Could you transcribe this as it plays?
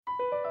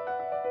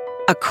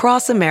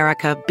Across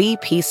America,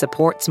 BP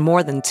supports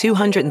more than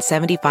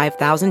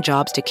 275,000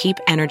 jobs to keep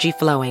energy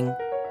flowing.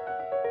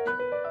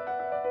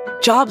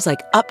 Jobs like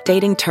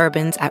updating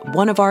turbines at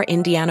one of our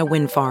Indiana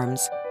wind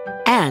farms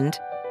and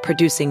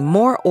producing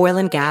more oil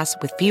and gas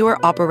with fewer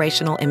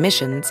operational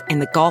emissions in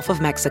the Gulf of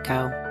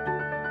Mexico.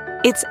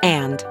 It's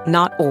and,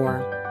 not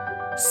or.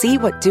 See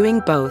what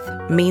doing both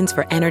means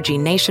for energy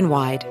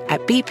nationwide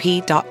at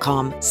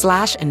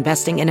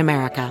bp.com/investing in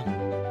America.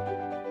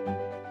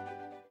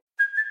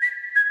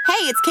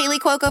 Hey, it's Kaylee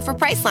Cuoco for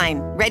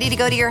Priceline. Ready to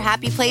go to your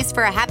happy place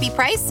for a happy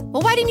price?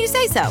 Well, why didn't you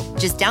say so?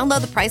 Just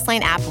download the Priceline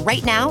app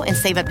right now and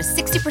save up to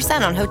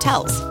 60% on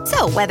hotels.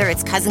 So whether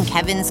it's Cousin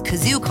Kevin's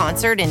Kazoo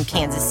Concert in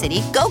Kansas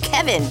City, go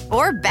Kevin,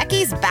 or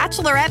Becky's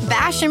Bachelorette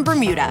Bash in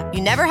Bermuda,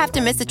 you never have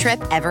to miss a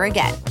trip ever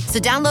again. So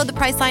download the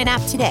Priceline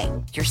app today.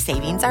 Your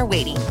savings are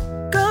waiting.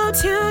 Go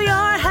to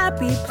your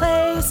happy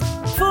place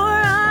for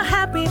a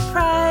happy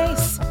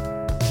price.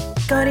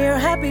 Go to your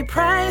happy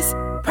price,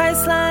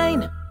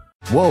 Priceline.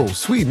 Whoa,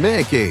 sweet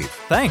man cave.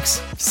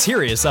 Thanks.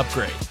 Serious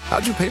upgrade.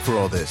 How'd you pay for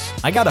all this?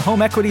 I got a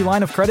home equity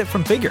line of credit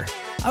from Figure.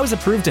 I was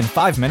approved in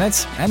 5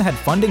 minutes and had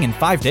funding in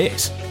 5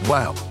 days.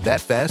 Wow, that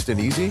fast and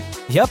easy?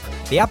 Yep,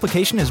 the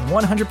application is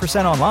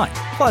 100% online,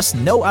 plus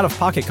no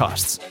out-of-pocket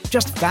costs.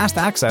 Just fast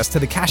access to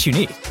the cash you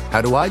need.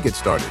 How do I get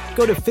started?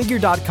 Go to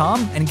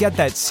Figure.com and get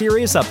that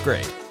serious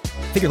upgrade.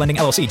 Figure Lending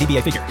LLC,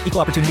 DBA Figure,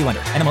 Equal Opportunity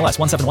Lender, NMLS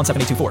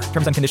 1717824.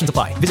 Terms and conditions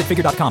apply. Visit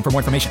Figure.com for more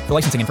information. For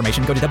licensing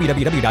information, go to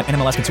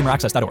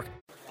www.nmlsconsumeraccess.org.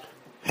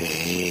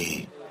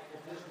 Hey,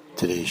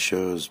 today's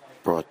show is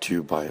brought to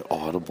you by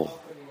Audible.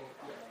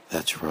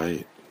 That's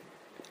right.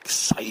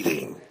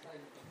 Exciting.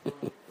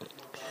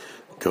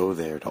 Go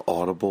there to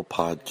Audible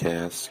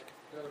Podcast,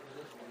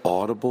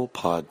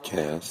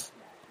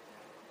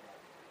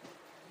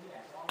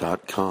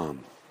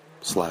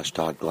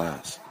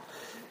 audiblepodcast.com/.glass.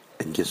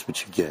 And guess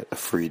what you get? A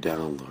free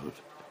download.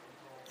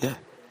 Yeah.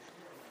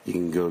 You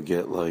can go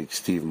get like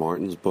Steve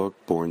Martin's book,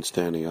 Born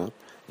Standing Up.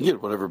 You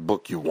get whatever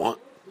book you want.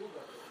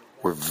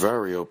 We're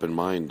very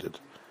open-minded.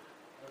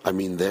 I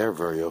mean, they're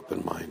very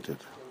open-minded.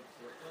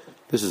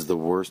 This is the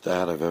worst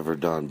ad I've ever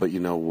done. But you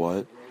know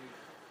what?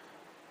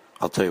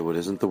 I'll tell you what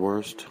isn't the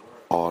worst.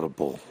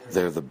 Audible.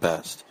 They're the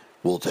best.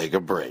 We'll take a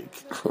break.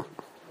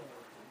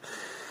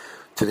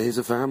 Today's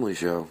a family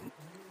show.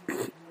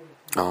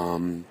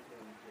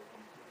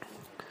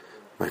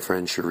 My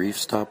friend Sharif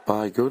stopped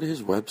by. Go to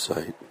his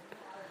website.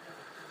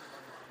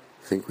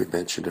 I think we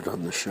mentioned it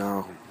on the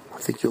show. I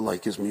think you'll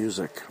like his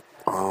music.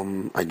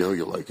 I know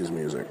you'll like his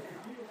music.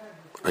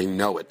 I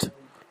know it.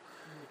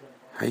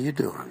 How you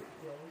doing?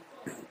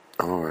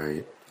 All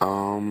right.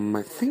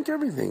 I think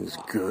everything's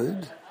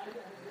good.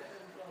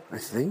 I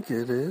think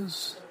it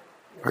is.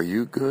 Are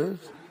you good?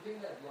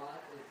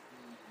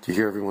 Do you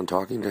hear everyone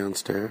talking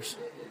downstairs?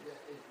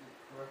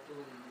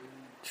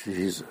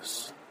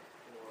 Jesus.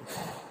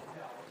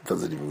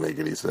 Doesn't even make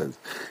any sense.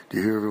 Do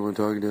you hear everyone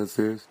talking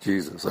downstairs?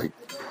 Jesus. Like,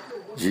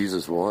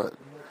 Jesus what?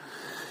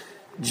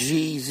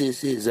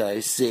 Jesus is our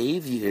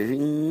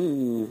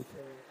Savior.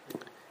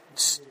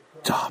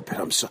 Stop it.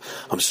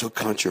 I'm so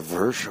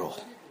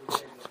controversial.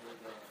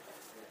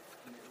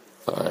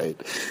 All right.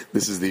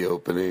 This is the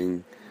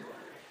opening.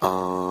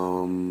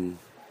 All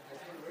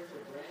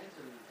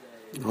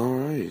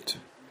right.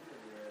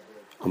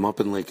 I'm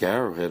up in Lake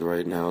Arrowhead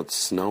right now. It's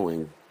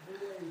snowing.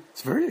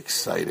 It's very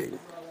exciting.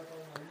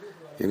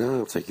 You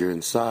know, it's like you're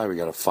inside. We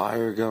got a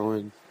fire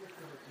going.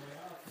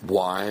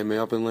 Why am I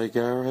up in Lake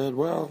Arrowhead?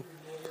 Well,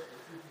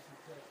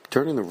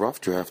 turning the rough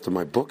draft of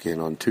my book in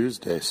on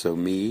Tuesday. So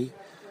me,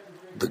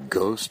 the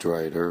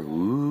ghostwriter,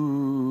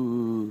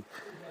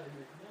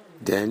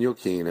 Daniel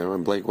Kino,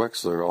 and Blake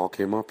Wexler all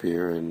came up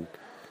here and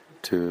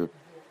to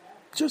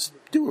just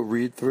do a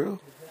read-through.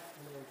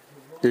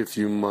 If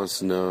you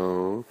must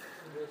know,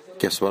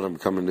 guess what? I'm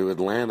coming to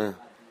Atlanta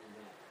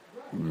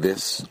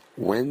this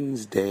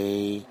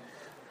Wednesday.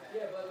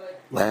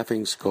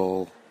 Laughing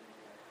Skull.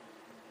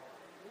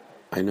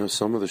 I know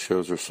some of the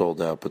shows are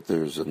sold out, but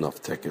there's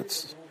enough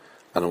tickets.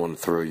 I don't want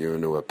to throw you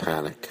into a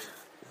panic.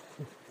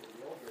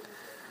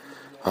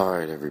 All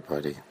right,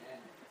 everybody.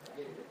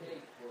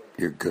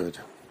 You're good.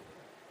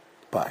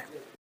 Bye.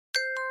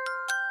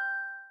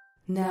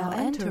 Now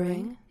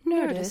entering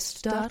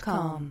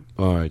Nerdist.com.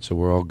 All right, so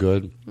we're all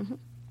good? Mm-hmm.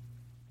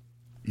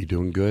 You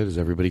doing good? Is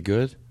everybody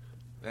good?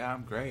 Yeah,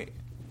 I'm great.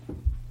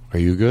 Are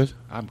you good?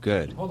 I'm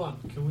good. Hold on.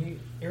 Can we...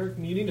 Eric,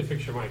 you need to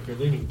fix your mic. You're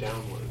leaning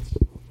downwards.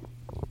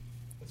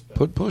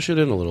 Push it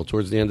in a little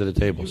towards the end of the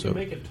table. You can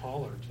make it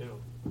taller,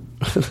 too.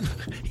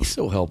 He's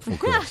so helpful,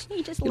 Chris.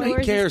 He just lowers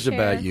he cares his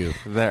chair. about you.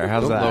 There,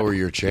 how's Don't that? lower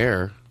your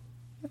chair.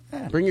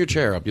 Bring your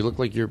chair up. You look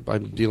like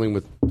I'm dealing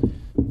with...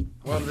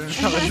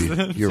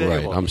 You're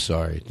right. I'm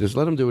sorry. Just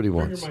let him do what he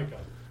wants.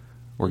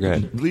 We're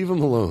good. Leave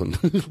him alone.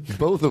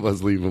 Both of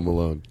us leave him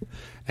alone.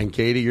 And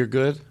Katie, you're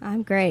good?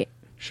 I'm great.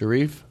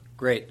 Sharif?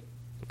 Great.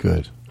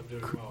 Good. I'm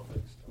doing well,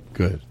 thanks.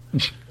 Good. I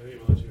didn't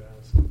even let you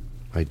ask.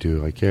 I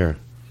do. I care.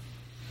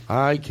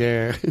 I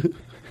care.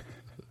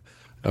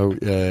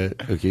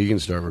 Okay, you can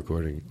start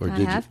recording. Or I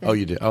did have you? been. Oh,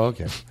 you did. Oh,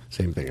 okay.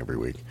 Same thing every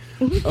week.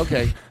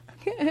 Okay.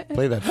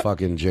 Play that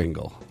fucking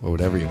jingle, or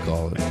whatever you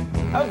call it.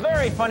 A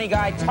very funny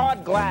guy,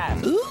 Todd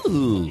Glass.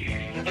 Ooh.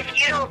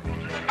 If you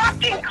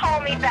fucking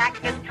call me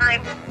back this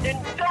time, then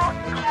don't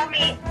call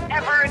me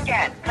ever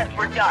again, because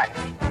we're done.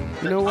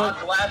 You know what?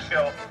 The Glass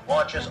Show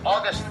launches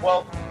August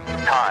 12th.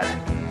 Todd.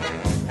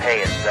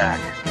 Hey, it's Zach.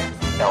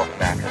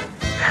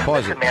 Pause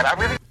Listen, it. man, I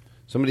really...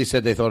 Somebody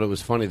said they thought it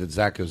was funny that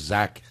Zach goes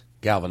Zach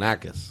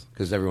Galvanakis,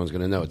 because everyone's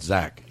going to know it's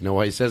Zach. You know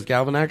why he says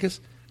Galvanakis?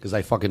 Because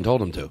I fucking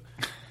told him to.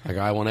 Like,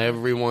 I want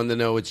everyone to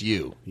know it's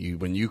you.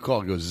 When you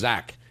call, it goes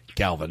Zach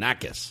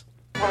Galvanakis.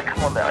 Well,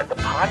 come on, man. The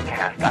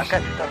podcast. I've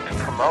got stuff to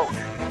promote.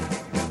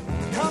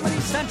 Comedy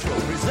Central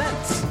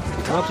presents.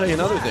 I'll tell you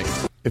another thing.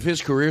 If his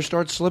career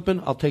starts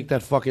slipping, I'll take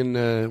that fucking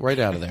right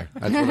out of there.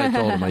 That's what I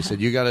told him. I said,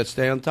 you got to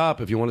stay on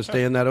top if you want to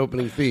stay in that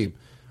opening theme.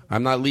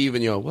 I'm not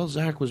leaving you. Well,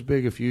 Zach was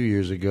big a few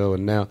years ago,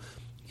 and now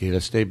you got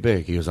to stay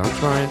big. He goes, I'm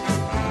trying.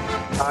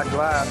 Todd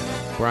Glass.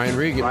 Brian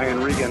Regan.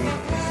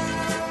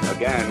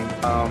 Again.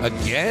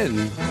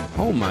 Again?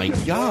 Oh, my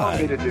God.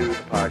 You want me to do the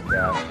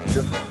podcast?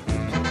 Just,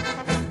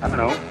 I don't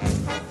know.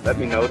 Let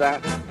me know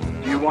that.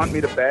 Do you want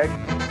me to beg?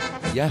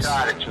 Yes.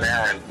 God, it's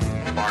Marin.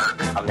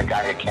 Mark, I'm the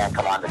guy that can't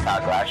come on the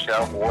Todd Glass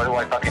Show. What do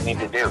I fucking need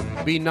to do?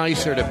 Be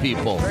nicer to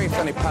people. Very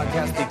funny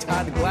podcast, The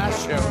Todd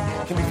Glass Show,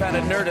 can be found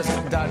at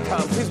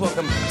nerdist.com. Please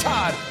welcome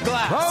Todd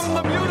Glass. From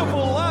the beautiful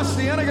La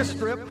Cienega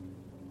Strip.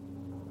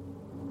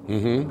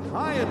 Mm-hmm.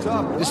 High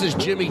atop. This is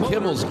Jimmy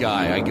Kimmel's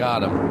guy. I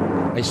got him.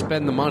 I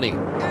spend the money.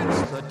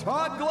 It's the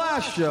Todd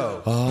Glass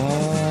Show. Oh,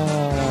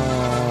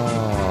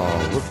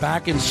 we're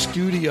back in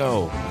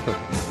studio.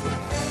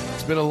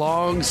 It's been a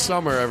long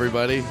summer,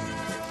 everybody.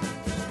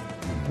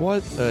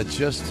 What is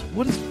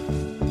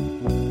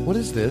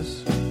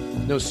this?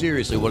 No,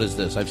 seriously, what is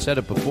this? I've said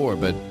it before,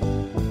 but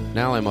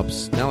now I'm not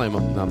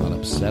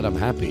upset. I'm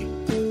happy.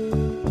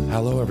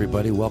 Hello,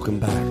 everybody. Welcome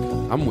back.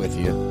 I'm with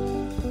you.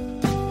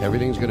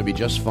 Everything's going to be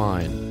just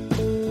fine.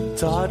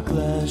 Todd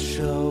Glass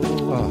Show.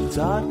 Oh.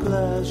 Todd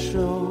Glass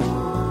Show.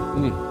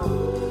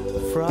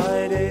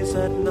 Fridays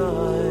at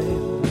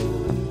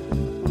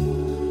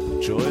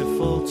 9.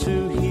 Joyful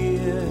to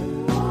hear.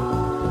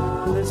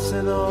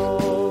 Listen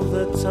all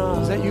the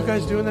time. Is that you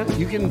guys doing that?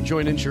 You can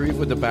join in, Sharif,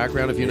 with the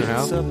background if you know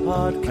how.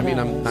 I mean,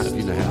 I'm not if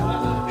you know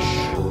how.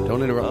 Shh,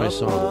 don't interrupt my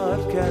song.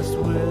 Podcast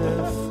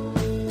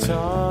with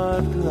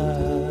Todd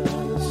Glass.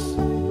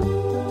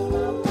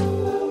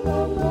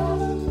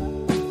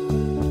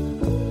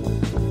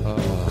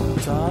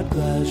 Todd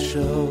Glass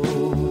Show.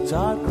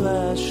 Todd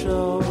Glass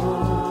Show.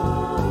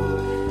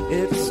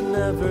 It's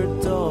never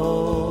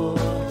dull.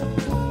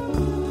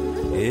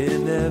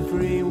 In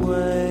every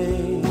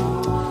way.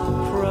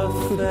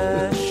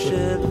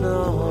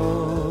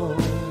 Professional.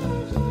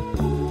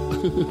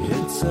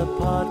 It's a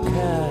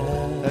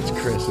podcast. That's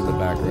Chris in the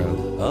background.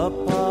 A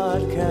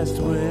podcast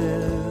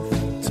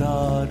with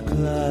Todd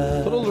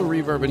Glass. Put a little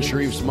reverb in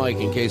Sharif's mic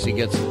in case he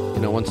gets,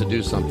 wants to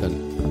do something.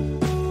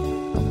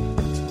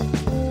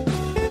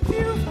 If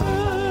you've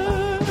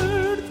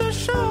heard the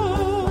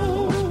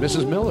show,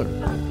 Mrs. Miller.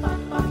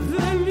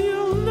 then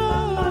you'll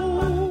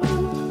know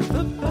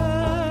the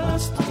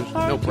best.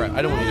 No prep.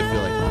 I don't want you to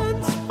feel like.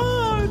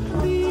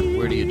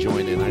 Where do you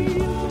join in? I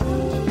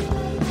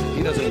know.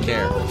 He doesn't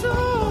care.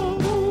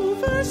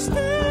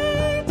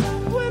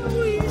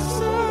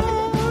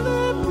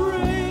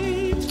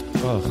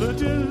 The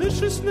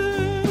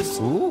deliciousness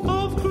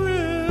of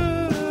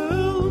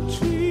grilled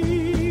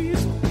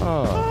cheese.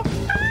 Oh.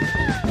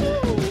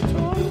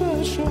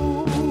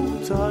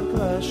 Todd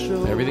Glass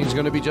Show. Everything's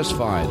going to be just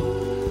fine.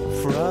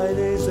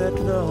 Fridays at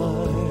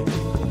 9.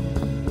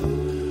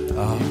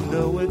 You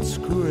know it's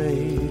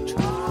great,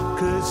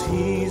 'cause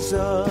he's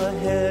a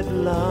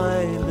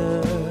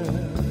headliner.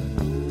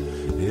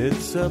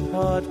 It's a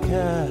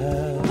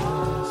podcast.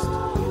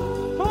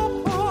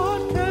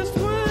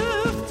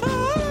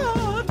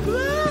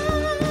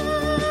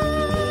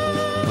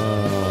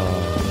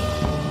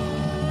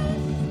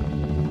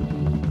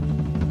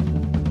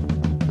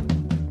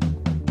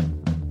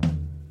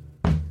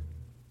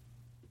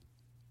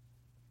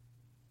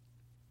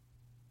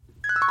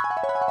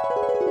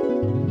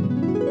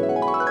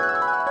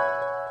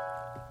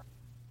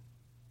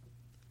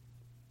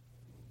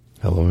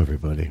 Hello,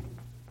 everybody.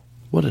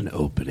 What an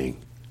opening.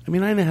 I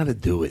mean, I know how to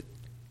do it.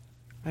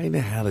 I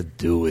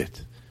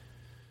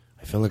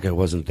feel like I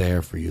wasn't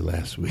there for you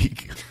last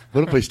week.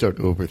 What if I start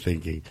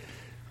overthinking?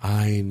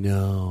 I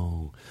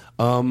know.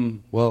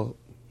 Well,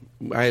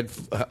 I had...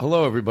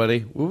 hello,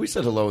 everybody. Well, we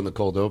said hello in the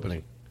cold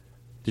opening.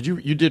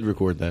 You did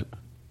record that?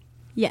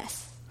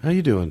 Yes. How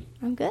you doing?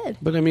 I'm good.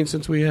 But, I mean,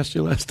 since we asked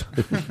you last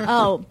time.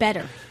 Oh,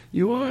 better.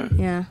 You are?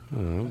 Yeah. Oh,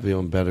 I'm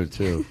feeling better,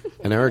 too.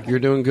 And, Eric, you're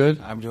doing good?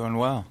 I'm doing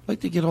well. I'd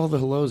like to get all the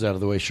hellos out of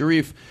the way.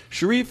 Sharif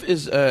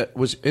is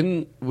was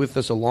in with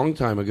us a long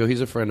time ago. He's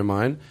a friend of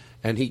mine,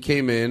 and he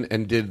came in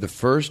and did the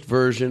first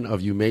version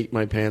of You Make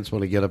My Pants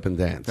Want to Get Up and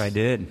Dance. I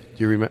did. Do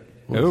you remember?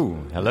 Oh,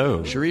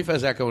 hello. Sharif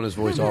has echo in his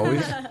voice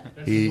always.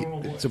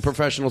 It's a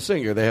professional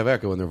singer. They have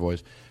echo in their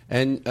voice.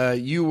 And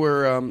you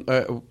were...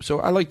 so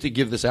I like to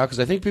give this out because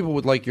I think people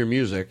would like your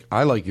music.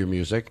 I like your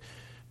music.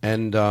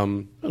 And I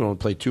don't want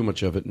to play too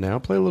much of it now.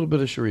 Play a little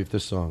bit of Sharif,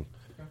 this song.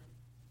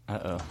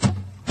 Uh-oh.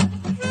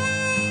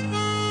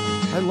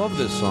 I love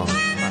this song.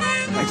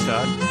 Thanks,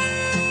 Todd.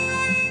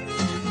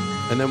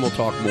 And then we'll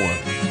talk more.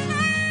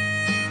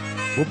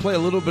 We'll play a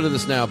little bit of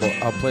this now, but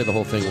I'll play the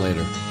whole thing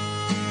later.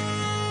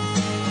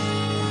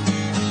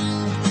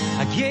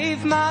 I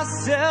gave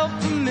myself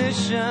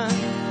permission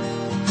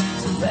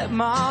to let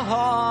my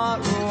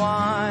heart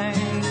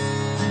rewind,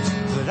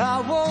 but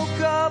I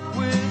woke up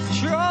with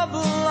trouble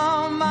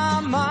on my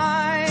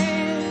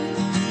mind.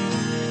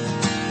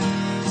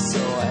 So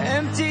I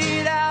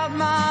emptied out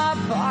my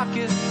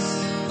pockets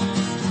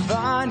to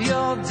find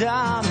your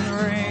diamond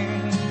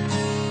ring.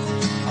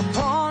 I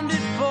pawned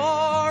it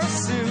for a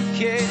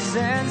suitcase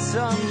and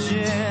some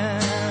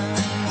gin.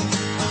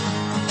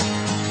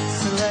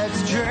 So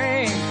let's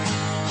drink,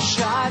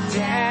 shot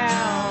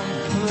down,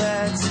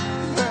 let's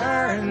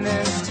burn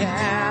this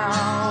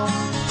town.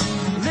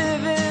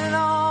 Living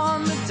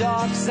on the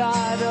dark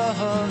side of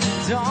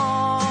the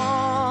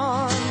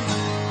dawn.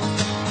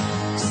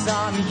 'Cause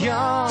I'm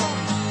young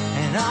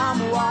and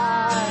I'm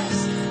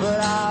wise, but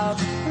I've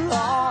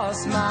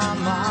lost my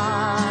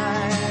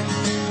mind.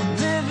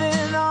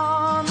 Living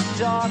on the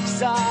dark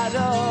side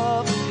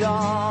of the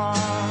dawn.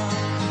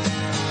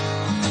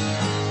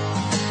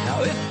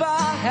 Now if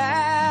I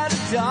had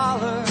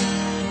 $1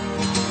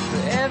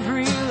 for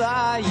every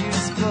lie you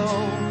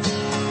spoke,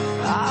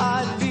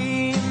 I'd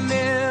be a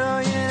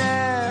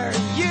millionaire,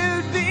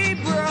 you'd be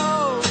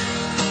broke.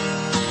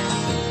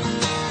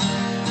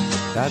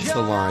 That's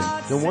the line.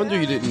 No wonder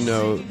you didn't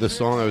know the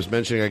song I was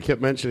mentioning. I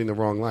kept mentioning the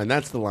wrong line.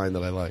 That's the line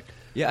that I like.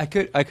 Yeah, I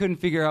couldn't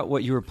figure out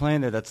what you were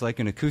playing there. That's like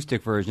an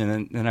acoustic version,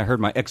 and then I heard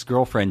my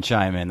ex-girlfriend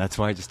chime in. That's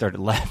why I just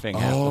started laughing.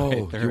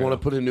 Oh, do you want to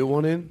put a new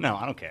one in? No,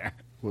 I don't care.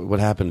 What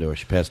happened to her?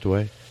 She passed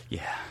away?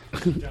 Yeah.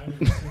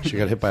 She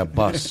got hit by a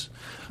bus.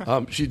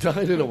 She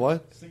died in a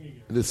what?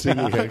 The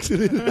singing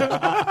accident.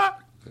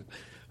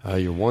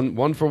 You're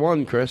one for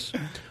one, Chris.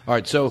 All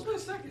right, so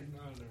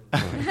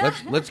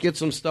let's get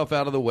some stuff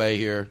out of the way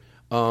here.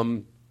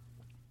 Oh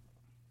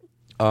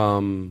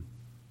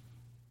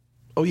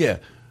yeah,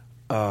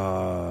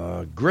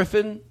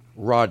 Griffin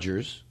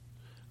Rogers.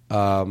 He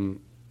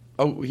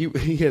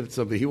had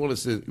something. He wanted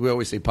to. We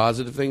always say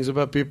positive things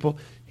about people.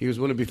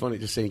 Wouldn't it be funny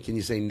just saying, "Can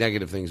you say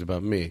negative things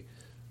about me?"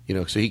 You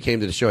know. So he came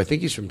to the show. I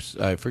think he's from.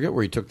 I forget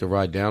where he took the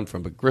ride down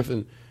from, but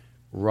Griffin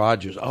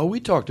Rogers. Oh, we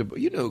talked about.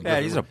 You know,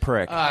 yeah, he's a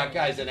prick.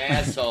 Guy's an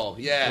asshole.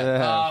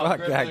 Yeah, fuck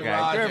Griffin that guy.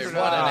 Rogers,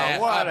 Griffin, what an ass!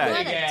 what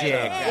a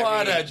dick!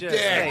 What a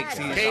dick!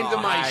 Came to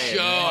my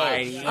show.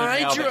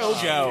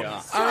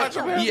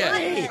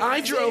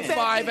 I drove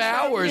 5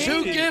 hours.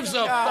 Who gives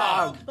a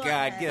fuck? Oh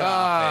God, get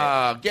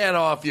off Get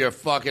off your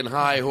fucking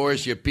high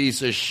horse, you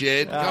piece of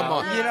shit! Come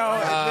on. You know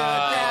the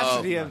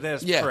audacity of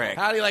this prick.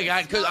 How do you like?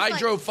 Because I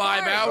drove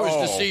 5 hours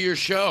to see your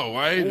show,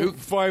 right?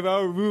 5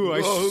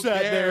 hours. I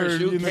sat there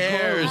Who in the car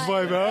cares? for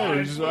 5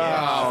 hours.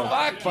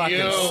 Wow. Fuck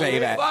you. Say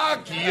that.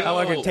 Fuck you. How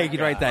long did it take you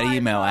to write that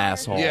email,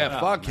 asshole? Yeah,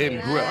 fuck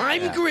him.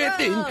 I'm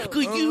Griffin.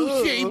 Could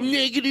you say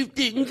negative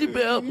things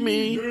about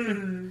me?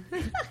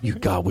 You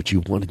got what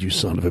you wanted, you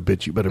son of a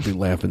bitch. You better be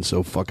laughing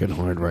so fucking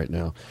hard right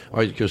now. All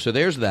right, so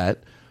there's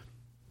that.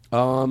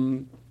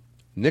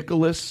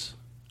 Nicholas.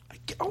 I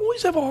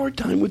always have a hard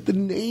time with the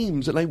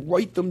names, and I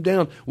write them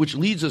down, which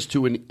leads us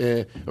to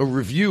a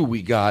review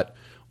we got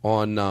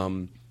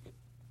on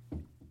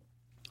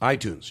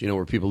iTunes,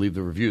 where people leave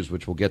the reviews,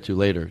 which we'll get to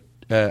later.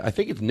 I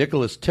think it's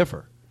Nicholas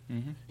Tiffer.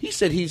 Mm-hmm. He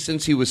said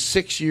since he was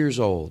 6 years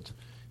old,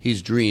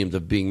 he's dreamed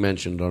of being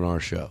mentioned on our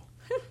show.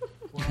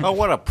 Oh,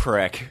 what a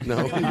prick.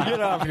 No.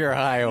 Get off your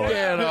high horse.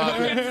 Get off.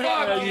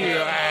 Fuck you,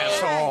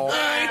 asshole.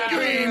 I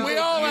dream. We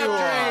all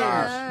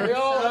have dreams. We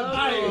all have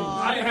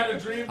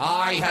dreams.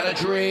 I had a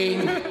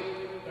dream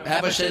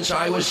ever since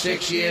I was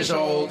 6 years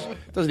old.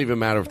 Doesn't even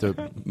matter if the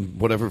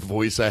whatever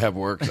voice I have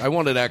works. I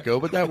wanted echo,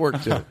 but that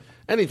worked too.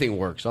 Anything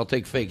works. I'll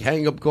take fake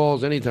hang-up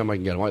calls anytime I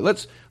can get them. All right,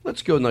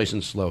 let's go nice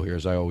and slow here,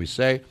 as I always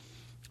say.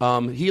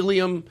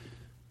 Helium.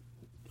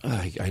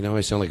 I know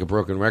I sound like a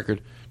broken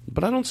record,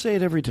 but I don't say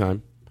it every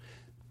time.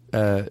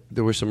 There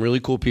were some really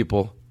cool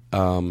people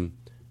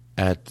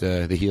at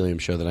the Helium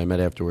show that I met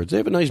afterwards. They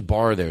have a nice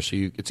bar there, so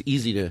it's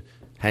easy to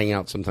hang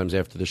out sometimes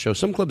after the show.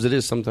 Some clubs it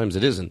is, sometimes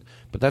it isn't.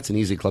 But that's an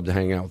easy club to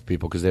hang out with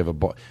people because they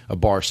have a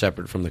bar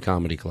separate from the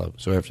comedy club.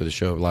 So after the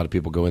show, a lot of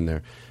people go in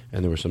there.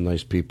 And there were some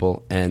nice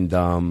people. And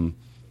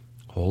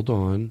hold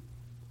on.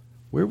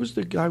 Where was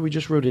the guy we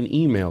just wrote an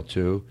email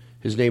to?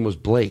 His name was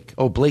Blake.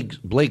 Oh,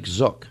 Blake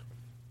Zook.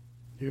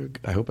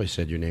 I hope I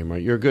said your name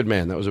right. You're a good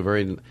man. That was a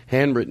very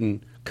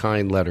handwritten,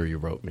 kind letter you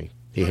wrote me.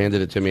 He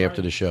handed it to me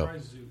after the show.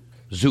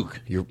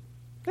 Zook.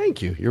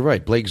 Thank you. You're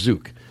right. Blake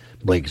Zook.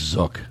 Blake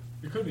Zook.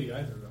 It could be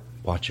either, though.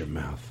 Watch your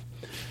mouth.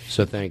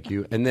 So thank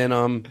you. And then,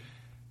 all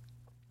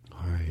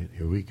right,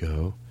 here we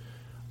go.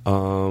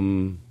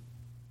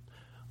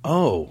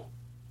 Oh,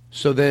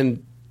 so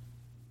then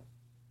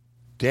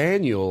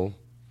Danielle,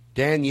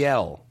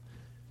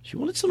 she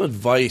wanted some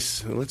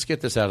advice. Let's get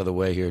this out of the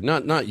way here.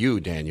 Not you,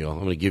 Danielle. I'm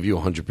going to give you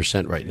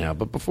 100% right now.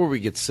 But before we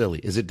get silly,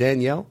 is it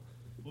Danielle?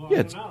 We'll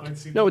Yeah,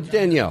 no, it's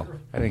Danielle.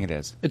 I think it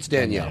is. It's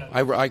Danielle.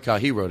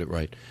 He wrote it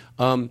right.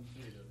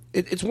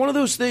 It's one of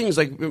those things,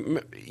 like,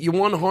 you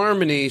want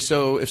harmony,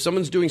 so if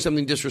someone's doing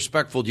something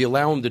disrespectful, do you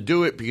allow them to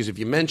do it? Because if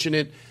you mention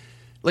it,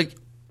 like,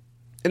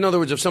 in other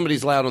words, if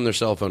somebody's loud on their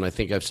cell phone, I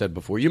think I've said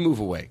before, you move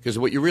away. Because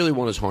what you really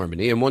want is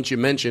harmony. And once you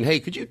mention, hey,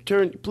 could you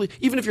please,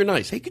 even if you're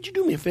nice, hey, could you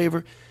do me a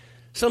favor?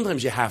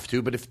 Sometimes you have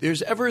to, but if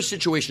there's ever a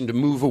situation to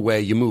move away,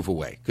 you move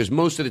away. Because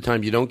most of the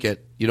time you don't get,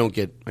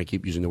 I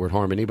keep using the word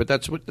harmony, but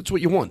that's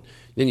what you want.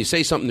 Then you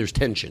say something, there's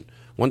tension.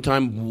 One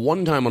time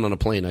on a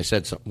plane, I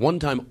said something. One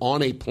time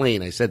on a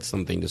plane, I said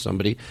something to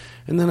somebody,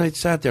 and then I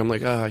sat there. I'm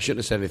like, I shouldn't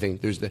have said anything.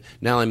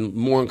 Now I'm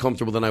more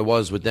uncomfortable than I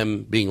was with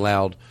them being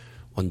loud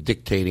on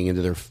dictating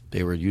into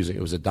they were using,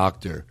 it was a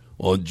doctor.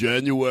 On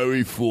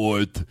January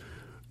 4th,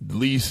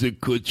 Lisa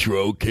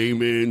Kudrow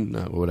came in,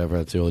 whatever,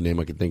 that's the only name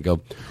I can think of,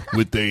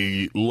 with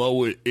a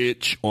lower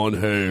itch on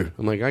her.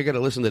 I'm like, I got to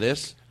listen to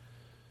this?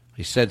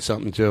 He said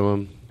something to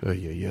him.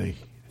 I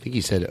think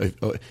he said,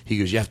 he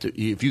goes, you have to,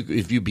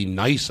 if you'd be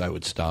nice, I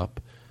would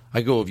stop.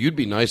 I go, if you'd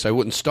be nice, I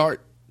wouldn't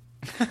start.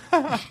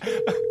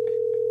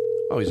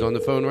 Oh, he's on the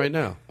phone right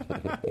now.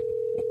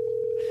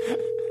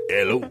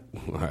 Hello.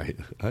 All right.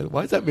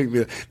 Why does that make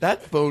me?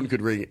 That phone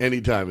could ring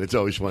anytime. It's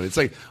always funny. It's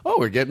like, oh,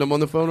 we're getting them on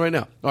the phone right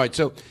now. All right.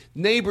 So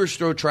neighbors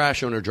throw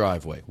trash on her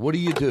driveway. What do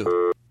you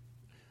do?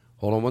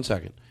 Hold on one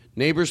second.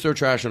 Neighbors throw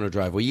trash on her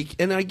driveway.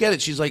 And I get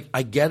it. She's like,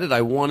 I get it.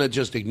 I want to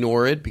just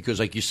ignore it because,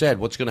 like you said,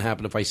 what's going to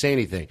happen if I say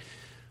anything?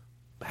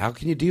 How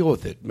can you deal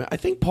with it? I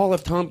think Paul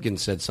F.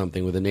 Tompkins said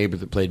something with a neighbor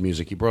that played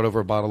music. He brought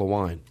over a bottle of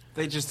wine.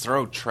 They just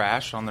throw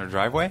trash on their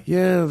driveway?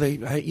 Yeah,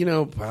 I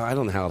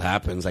don't know how it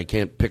happens. I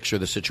can't picture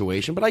the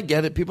situation, but I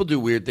get it. People do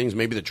weird things.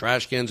 Maybe the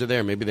trash cans are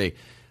there. Maybe they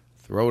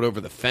throw it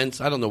over the fence.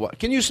 I don't know what.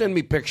 Can you send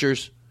me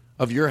pictures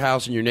of your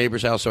house and your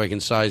neighbor's house so I can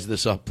size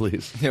this up,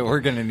 please? Yeah,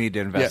 we're going to need to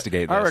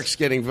investigate this. Eric's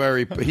getting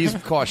he's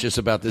cautious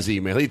about this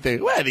email. He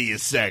thinks, wait a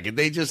second,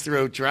 they just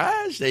throw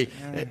trash? You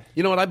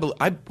know what?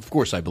 Of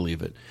course I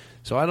believe it.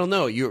 So I don't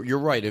know. You're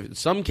right. In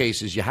some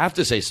cases, you have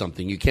to say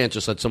something. You can't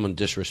just let someone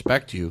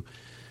disrespect you.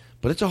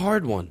 But it's a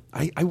hard one.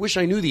 I wish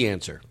I knew the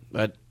answer,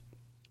 but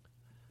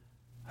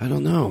I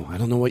don't know. I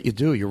don't know what you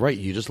do. You're right.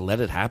 You just let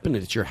it happen.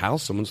 It's your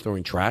house. Someone's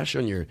throwing trash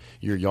on your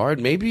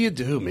yard. Maybe you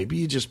do. Maybe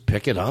you just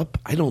pick it up.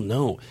 I don't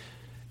know.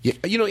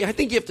 I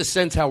think you have to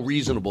sense how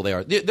reasonable they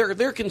are.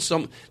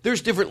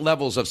 There's different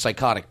levels of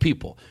psychotic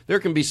people. There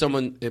can be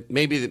someone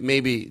maybe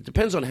it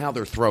depends on how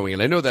they're throwing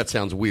it. I know that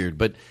sounds weird,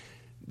 but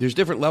there's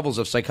different levels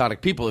of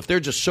psychotic people. If they're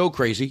just so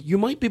crazy, you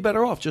might be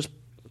better off just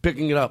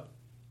picking it up.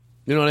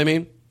 You know what I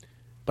mean?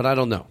 But I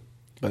don't know.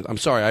 But I'm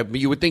sorry.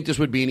 You would think this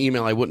would be an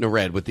email I wouldn't have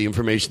read with the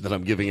information that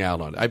I'm giving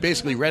out on it. I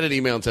basically read an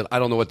email and said, I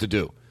don't know what to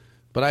do.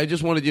 But I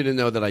just wanted you to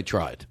know that I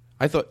tried.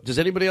 I thought, does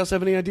anybody else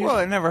have any ideas? Well,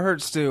 it never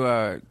hurts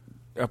to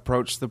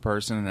approach the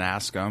person and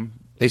ask them.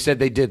 They said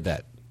they did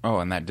that. Oh,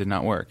 and that did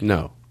not work?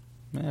 No.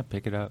 Yeah,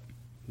 pick it up.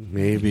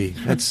 Maybe.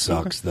 That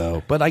sucks,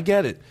 though. But I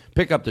get it.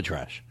 Pick up the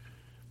trash.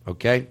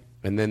 Okay?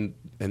 And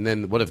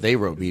then what if they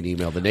wrote me an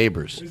email, the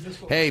neighbors?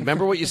 Hey,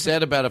 remember what you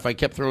said about if I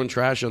kept throwing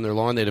trash on their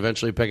lawn, they'd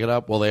eventually pick it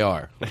up? Well, they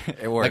are.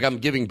 It worked. Like I'm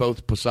giving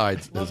both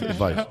sides this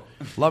advice.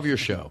 Love your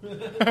show.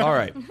 All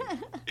right.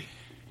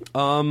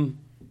 Well,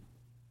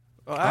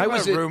 I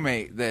have a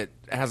roommate that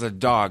has a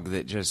dog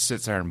that just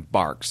sits there and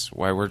barks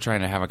while we're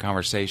trying to have a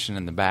conversation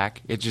in the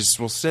back. It just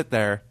will sit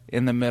there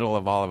in the middle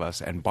of all of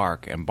us and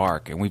bark and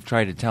bark. And we've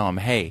tried to tell him,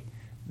 hey,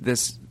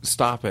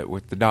 stop it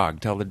with the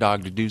dog. Tell the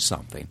dog to do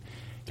something.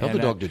 Tell the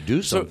dog to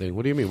do something?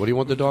 What do you mean? What do you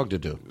want the dog to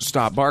do?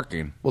 Stop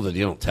barking. Well, then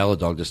you don't tell a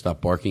dog to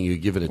stop barking. You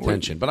give it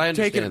attention. But I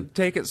understand.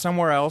 Take it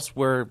somewhere else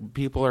where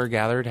people are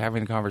gathered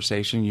having a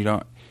conversation. You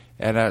don't.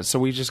 And so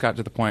we just got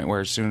to the point where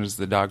as soon as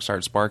the dog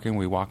starts barking,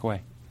 we walk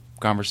away.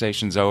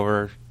 Conversation's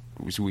over.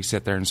 We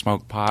sit there and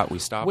smoke pot. We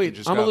stop.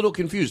 Wait, I'm a little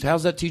confused.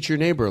 How's that teach your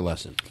neighbor a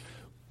lesson?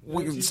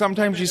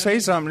 Sometimes you say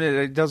something,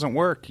 it doesn't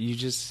work. You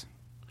just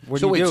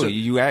what do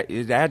you do?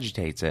 It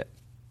agitates it.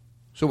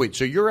 So wait,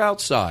 so you're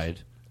outside.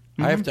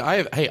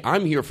 Mm-hmm. Hey,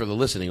 I'm here for the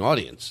listening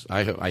audience.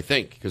 I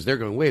think because they're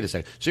going. Wait a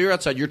second. So you're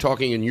outside. You're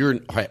talking in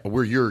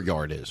where your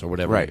yard is or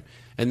whatever. Right.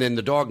 And then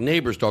the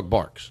neighbor's dog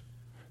barks.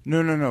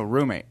 No.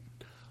 Roommate.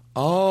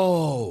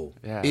 Oh,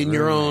 yeah, in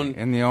your own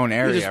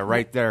area,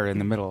 right there in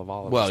the middle of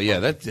all of us. Well, yeah,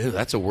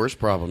 that's a worse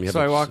problem. So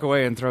I walk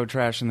away and throw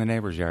trash in the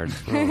neighbor's yard.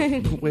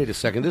 Oh, wait a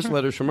second. This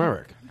letter's from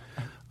Eric.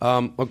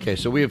 Okay,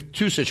 so we have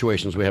two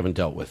situations we haven't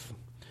dealt with.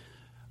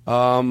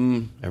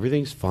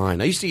 Everything's fine.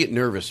 I used to get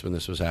nervous when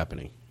this was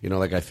happening.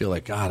 I feel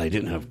like, God, I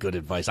didn't have good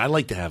advice. I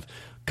like to have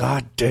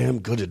goddamn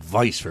good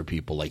advice for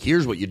people. Like,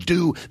 here's what you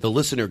do. The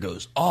listener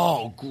goes,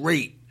 oh,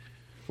 great.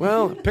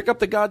 Well, pick up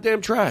the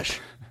goddamn trash.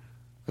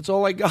 That's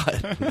all I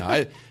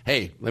got.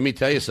 Hey, let me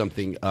tell you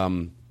something,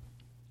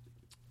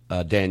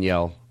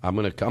 Danielle. I'm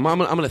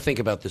gonna think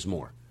about this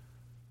more.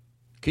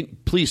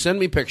 Please send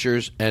me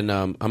pictures, and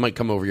I might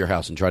come over your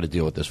house and try to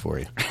deal with this for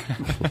you.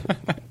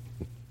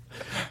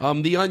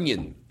 The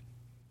Onion.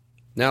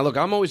 Now, look,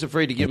 I'm always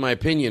afraid to give my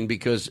opinion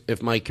because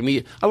if my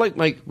comedian, I like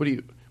Mike. What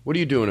are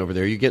you doing over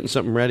there? Are you getting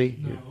something ready?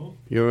 No.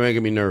 You're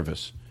making me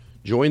nervous.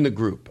 Join the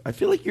group. I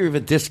feel like you have a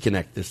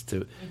disconnect. This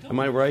two. Am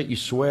I right? You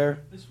swear?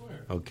 I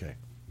swear. Okay.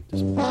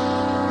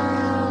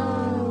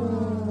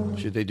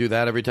 Should they do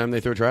that every time they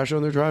throw trash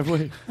on their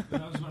driveway?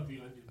 That was about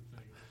the onion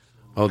thing.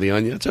 Oh, the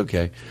onion. That's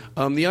okay.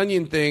 The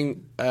onion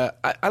thing.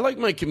 I like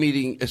my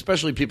comedian,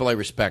 especially people I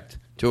respect,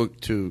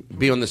 to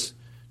be on this.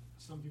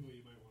 Some people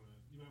you might want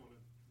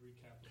to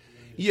recap.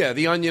 Yeah,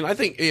 the onion. I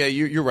think. Yeah,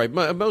 you're right.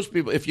 Most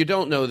people, if you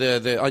don't know,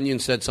 the onion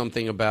said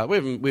something about. We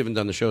haven't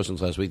done the show since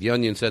last week. The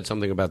onion said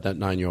something about that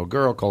 9-year-old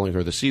girl, calling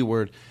her the C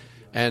word,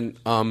 and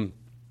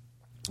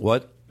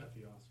what?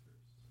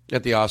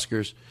 At the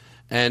Oscars,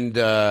 and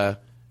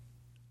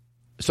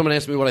someone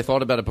asked me what I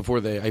thought about it before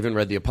I even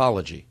read the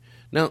apology.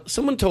 Now,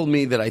 someone told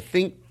me that I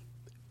think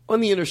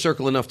on the inner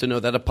circle enough to know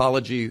that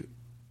apology.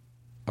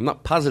 I'm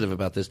not positive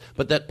about this,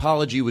 but that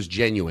apology was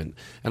genuine.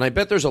 And I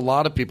bet there's a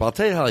lot of people, I'll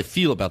tell you how I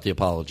feel about the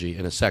apology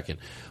in a second,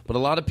 but a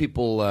lot of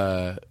people,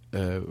 and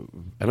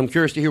I'm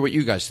curious to hear what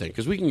you guys think,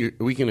 because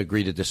we can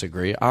agree to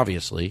disagree,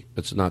 obviously.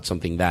 It's not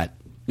something that,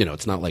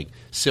 it's not like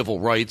civil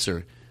rights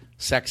or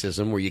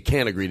sexism where you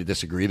can't agree to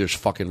disagree. There's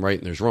fucking right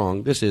and there's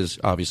wrong. This is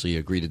obviously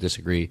agree to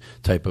disagree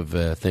type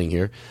of thing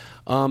here.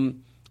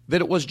 That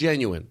it was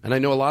genuine. And I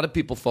know a lot of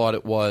people thought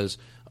it was,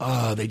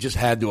 they just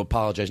had to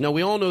apologize. Now,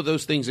 we all know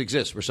those things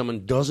exist where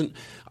someone doesn't.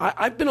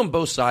 I've been on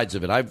both sides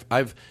of it.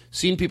 I've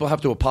seen people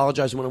have to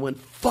apologize when I went,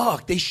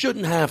 fuck, they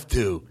shouldn't have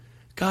to.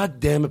 God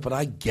damn it, but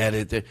I get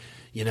it.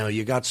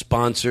 You got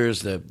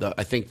sponsors.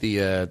 I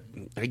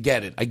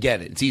get it.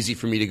 It's easy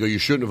for me to go, you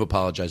shouldn't have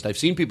apologized. I've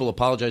seen people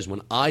apologize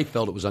when I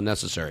felt it was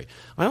unnecessary.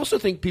 I also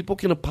think people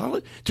can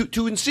apologize.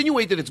 To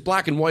insinuate that it's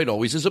black and white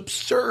always is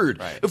absurd.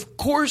 Right. Of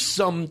course,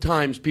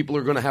 sometimes people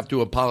are going to have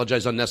to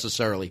apologize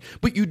unnecessarily.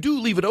 But you do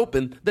leave it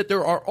open that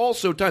there are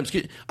also times.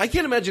 I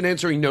can't imagine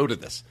answering no to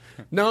this.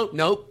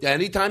 No.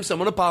 Anytime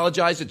someone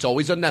apologizes, it's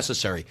always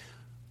unnecessary.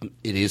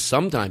 It is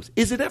sometimes.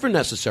 Is it ever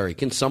necessary?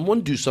 Can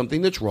someone do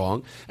something that's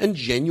wrong and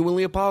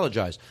genuinely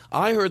apologize?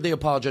 I heard they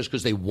apologize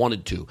because they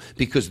wanted to,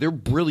 because they're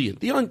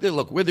brilliant.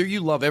 Look, whether you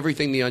love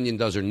everything the Onion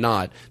does or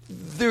not,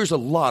 there's a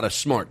lot of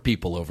smart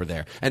people over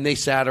there, and they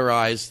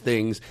satirize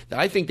things that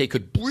I think they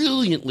could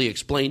brilliantly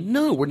explain.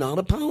 No, we're not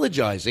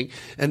apologizing,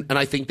 and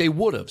I think they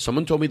would have.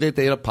 Someone told me that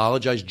they'd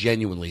apologize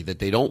genuinely, that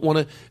they don't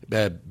want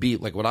to be,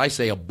 like what I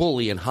say, a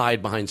bully and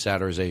hide behind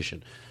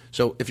satirization.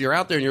 So if you're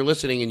out there and you're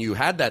listening and you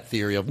had that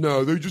theory of,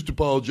 no, they just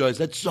apologized,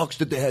 that sucks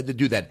that they had to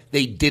do that.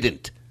 They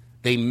didn't.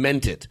 They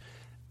meant it.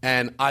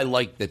 And I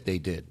like that they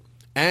did.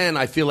 And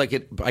I feel like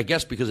I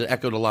guess because it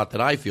echoed a lot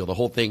that I feel. The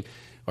whole thing,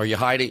 are you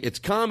hiding? It's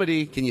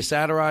comedy. Can you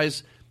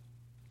satirize?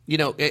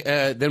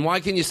 Then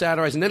why can you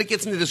satirize? And then it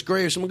gets into this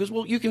gray area. Someone goes,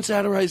 well, you can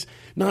satirize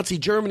Nazi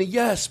Germany.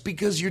 Yes,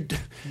 because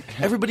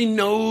everybody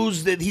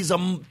knows that he's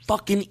a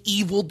fucking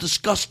evil,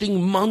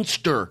 disgusting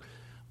monster.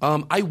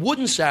 I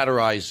wouldn't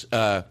satirize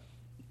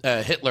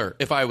Hitler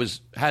if I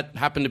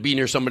happened to be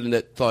near somebody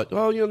that thought,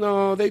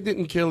 they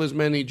didn't kill as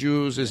many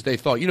Jews as they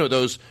thought.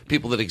 Those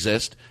people that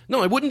exist.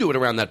 No, I wouldn't do it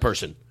around that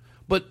person.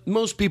 But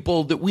most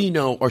people that we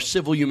know are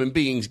civil human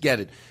beings get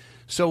it.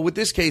 So with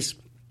this case,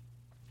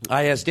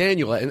 I asked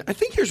Daniel, and I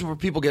think here's where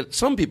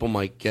some people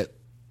might get a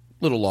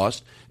little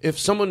lost. If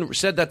someone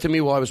said that to me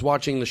while I was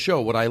watching the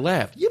show, would I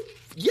laugh?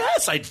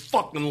 Yes, I'd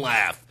fucking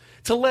laugh.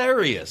 It's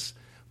hilarious.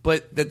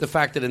 But the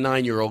fact that a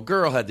 9-year-old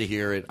girl had to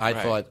hear it, I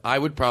thought I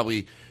would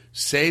probably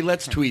say,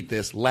 let's tweet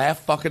this, laugh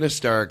fucking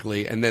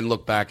hysterically, and then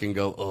look back and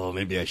go, oh,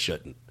 maybe I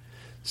shouldn't.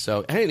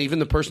 So, hey, and even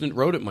the person that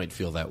wrote it might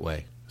feel that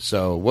way.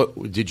 So,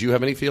 what did you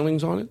have any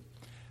feelings on it?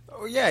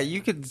 Oh, yeah,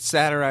 you could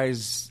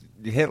satirize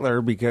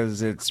Hitler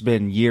because it's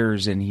been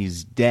years and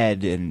he's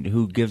dead, and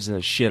who gives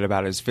a shit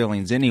about his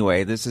feelings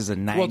anyway? This is a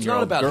 9-year-old girl. Well, it's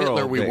not about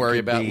Hitler we worry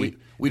about. We'd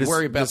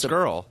worry about this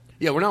girl.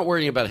 Yeah, we're not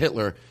worrying about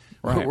Hitler.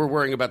 Right. We're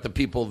worrying about the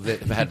people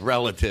that have had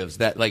relatives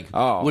that,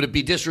 would it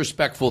be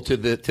disrespectful to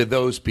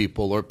those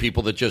people or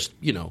people that just,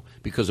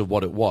 because of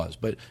what it was?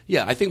 But,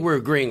 yeah, I think we're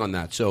agreeing on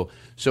that. So,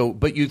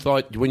 but you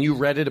thought, when you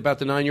read it about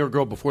the 9-year-old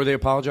girl before they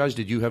apologized,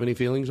 did you have any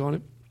feelings on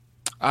it?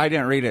 I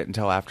didn't read it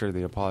until after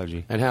the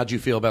apology. And how'd you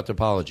feel about the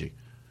apology?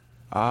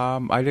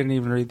 I didn't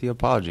even read the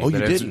apology. Oh, you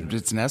didn't?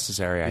 It's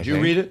necessary, Did you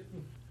read it?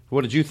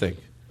 What did you think?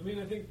 I mean,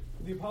 I think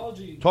the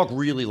apology... Talk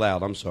really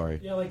loud, I'm sorry.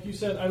 Yeah, like you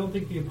said, I don't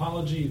think the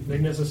apology, they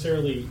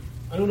necessarily...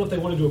 I don't know if they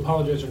wanted to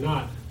apologize or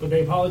not, but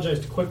they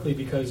apologized quickly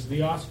because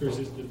the Oscars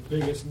is the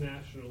biggest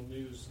national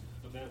news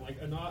event.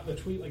 Like a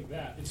tweet like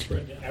that, it's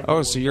spread to everyone.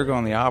 Oh, so you're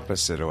going the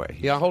opposite way.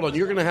 Yeah, hold on.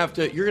 You're gonna have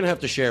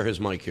to share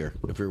his mic here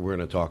if we're going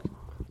to talk.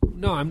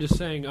 No, I'm just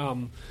saying.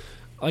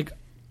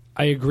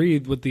 I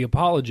agreed with the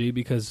apology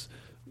because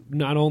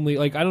not only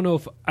I don't know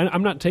if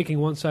I'm not taking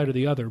one side or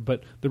the other,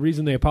 but the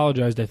reason they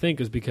apologized, I think,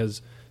 is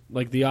because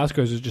the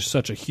Oscars is just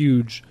such a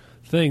huge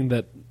thing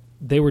that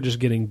they were just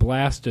getting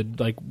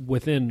blasted like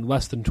within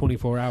less than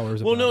 24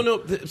 hours. Well,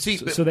 no. See,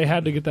 so they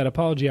had to get that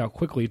apology out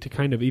quickly to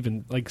kind of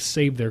even like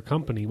save their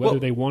company, whether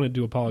they wanted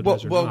to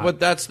apologize or not. But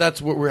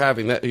that's what we're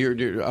having. That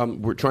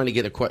we're trying to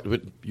get a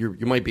question.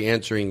 You might be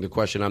answering the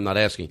question I'm not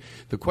asking.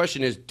 The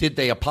question is, did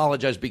they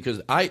apologize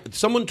because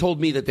someone told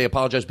me that they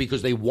apologized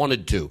because they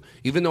wanted to,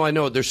 even though I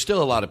know there's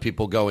still a lot of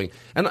people going,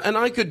 and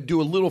I could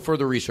do a little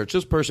further research.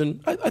 This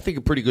person, I think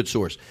a pretty good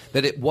source,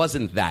 that it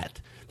wasn't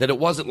that. That it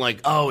wasn't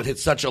like, it hit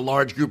such a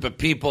large group of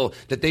people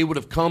that they would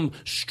have come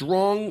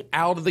strong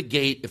out of the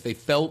gate if they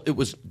felt it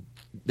was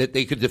that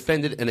they could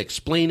defend it and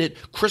explain it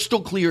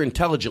crystal clear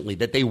intelligently,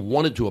 that they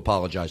wanted to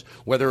apologize,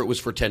 whether it was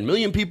for 10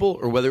 million people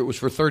or whether it was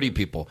for 30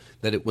 people,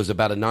 that it was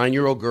about a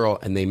 9-year-old girl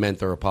and they meant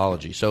their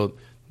apology. So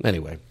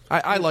anyway,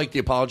 I liked the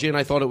apology, and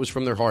I thought it was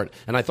from their heart,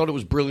 and I thought it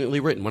was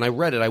brilliantly written. When I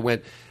read it, I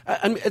went,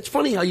 it's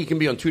funny how you can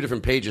be on 2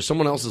 different pages.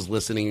 Someone else is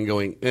listening and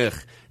going, ugh.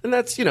 And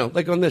that's,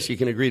 like on this, you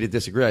can agree to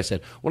disagree. I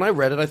said, when I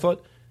read it, I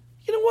thought,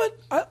 you know what?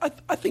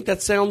 I think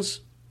that sounds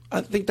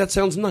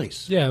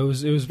nice. Yeah, it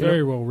was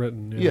very well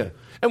written. Yeah.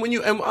 And when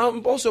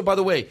also, by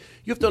the way,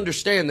 you have to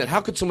understand that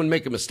how could someone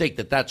make a mistake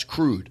that's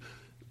crude?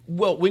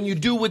 Well, when you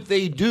do what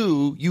they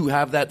do, you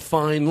have that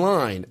fine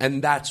line,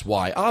 and that's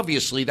why.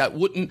 Obviously, that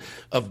wouldn't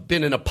have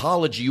been an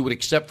apology you would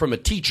accept from a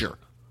teacher,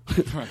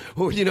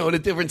 or in a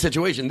different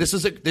situation. This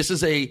is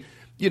a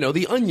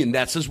the Onion.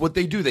 That's just what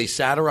they do. They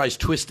satirize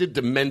twisted,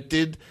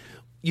 demented,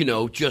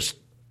 things,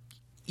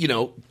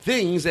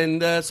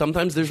 and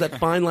sometimes there's that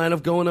fine line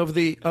of going over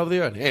the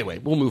earth. Anyway,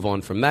 we'll move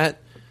on from that.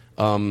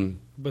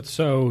 But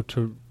so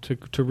to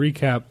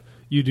recap.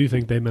 You do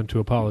think they meant to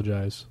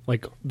apologize?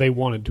 Like, they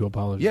wanted to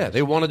apologize? Yeah,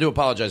 they wanted to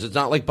apologize. It's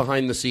not like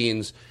behind the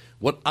scenes.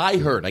 What I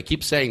heard, I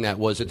keep saying that,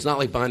 was it's not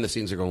like behind the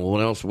scenes they're going, well, what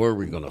else were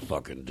we going to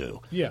fucking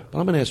do? Yeah. But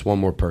I'm going to ask one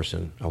more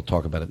person. I'll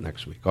talk about it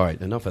next week. All right,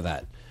 enough of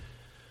that.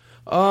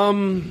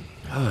 My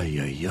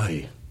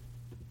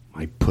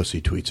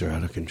pussy tweets are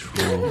out of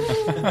control.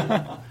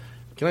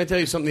 Can I tell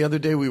you something? The other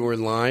day we were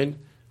in line,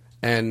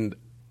 and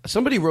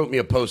somebody wrote me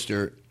a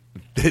poster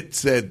that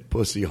said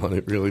pussy on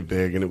it really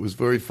big, and it was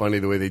very funny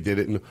the way they did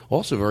it, and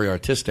also very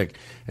artistic.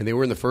 And they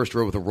were in the first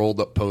row with a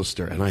rolled-up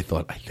poster, and I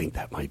thought, I think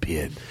that might be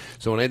it.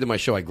 So when I did my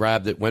show, I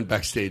grabbed it, went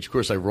backstage. Of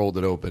course, I rolled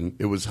it open.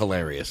 It was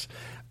hilarious.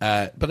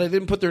 But I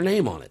didn't put their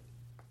name on it.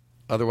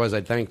 Otherwise,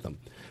 I'd thank them.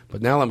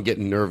 But now I'm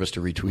getting nervous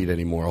to retweet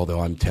anymore,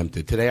 although I'm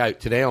tempted. Today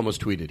I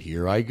almost tweeted,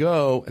 here I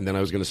go, and then I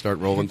was going to start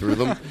rolling through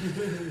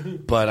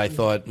them. But I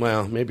thought,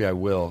 well, maybe I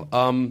will.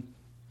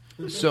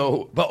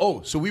 So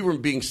we were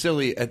being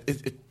silly.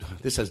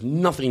 This has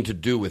nothing to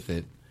do with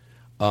it.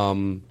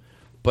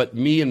 But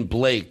me and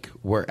Blake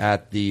were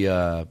at the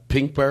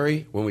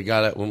Pinkberry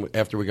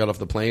after we got off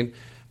the plane,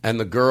 and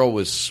the girl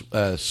was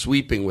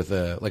sweeping with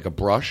a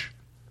brush,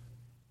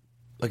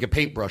 like a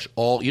paintbrush.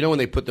 When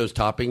they put those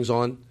toppings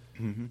on.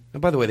 Mm-hmm.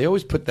 And by the way, they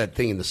always put that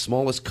thing in the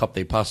smallest cup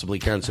they possibly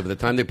can, so by the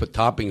time they put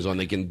toppings on,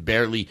 they can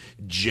barely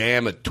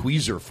jam a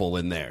tweezer full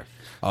in there.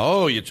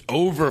 Oh, it's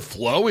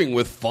overflowing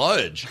with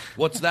fudge.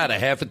 What's that, a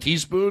half a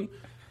teaspoon?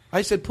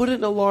 I said, put it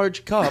in a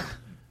large cup.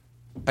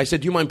 I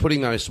said, do you mind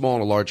putting that small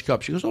in a large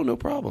cup? She goes, oh, no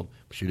problem.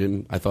 She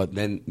didn't. I thought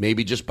then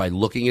maybe just by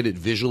looking at it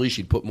visually,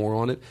 she'd put more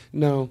on it.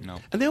 No.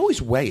 And they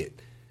always weigh it.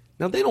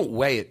 Now, they don't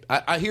weigh it.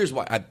 Here's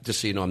why.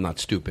 Just so you know, I'm not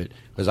stupid,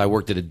 because I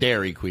worked at a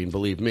Dairy Queen,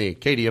 believe me.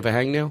 Katie, you have a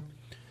hangnail?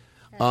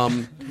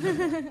 I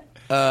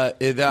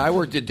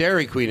worked at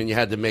Dairy Queen, and you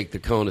had to make the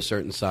cone a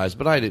certain size,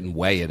 but I didn't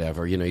weigh it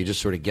ever. You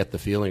just sort of get the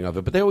feeling of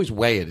it. But they always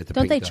weigh it at the.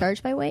 Don't they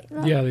charge by weight,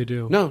 though? Yeah, they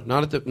do. No,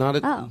 not at the.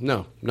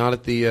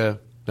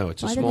 No,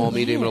 it's a small,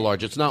 medium, and a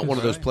large. It's not one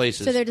of those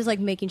places. So they're just like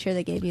making sure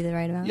they gave you the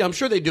right amount. Yeah, I'm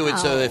sure they do it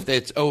so if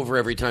it's over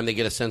every time they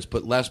get a cents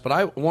put less. But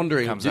I'm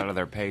wondering, comes out of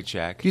their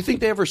paycheck. Do you think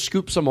they ever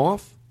scoop some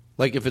off?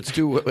 Like if it's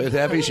too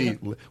heavy,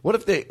 what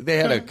if they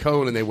had a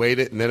cone and they weighed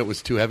it and then it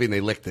was too heavy and they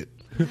licked it?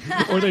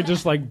 Or they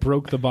just like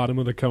broke the bottom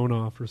of the cone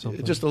off or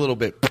something. Just a little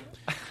bit.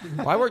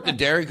 Well, I worked at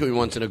Dairy Queen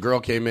once, and a girl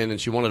came in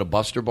and she wanted a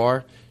Buster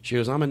bar. She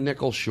goes, I'm a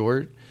nickel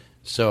short.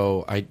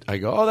 So I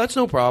go, oh, that's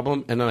no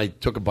problem. And then I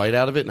took a bite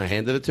out of it and I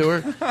handed it to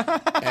her.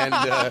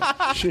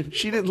 And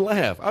she didn't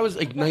laugh. I was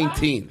like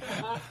 19.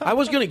 I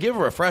was going to give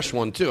her a fresh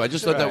one, too. I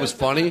just thought that was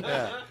funny.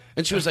 Yeah.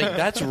 And she was like,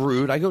 that's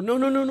rude. I go, no,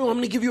 I'm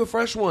going to give you a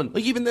fresh one.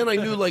 Like, even then I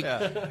knew,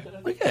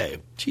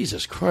 hey,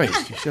 Jesus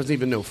Christ. She doesn't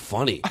even know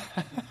funny.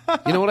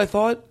 You know what I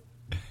thought?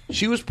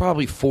 She was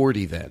probably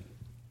 40 then.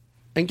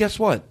 And guess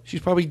what?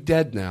 She's probably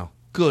dead now.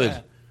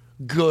 Good.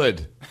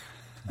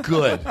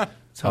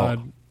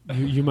 Todd,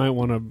 you might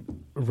want to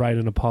write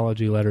an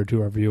apology letter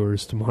to our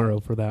viewers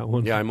tomorrow for that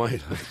one. Yeah, I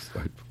might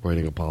start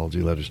writing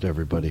apology letters to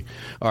everybody.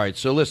 All right,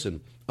 so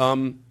listen.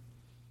 Where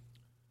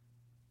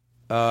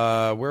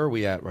are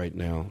we at right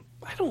now?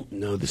 I don't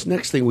know. This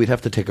next thing, we'd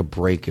have to take a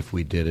break if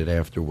we did it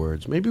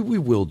afterwards. Maybe we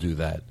will do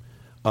that.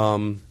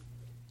 We'll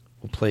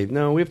play.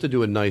 No, we have to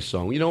do a nice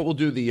song. You know what? We'll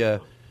do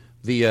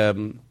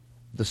the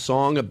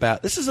song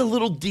about. This is a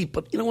little deep,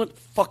 but you know what?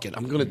 Fuck it.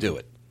 I'm going to do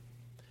it.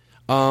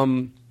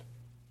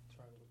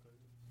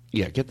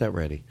 Yeah, get that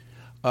ready.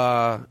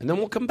 And then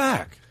we'll come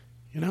back.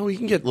 we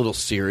can get a little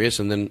serious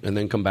and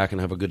then come back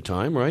and have a good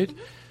time, right?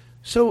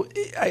 So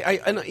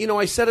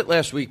I said it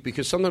last week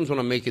because sometimes when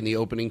I'm making the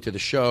opening to the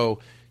show,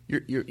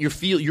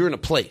 you're in a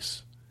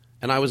place,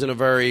 and I was in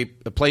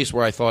a place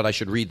where I thought I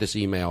should read this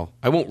email.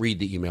 I won't read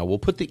the email. We'll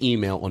put the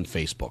email on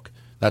Facebook.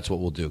 That's what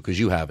we'll do because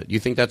you have it. You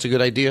think that's a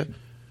good idea?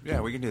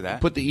 Yeah, we can do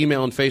that. Put the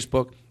email on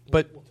Facebook,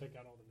 but We'll take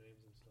out all the names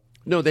and stuff.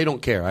 no, they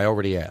don't care. I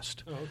already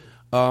asked.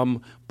 Oh,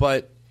 okay.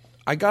 But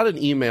I got an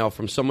email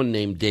from someone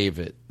named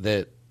David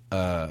that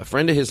a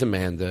friend of his,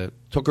 Amanda,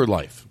 took her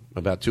life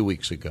about 2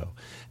 weeks ago.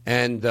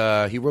 And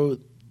he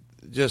wrote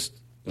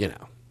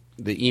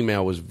the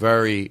email was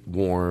very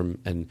warm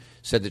and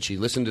said that she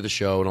listened to the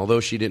show, and although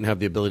she didn't have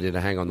the ability to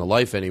hang on to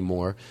life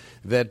anymore,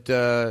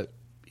 that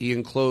he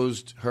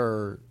enclosed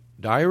her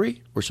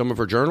diary or some of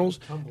her journals,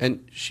 Tumblr.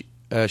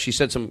 and she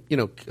said some,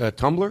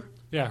 Tumblr?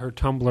 Yeah, her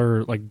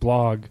Tumblr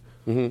blog.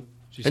 Mm-hmm.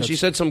 She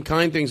said some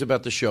kind things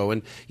about the show.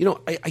 And,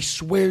 I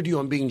swear to you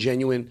I'm being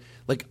genuine.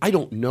 Like, I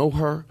don't know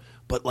her,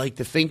 but,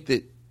 to think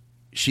that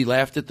she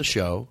laughed at the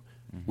show.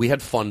 We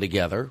had fun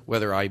together,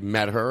 whether I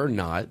met her or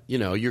not.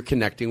 You're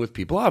connecting with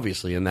people,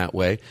 obviously, in that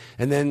way.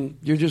 And then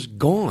you're just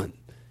gone.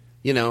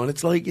 And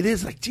it's it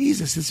is like,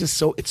 Jesus,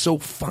 it's so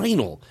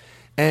final.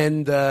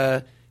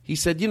 And he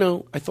said,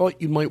 I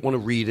thought you might want to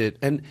read it.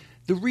 And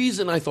the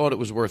reason I thought it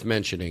was worth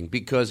mentioning,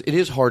 because it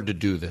is hard to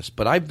do this,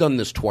 but I've done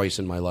this twice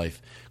in my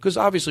life. Because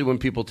obviously when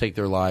people take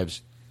their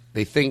lives,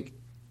 they think,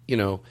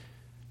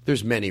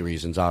 there's many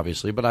reasons,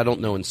 obviously, but I don't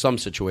know in some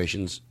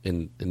situations,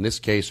 in this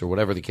case or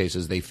whatever the case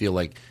is, they feel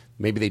like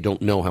maybe they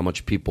don't know how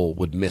much people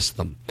would miss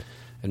them.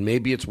 And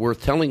maybe it's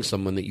worth telling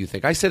someone that you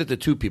think. I said it to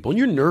two people, and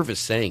you're nervous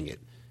saying it.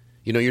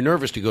 You're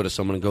nervous to go to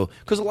someone and go,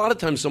 because a lot of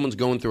times someone's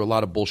going through a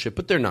lot of bullshit,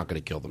 but they're not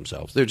going to kill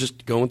themselves. They're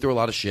just going through a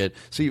lot of shit.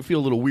 So you feel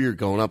a little weird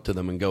going up to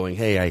them and going,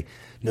 hey, I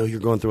know you're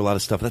going through a lot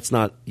of stuff. That's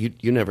not,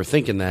 you're never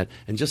thinking that.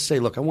 And just say,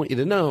 look, I want you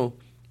to know,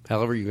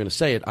 however you're going to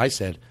say it, I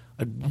said,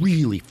 I'd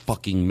really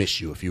fucking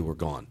miss you if you were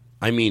gone.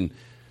 I mean,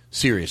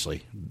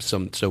 seriously.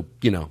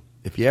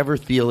 If you ever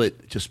feel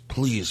it, just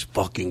please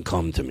fucking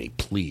come to me,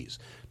 please.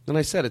 And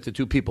I said it to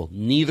two people.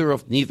 Neither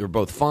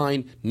both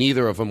fine.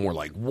 Neither of them were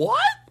like,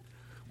 what?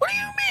 What do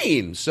you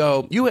mean?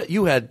 So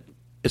you had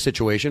a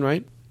situation,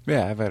 right?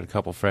 Yeah, I've had a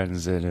couple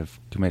friends that have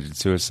committed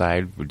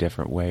suicide for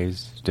different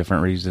ways,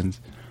 different reasons.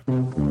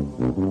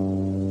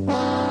 Oh,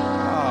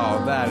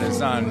 that is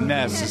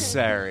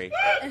unnecessary.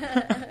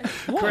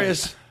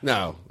 Chris,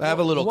 no. Have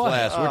a little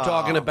class. We're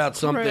talking about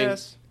something.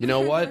 Chris. You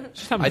know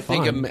what? I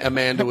think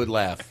Amanda would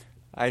laugh.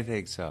 I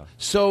think so.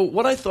 So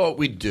what I thought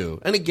we'd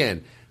do, and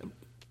again,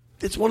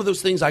 it's one of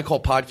those things I call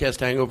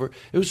podcast hangover.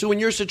 So in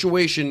your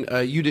situation,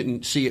 you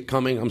didn't see it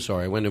coming. I'm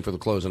sorry. I went in for the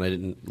close and I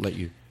didn't let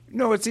you.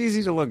 No, it's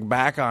easy to look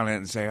back on it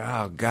and say,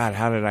 oh, God,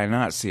 how did I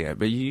not see it?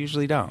 But you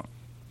usually don't.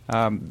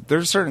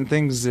 There's certain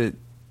things that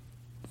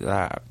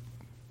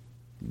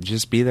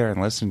just be there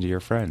and listen to your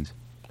friends.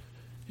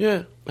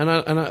 Yeah, and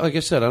I, like I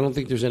said, I don't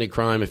think there's any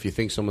crime if you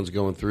think someone's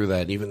going through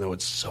that, and even though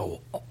it's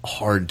so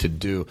hard to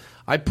do.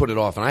 I put it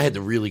off, and I had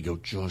to really go,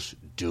 just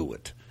do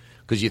it.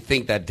 Because you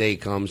think that day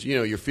comes,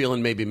 you're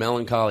feeling maybe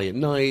melancholy at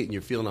night, and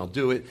you're feeling I'll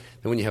do it.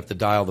 Then when you have to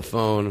dial the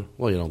phone,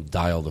 well, you don't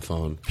dial the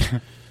phone.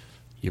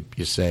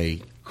 you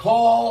say,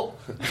 call.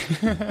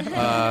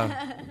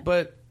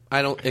 But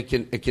I don't. It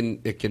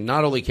can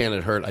not only can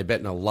it hurt. I bet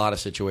in a lot of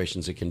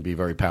situations it can be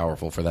very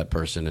powerful for that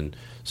person, and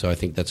so I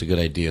think that's a good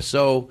idea.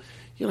 So,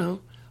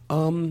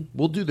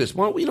 we'll do this.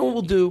 Well, what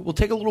we'll do? We'll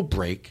take a little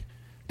break,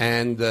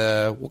 and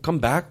we'll come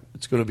back.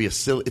 It's going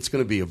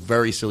to be a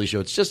very silly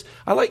show. It's just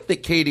I like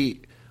that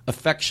Katie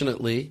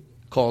affectionately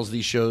calls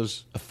these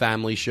shows a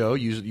family show.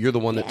 You're the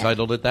one that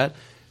titled it that.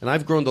 And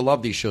I've grown to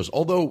love these shows.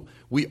 Although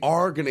we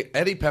are going to –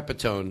 Eddie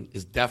Pepitone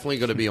is definitely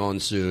going to be on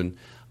soon.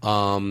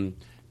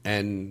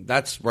 And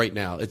that's right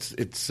now.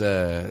 That's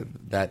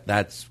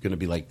going to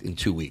be like in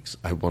 2 weeks.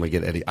 I want to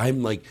get Eddie.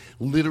 I'm like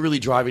literally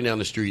driving down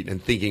the street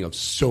and thinking of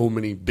so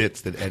many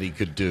bits that Eddie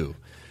could do.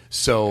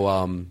 So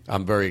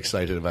I'm very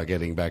excited about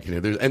getting back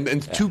in there.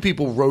 And two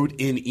people wrote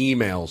in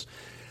emails.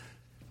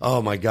 Oh,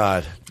 my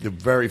God. They're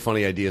very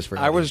funny ideas for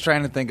Eddie. I was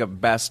trying to think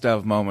of best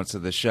of moments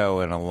of the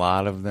show, and a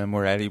lot of them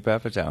were Eddie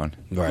Pepitone.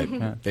 Right.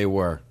 Yeah. They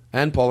were.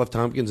 And Paul F.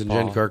 Tompkins and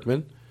Jen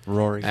Kirkman.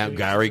 Rory. And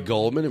Gary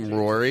Goldman and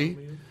Rory.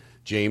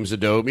 James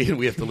Adobe. And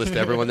we have to list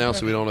everyone now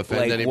so we don't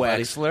offend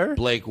anybody.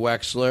 Blake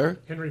Wexler.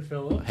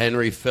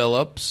 Henry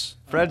Phillips.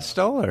 Fred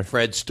Stoller.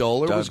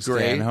 Doug was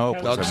great.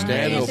 Doug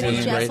Stanhope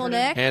was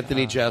great.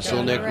 Anthony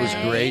Jeselnik was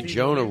great.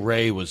 Jonah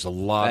Ray was a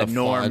lot of fun.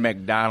 Norm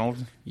Macdonald.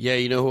 Yeah,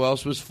 you know who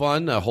else was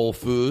fun? Whole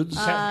Foods.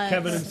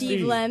 Kevin and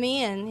Steve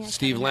Lemmy and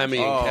Steve Lemmy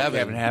and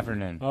Kevin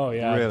Heffernan. Oh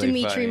yeah, really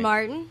Dimitri funny.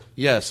 Martin.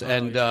 Yes,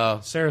 and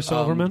Sarah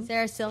Silverman.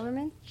 Sarah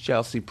Silverman.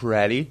 Chelsea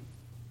Peretti.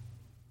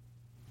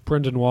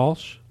 Brendan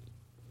Walsh.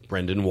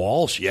 Brendan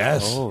Walsh,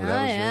 yes. Oh,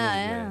 that was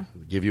yeah.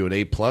 Give you an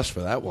A+ for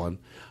that one.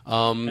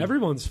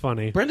 Everyone's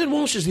funny. Brendan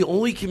Walsh is the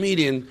only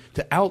comedian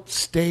to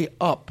outstay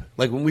up.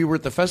 Like when we were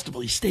at the festival,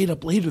 he stayed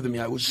up later than me.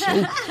 I was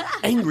so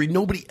angry.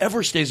 Nobody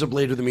ever stays up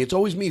later than me. It's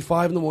always me,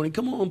 5 a.m.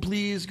 Come on,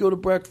 please, go to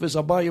breakfast.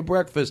 I'll buy you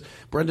breakfast.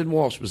 Brendan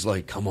Walsh was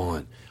like, come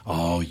on.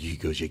 Oh, he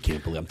goes, you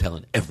can't believe. I'm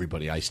telling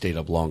everybody I stayed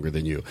up longer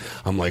than you.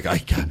 I'm like,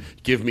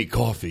 give me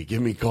coffee.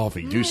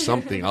 Do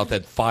something. I'll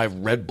have 5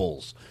 Red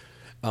Bulls.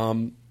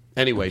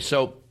 Anyway,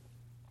 so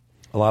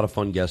a lot of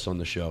fun guests on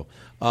the show.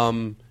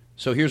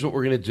 So here's what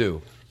we're going to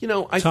do. You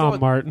know, I Tom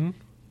thought, Martin.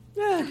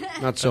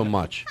 not so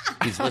much.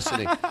 He's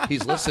listening.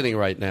 He's listening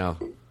right now.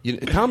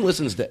 Tom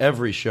listens to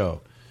every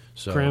show.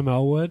 So, Graham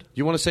Elwood.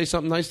 You want to say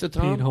something nice to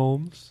Tom? Pete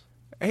Holmes.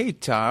 Hey,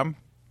 Tom.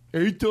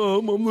 Hey,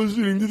 Tom, I'm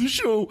listening to the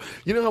show.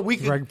 You know how we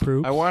could... Greg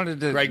Proops. I wanted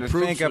to Proops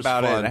think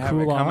about was it and have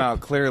it come out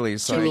clearly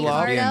so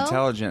I could be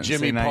intelligent and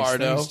Jimmy say nice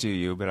Pardo. things to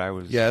you, but I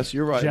was... Yes,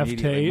 you're right. Jeff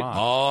immediately Tate. mocked.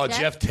 Oh,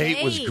 Jeff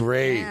Tate was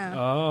great. Yeah.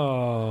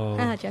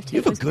 Oh. Jeff Tate You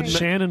have a was good great.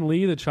 Shannon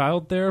Lee, the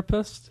child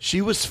therapist.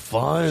 She was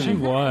fun. She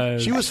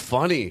was. She was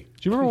funny.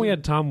 Do you remember we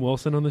had Tom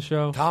Wilson on the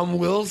show? Tom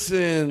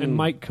Wilson. And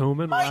Mike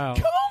Coman. Wow.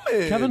 Coman.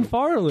 Kevin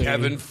Farley.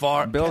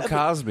 Bill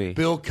Cosby.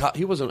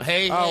 He wasn't.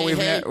 Hey, we've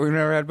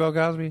never had Bill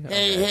Cosby?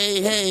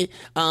 Hey,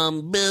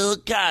 Bill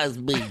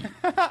Cosby.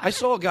 I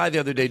saw a guy the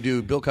other day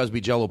do Bill Cosby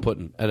Jello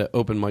pudding at an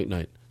open mic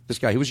night. This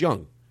guy, he was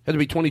young. Had to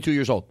be 22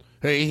 years old.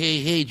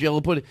 Hey,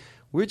 Jello pudding.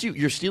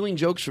 You're stealing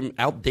jokes from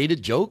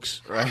outdated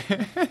jokes? Right.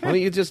 Why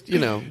don't you just,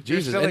 Jesus.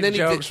 You're stealing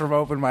jokes from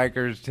open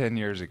micers 10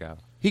 years ago.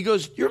 He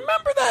goes, you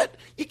remember that?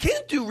 You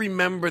can't do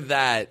remember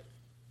that.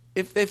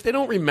 If they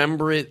don't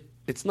remember it,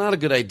 it's not a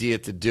good idea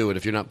to do it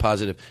if you're not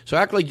positive. So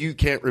act like you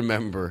can't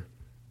remember.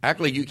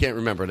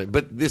 It.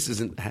 But this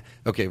isn't...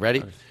 Okay,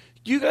 ready?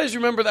 Do you guys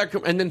remember that?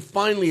 And then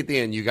finally at the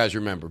end, you guys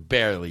remember.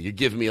 Barely. You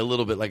give me a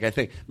little bit, like I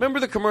think. Remember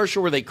the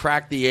commercial where they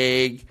cracked the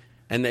egg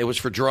and it was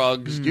for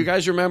drugs? Do you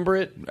guys remember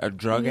it? A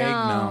drug egg?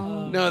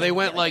 No. No, they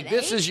went like,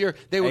 this is your...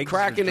 They would Eggs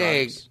crack are an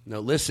egg. drugs. No,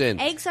 listen.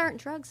 Eggs aren't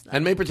drugs, though.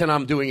 And maybe pretend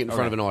I'm doing it in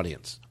front of an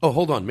audience. Oh,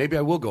 hold on. Maybe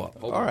I will go up.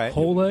 Hold on.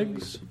 Whole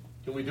eggs?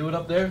 Can we do it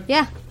up there?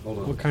 Yeah. Hold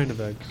on. What kind of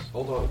eggs?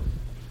 Hold on.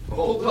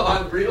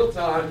 Real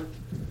time.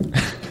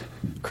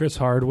 Chris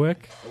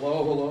Hardwick.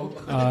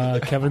 Hello.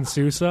 Kevin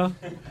Sousa.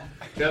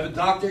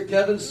 Dr.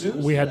 Kevin Sousa.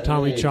 We had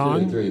Tommy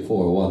Chong. 2, 3,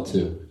 4, 1,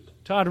 2.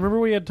 Todd, remember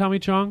we had Tommy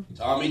Chong?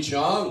 Tommy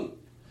Chong.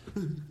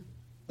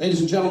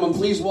 Ladies and gentlemen,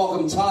 please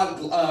welcome Todd.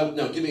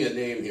 Give me a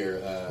name here.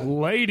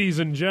 Ladies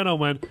and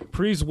gentlemen,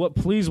 please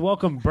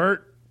welcome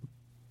Bert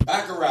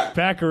Bacharach.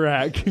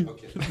 Okay.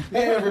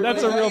 Hey, everybody.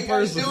 That's a real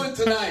person. How you guys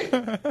doing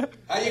tonight?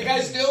 How you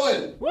guys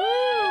doing?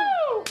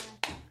 Woo!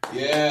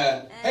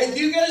 Yeah. Hey,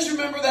 do you guys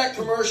remember that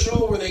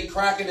commercial where they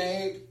crack an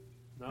egg?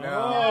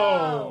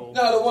 No.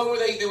 No, the one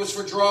where it was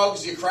for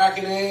drugs. You crack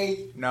an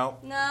egg. No.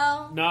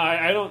 No. No,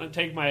 I don't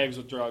take my eggs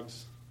with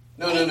drugs.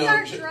 No. Eggs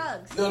aren't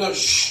drugs. No.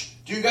 Shh.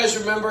 Do you guys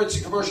remember? It's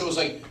a commercial. It was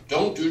like,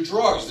 "Don't do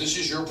drugs. This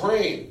is your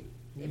brain."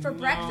 For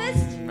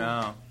breakfast?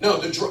 No.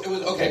 No, it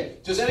was okay.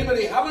 Does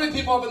anybody? How many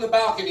people up in the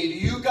balcony? Do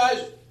you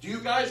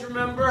guys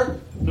remember?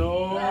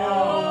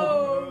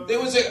 No. There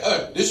was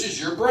a. This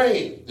is your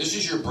brain. This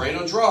is your brain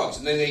on drugs,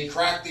 and then they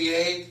crack the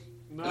egg,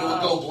 and it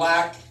would go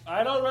black.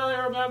 I don't really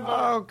remember.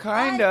 Oh,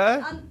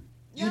 kinda.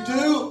 You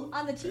do?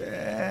 On the TV?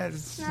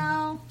 Yes.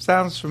 No.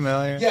 Sounds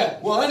familiar. Yeah.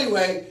 Well,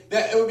 anyway,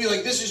 it would be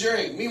like, this is your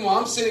egg. Meanwhile,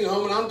 I'm sitting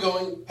home and I'm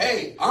going,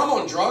 hey, I'm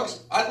on drugs.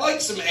 I'd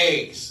like some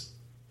eggs.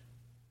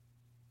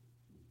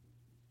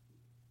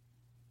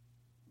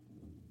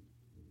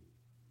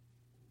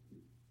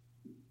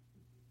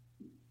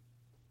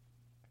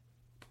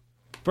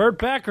 Bert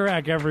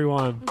Bacharach,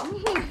 everyone.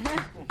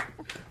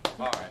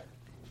 All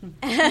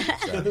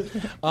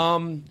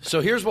right.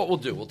 So here's what we'll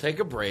do. We'll take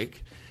a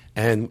break.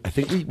 And I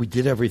think we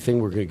did everything.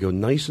 We're going to go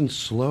nice and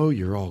slow.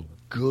 You're all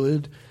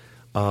good.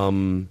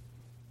 And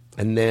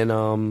then,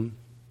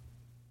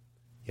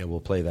 we'll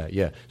play that.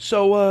 Yeah.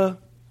 So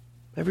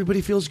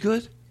everybody feels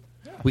good?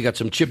 Yeah. We got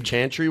some Chip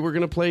Chantry we're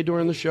going to play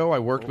during the show I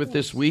worked with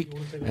this week.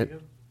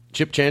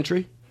 Chip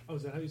Chantry? Oh,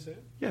 is that how you say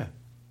it? Yeah.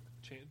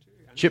 Chantry?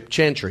 Chip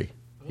Chantry.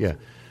 Oh. Yeah.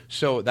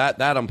 So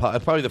that I'm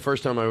probably the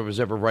first time I was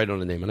ever right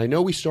on a name. And I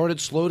know we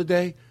started slow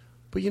today,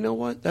 but you know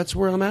what? That's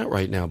where I'm at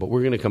right now. But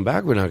we're going to come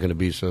back. We're not going to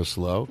be so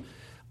slow.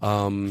 We're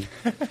not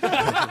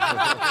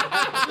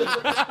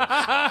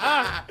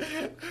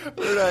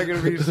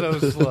going to be so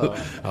slow.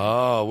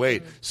 Oh,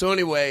 wait. So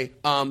anyway,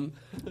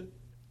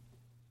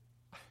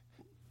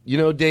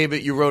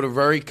 David, you wrote a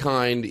very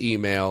kind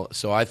email,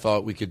 so I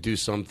thought we could do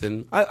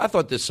something. I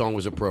thought this song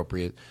was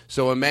appropriate.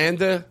 So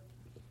Amanda,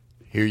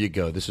 here you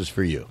go. This is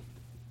for you.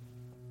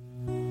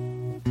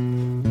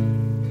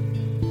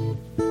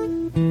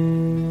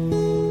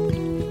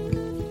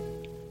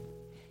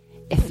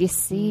 If you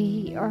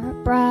see your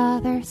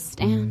brother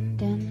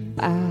standing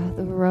by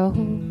the road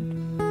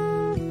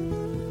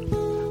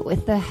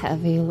with a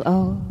heavy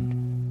load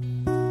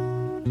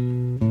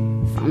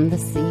from the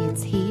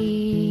seeds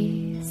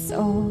he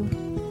sowed,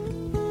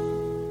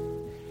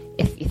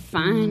 if you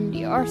find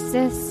your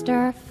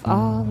sister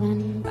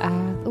falling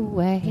by the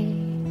way,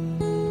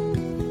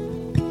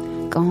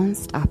 gonna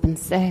stop and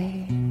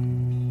say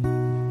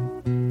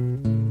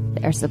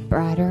there's a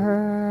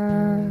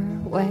brighter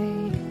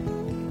way.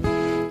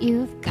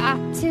 You've got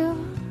to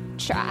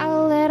try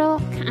a little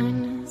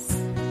kindness,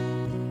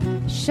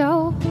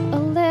 show a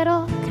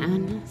little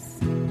kindness,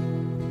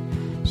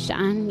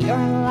 shine your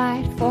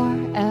light for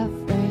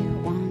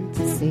everyone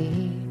to see.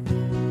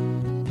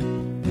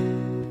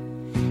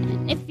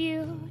 And if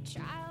you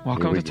try...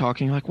 Welcome to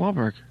Talking Like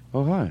Wahlberg.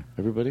 Oh, hi,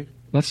 everybody.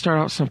 Let's start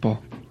out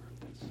simple.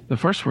 The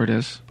first word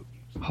is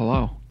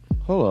hello.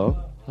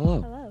 Hello.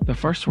 Hello. The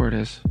first word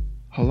is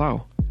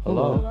hello.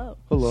 Hello.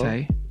 Hello.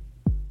 Say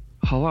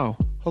hello.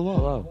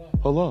 Hello.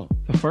 Hello.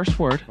 The first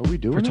word Are we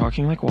doing for it?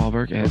 Talking Like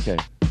Wahlberg is Okay.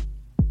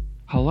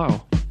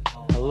 hello.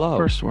 Hello.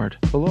 First word.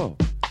 Hello.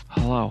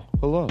 Hello.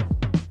 Hello.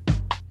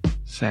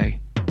 Say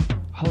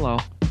hello.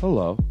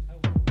 Hello.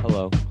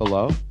 Hello.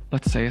 Hello.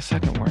 Let's say a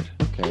second word.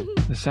 Okay.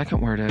 The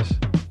second word is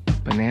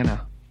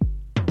banana.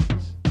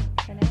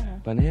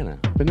 Banana.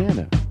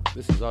 Banana.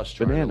 This is us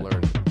trying Banana. to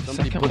learn.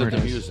 Somebody Second put it word to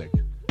is music.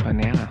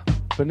 Banana.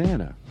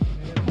 Banana.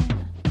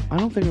 I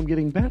don't think I'm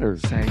getting better.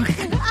 Say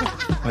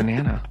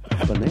banana.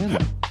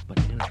 Banana.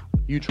 Banana.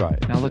 You try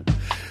it. Now look.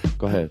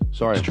 Go ahead.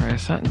 Sorry. Let's try a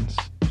sentence.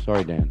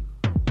 Sorry, Dan.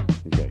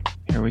 Okay.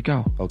 Here we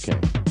go. Okay.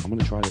 I'm going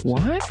to try this.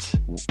 What?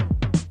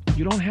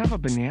 You don't have a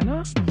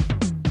banana?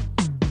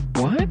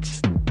 What?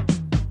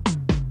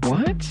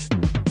 What?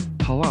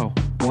 Hello.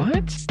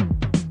 What?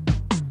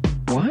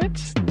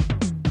 What?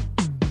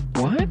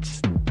 What?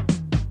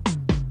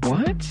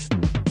 What?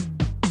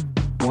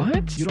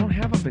 What? You don't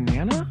have a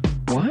banana?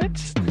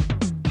 What?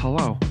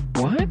 Hello.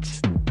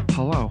 What?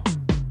 Hello.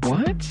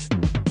 What?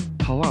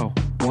 Hello.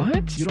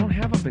 What? You don't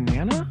have a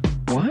banana?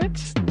 What?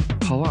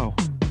 Hello.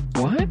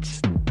 What?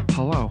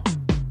 Hello.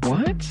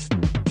 What?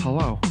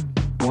 Hello.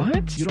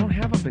 What? You don't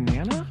have a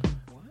banana?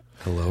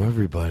 Hello,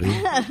 everybody.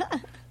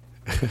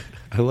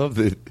 I love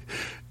that.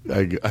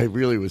 I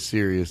really was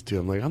serious, too.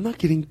 I'm like, I'm not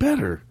getting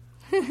better.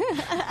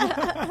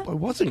 I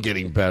wasn't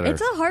getting better.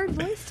 It's a hard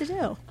voice to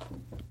do.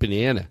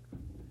 Banana.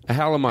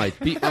 How am I?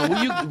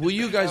 Will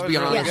you guys be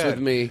honest with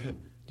me?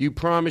 Do you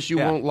promise you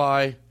won't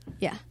lie?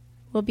 Yeah.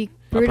 We'll be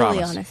brutally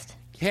promise. honest.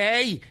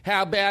 Hey,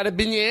 how about a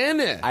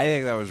banana? I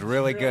think that was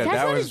really good. That's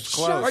that what was it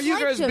close. just Are you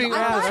guys like being him.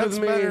 I honest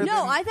thought- with me?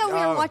 No, I thought we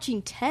were Oh.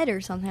 watching Ted or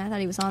something. I thought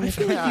he was on I the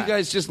feel like you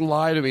guys just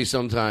lie to me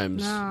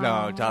sometimes.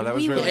 No, Todd, that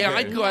was We really would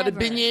Hey, good. I got a Never.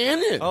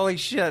 banana. Holy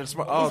shit! Oh, Is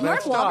Mark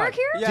that's Wahlberg Todd.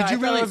 here? Yeah, Did I you thought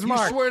it really? was You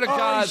Mark. swear to Holy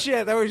God.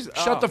 shit! That was.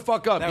 Shut the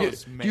fuck up. That You,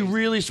 was you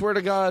really swear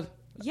to God?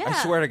 Yeah.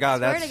 I swear to God,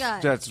 Swear to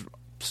God. that's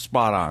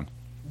spot on.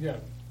 Yeah.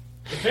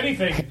 If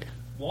anything,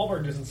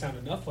 Wahlberg doesn't sound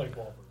enough like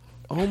Wahlberg.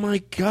 Oh my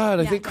God!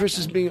 I Yeah, think Chris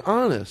is being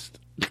honest.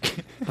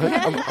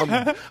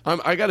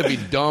 I got to be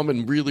dumb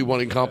and really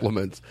wanting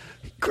compliments.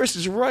 Chris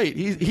is right.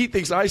 He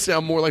thinks I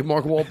sound more like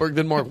Mark Wahlberg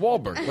than Mark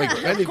Wahlberg.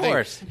 Like anything,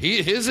 course.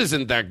 his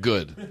isn't that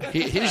good.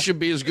 His should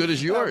be as good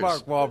as yours.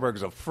 Mark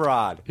Wahlberg's a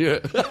fraud. Yeah.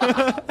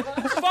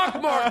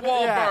 Fuck Mark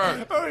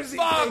Wahlberg.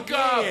 Fuck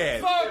up.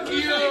 Fuck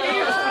you.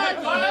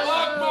 Fuck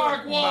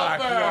Mark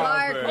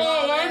Wahlberg.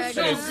 Oh, I'm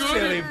so His good.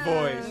 silly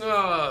voice.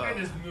 And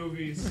his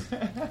movies.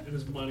 And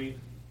his money.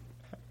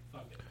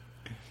 Fuck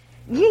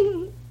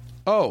it.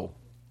 Oh.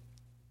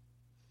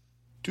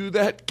 Do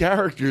that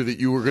character that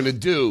you were going to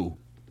do.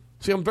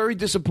 See, I'm very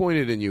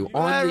disappointed in you. That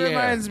On the air.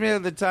 reminds me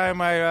of the time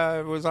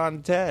I was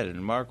on TED,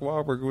 and Mark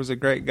Wahlberg was a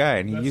great guy,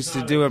 and he used to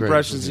do Great.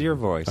 impressions of your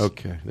voice.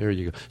 Okay, there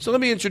you go. So let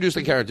me introduce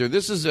the character.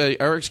 This is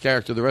Eric's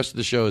character. The rest of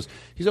the show is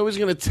he's always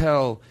going to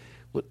tell.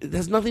 It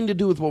has nothing to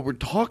do with what we're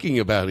talking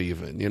about,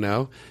 even, you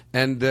know.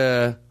 And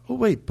oh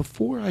wait,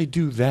 before I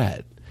do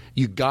that,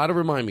 you got to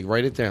remind me.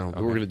 Write it down.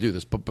 We're going to do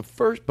this. But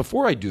first,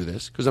 before I do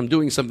this, because I'm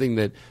doing something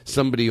that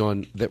somebody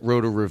that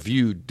wrote a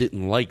review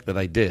didn't like that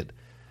I did.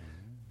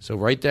 So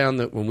write down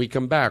that when we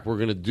come back, we're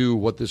going to do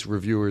what this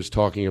reviewer is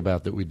talking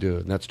about that we do,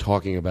 and that's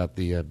talking about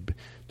the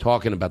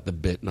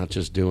bit, not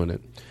just doing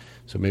it.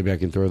 So maybe I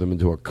can throw them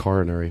into a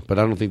coronary, but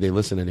I don't think they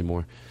listen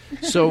anymore.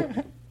 So,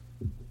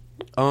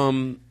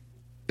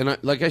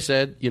 like I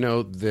said, you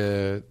know,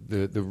 the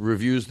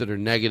reviews that are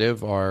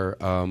negative are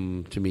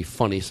to me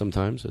funny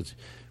sometimes. It's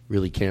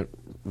really can't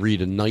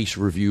read a nice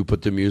review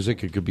put to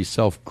music. It could be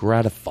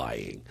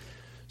self-gratifying.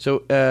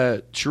 So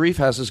Sharif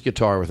has his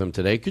guitar with him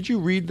today. Could you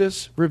read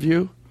this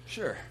review?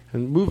 Sure.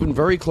 And moving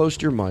very close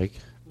to your mic.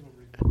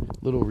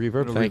 Little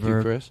reverb. Thank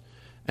you, Chris.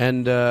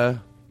 And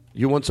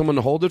you want someone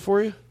to hold it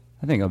for you?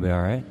 I think I'll be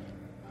all right.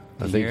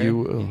 I think you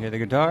will. You hear the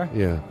guitar?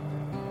 Yeah.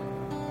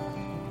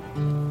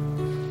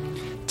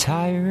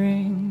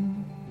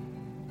 Tiring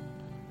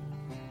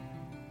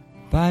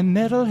by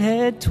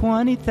Metalhead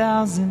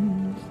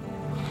 20,000.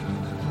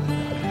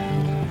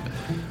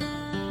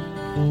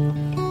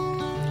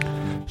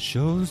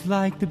 Shows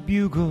like The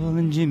Bugle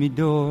and Jimmy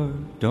Dore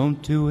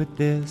don't do it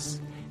this,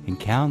 and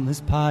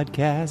countless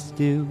podcasts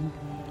do.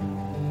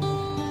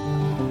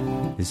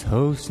 His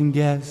host and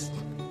guest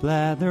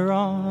blather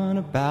on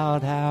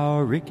about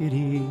how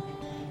rickety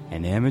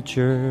and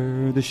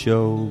amateur the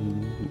show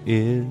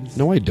is.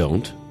 No, I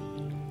don't.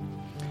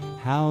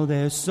 How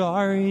they're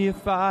sorry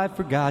if I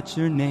forgot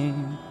your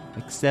name,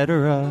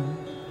 etc.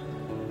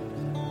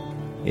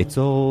 It's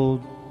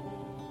old.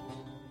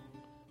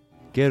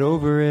 Get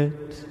over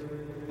it.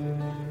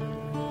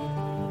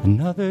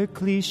 Another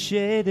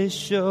cliche this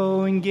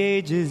show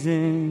engages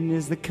in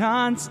is the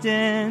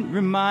constant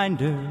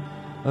reminder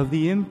of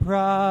the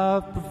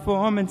improv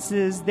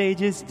performances they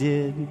just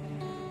did.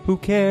 Who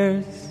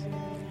cares?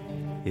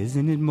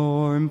 Isn't it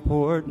more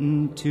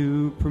important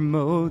to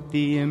promote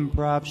the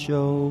improv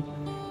show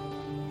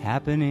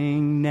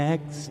happening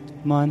next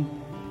month?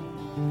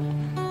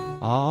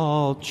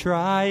 I'll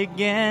try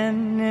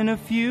again in a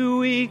few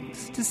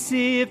weeks to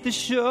see if the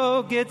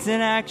show gets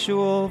an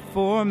actual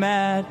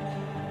format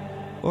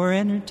or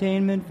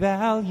entertainment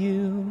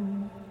value.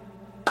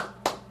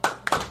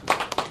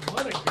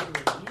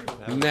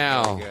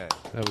 Now,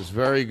 that was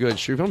very good,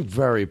 Sharif. I'm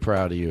very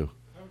proud of you.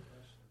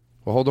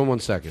 Well, hold on one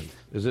second.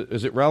 Is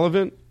it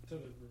relevant?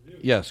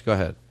 Yes, go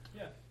ahead.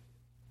 Yeah.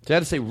 So I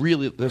had to say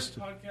really this.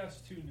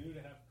 Podcast too new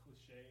to have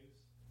cliches.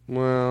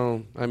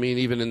 Well, I mean,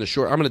 even in the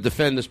short, I'm going to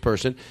defend this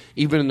person.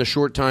 Even in the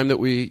short time that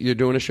you're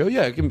doing a show,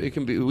 yeah, it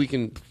can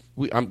be.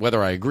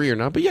 Whether I agree or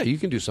not, but yeah, you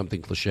can do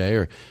something cliche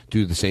or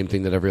do the same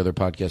thing that every other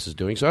podcast is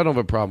doing. So I don't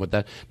have a problem with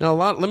that. Now,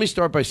 let me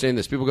start by saying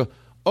this. People go,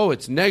 "Oh,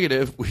 it's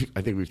negative."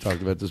 I think we've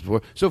talked about this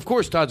before. So of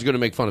course Todd's going to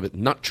make fun of it.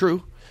 Not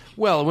true.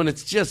 Well, when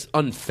it's just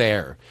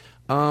unfair.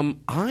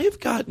 I've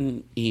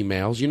gotten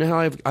emails. You know how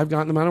I've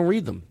gotten them? I don't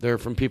read them. They're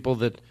from people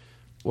that,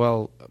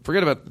 well,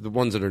 forget about the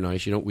ones that are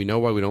nice. We know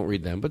why we don't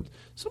read them. But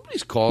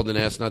somebody's called and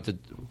asked not to.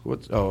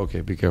 Okay,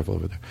 be careful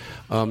over there.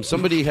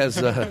 Somebody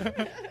has.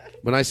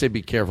 When I say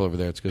be careful over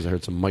there, it's because I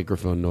heard some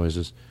microphone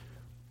noises.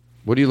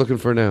 What are you looking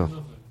for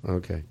now?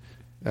 Okay,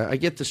 I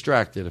get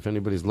distracted if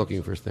anybody's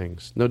looking for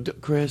things. No,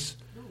 Chris,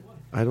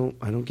 I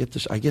don't get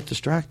this. I get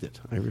distracted.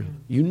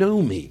 You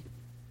know me.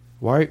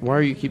 Why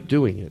are you keep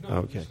doing it?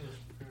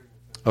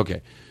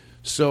 Okay,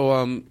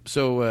 so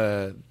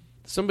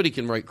somebody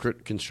can write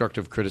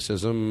constructive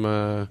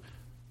criticism,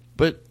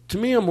 but to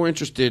me, I'm more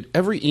interested.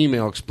 Every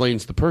email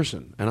explains the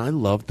person, and I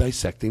love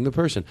dissecting the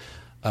person.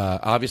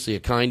 Obviously,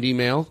 a kind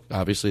email,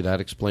 obviously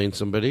that explains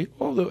somebody.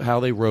 Although how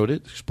they wrote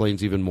it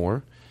explains even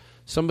more.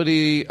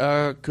 Somebody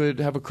could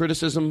have a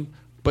criticism,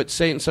 but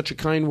say it in such a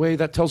kind way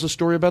that tells a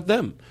story about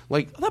them.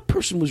 Like, that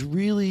person was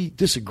really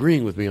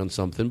disagreeing with me on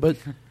something, but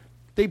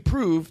they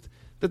proved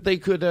that they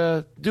could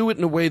do it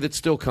in a way that's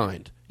still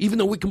kind, even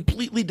though we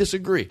completely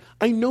disagree.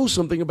 I know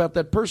something about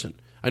that person.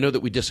 I know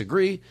that we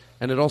disagree,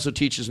 and it also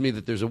teaches me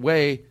that there's a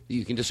way that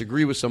you can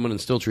disagree with someone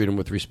and still treat them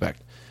with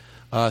respect.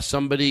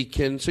 Somebody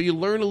can, so you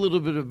learn a little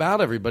bit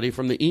about everybody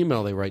from the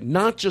email they write,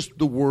 not just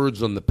the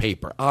words on the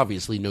paper.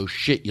 Obviously, no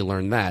shit, you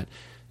learn that.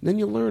 And then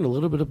you learn a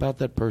little bit about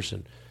that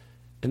person.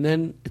 And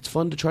then it's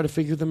fun to try to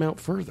figure them out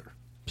further.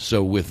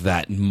 So with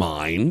that in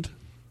mind...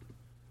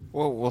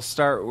 Well, we'll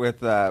start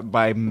with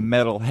by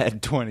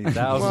Metalhead 20,000.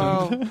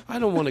 Well, I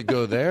don't want to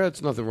go there.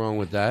 There's nothing wrong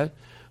with that.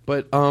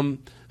 But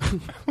I'm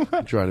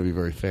trying to be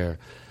very fair.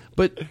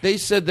 But they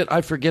said that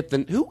I forget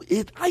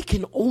I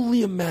can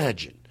only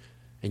imagine.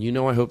 And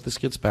I hope this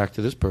gets back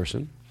to this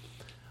person.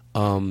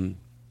 And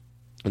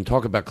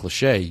talk about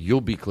cliche.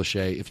 You'll be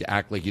cliche if you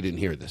act like you didn't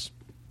hear this.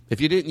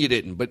 If you didn't, you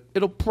didn't. But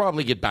it'll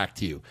probably get back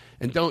to you.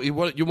 And you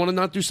want to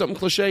not do something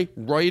cliche?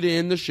 Write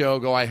in the show.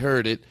 Go, I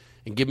heard it.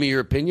 And give me your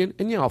opinion.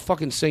 And I'll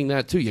fucking sing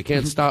that too. You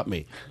can't stop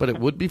me. But it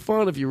would be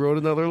fun if you wrote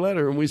another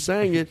letter and we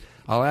sang it.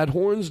 I'll add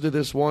horns to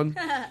this one.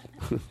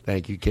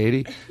 Thank you,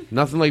 Katie.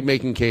 Nothing like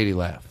making Katie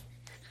laugh.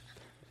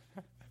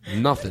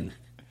 Nothing.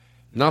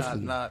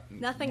 Nothing in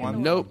the world.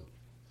 Nope.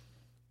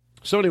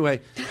 So anyway,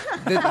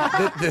 did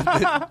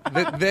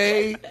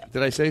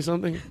I say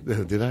something?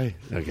 Did I?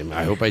 Okay,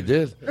 I hope I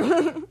did.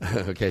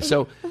 Okay,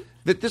 so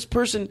that this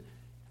person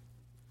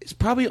is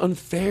probably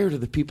unfair to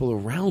the people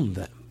around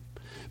them.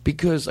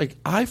 Because,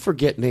 I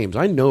forget names.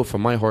 I know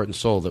from my heart and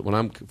soul that when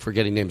I'm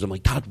forgetting names, I'm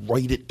like, God,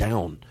 write it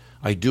down.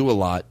 I do a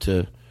lot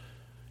to,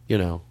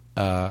 and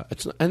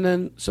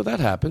then, so that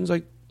happens.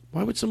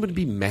 Why would somebody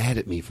be mad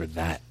at me for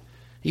that?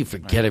 You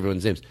forget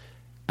everyone's names.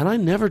 And I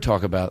never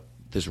talk about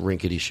this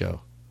rinkety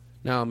show.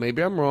 Now,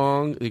 maybe I'm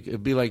wrong.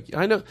 It'd be like,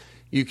 I know,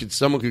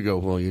 someone could go,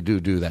 well, you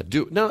do that.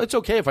 No, it's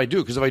okay if I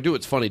do, because if I do,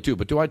 it's funny too.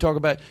 But do I talk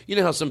about,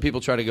 how some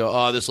people try to go,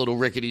 oh, this little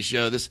rickety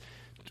show, this...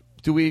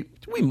 We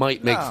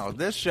might make... No,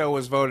 this show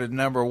was voted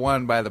number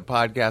 1 by the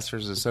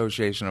Podcasters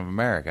Association of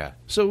America.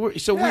 So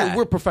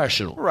we're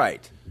professional.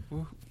 Right.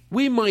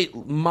 We might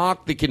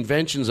mock the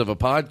conventions of a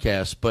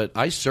podcast, but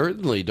I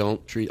certainly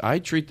don't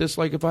treat this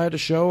like if I had a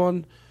show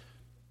on...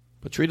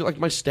 But treat it like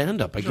my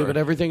stand-up. I give it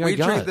everything I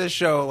got. We treat this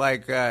show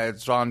like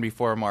it's on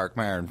before Mark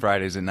Maron,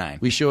 Fridays at 9.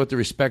 We show it the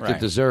respect it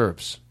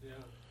deserves. Yeah.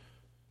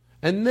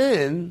 And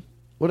then,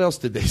 what else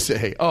did they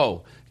say?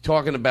 Oh,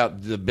 talking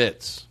about the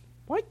bits.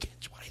 Why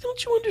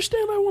don't you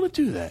understand I want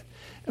to do that?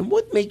 And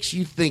what makes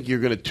you think you're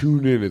going to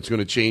tune in it's going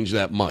to change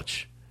that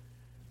much?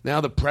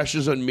 Now the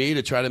pressure's on me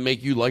to try to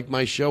make you like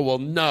my show? Well,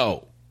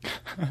 no.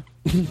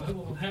 I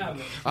won't have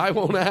it. I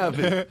won't have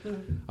it.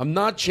 I'm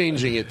not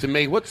changing it to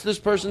make... What's this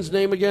person's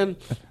name again?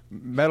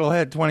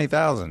 Metalhead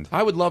 20,000.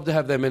 I would love to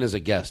have them in as a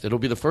guest. It'll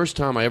be the first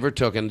time I ever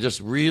took and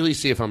just really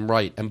see if I'm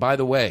right. And by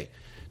the way,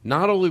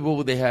 not only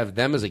will they have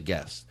them as a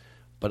guest,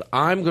 but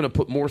I'm going to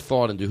put more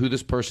thought into who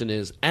this person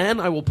is,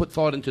 and I will put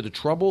thought into the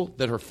trouble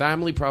that her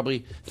family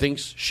probably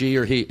thinks she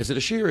or he. Is it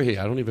a she or a he?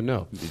 I don't even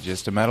know. You're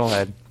just a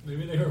metalhead.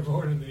 Maybe they were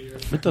born in the year.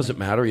 It doesn't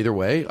matter either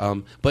way.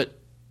 But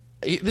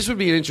this would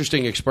be an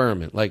interesting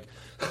experiment. Like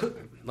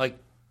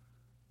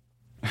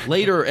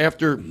later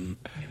after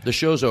the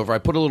show's over, I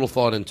put a little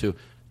thought into,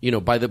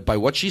 by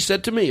what she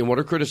said to me and what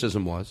her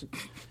criticism was.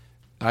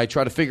 I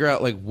try to figure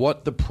out like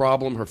what the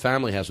problem her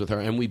family has with her,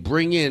 and we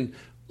bring in.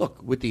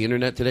 Look, with the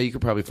internet today, you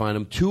could probably find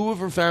them 2 of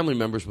her family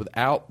members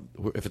without,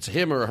 if it's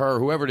him or her,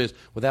 whoever it is,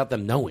 without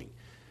them knowing.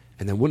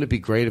 And then wouldn't it be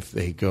great if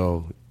they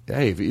go,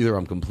 hey, if either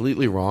I'm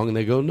completely wrong, and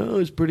they go, no,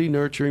 he's pretty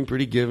nurturing,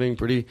 pretty giving,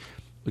 pretty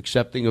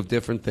accepting of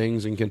different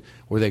things,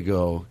 or they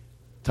go,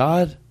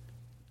 Todd,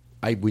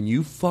 when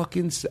you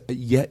fucking say,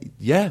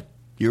 yeah,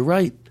 you're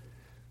right.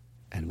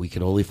 And we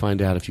can only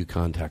find out if you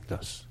contact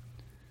us.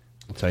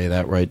 I'll tell you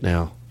that right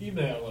now.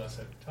 Email us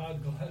at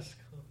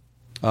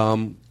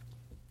toddglass.com.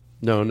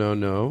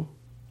 No.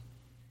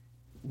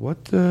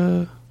 What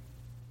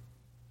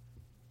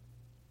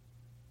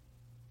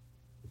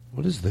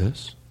is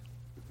this?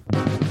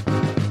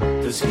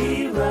 Does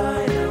he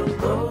ride a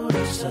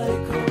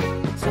motorcycle?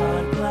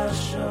 Todd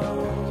Glass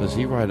Show. Does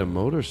he ride a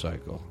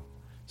motorcycle?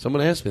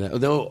 Someone asked me that.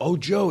 No,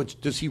 Joe,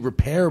 does he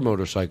repair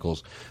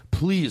motorcycles?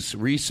 Please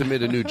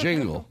resubmit a new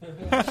jingle.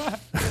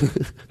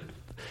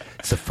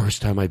 It's the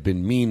first time I've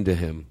been mean to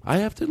him. I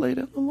have to lay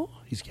down the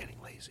law. He's getting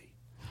lazy.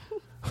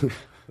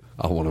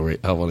 I want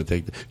to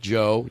take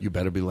Joe. You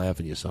better be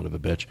laughing, you son of a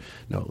bitch.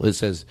 No, Liz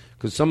says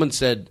because someone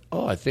said,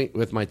 "Oh, I think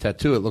with my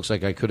tattoo, it looks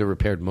like I could have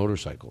repaired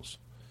motorcycles."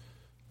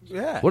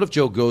 Yeah. What if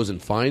Joe goes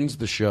and finds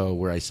the show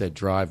where I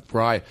said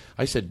ride?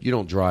 I said you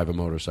don't drive a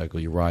motorcycle,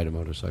 you ride a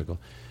motorcycle,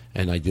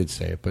 and I did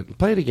say it. But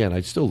play it again.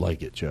 I still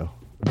like it, Joe.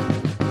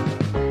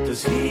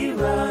 Does he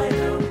ride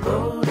a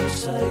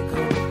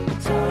motorcycle?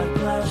 Todd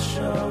Glass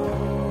Show.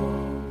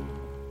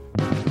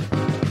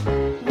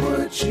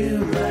 Would you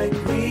like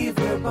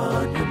reverb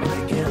on your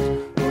blanket?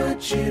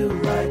 Would you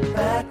like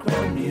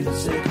background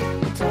music?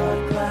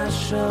 Todd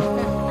Glass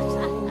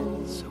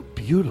Show. So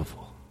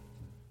beautiful.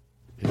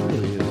 It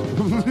really is.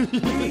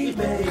 We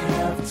may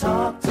have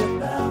talked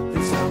about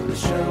this on the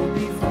show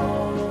before.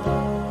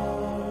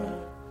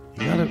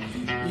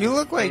 You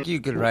look like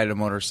you could ride a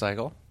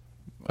motorcycle.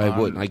 I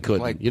wouldn't. I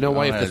couldn't. Like you know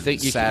why? on If the thing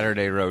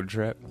Saturday road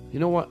trip. You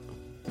know what?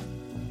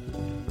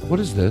 What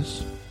is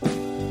this?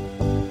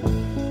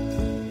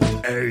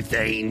 Earth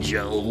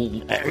Angel.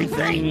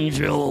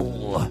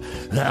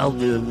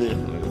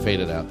 Fade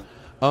it out.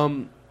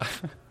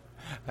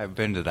 I've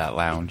been to that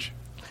lounge.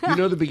 You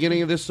know the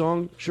beginning of this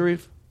song,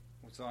 Sharif?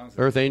 What song is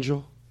Earth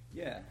Angel?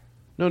 Yeah.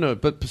 No,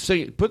 but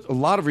sing, put a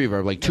lot of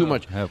reverb, like too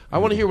much. I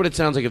want to hear what it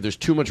sounds like if there's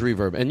too much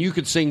reverb. And you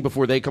could sing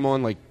before they come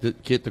on, like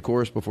hit the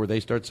chorus before they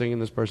start singing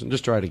this person.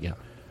 Just try it again.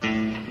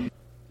 A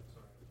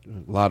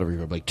lot of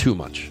reverb, like too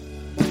much.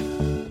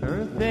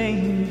 Earth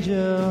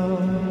Angel,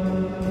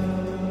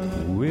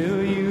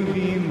 will you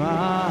be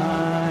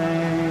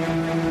mine?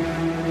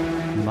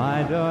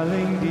 My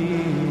darling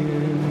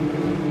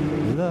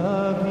dear,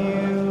 love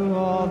you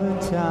all the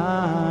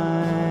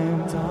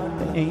time.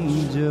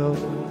 Angel,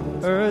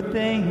 Earth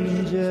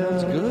Angel.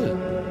 Sounds good.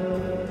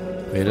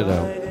 Fade it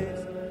out.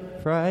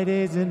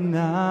 Fridays at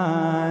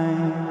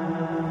 9.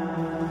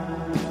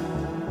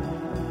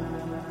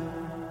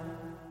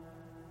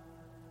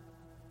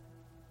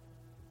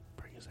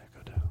 Bring his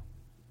echo down.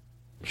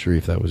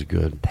 Sharif, that was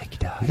good. Thank you,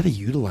 Doc. We got to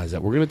utilize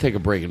that. We're going to take a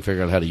break and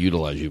figure out how to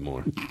utilize you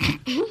more.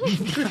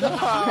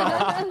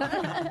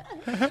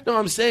 No,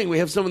 I'm saying we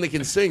have someone that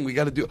can sing. We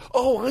got to do.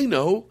 Oh, I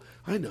know.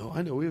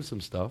 We have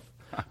some stuff.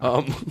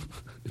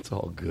 It's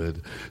all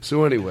good.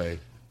 So anyway,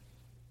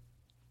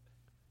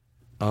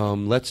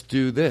 let's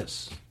do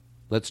this.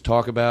 Let's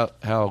talk about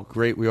how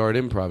great we are at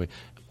improv. Why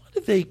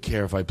do they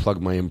care if I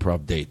plug my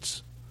improv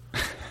dates?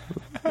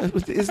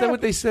 Is that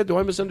what they said? Do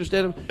I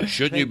misunderstand them?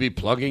 Shouldn't you be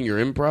plugging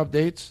your improv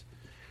dates?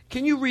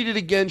 Can you read it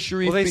again,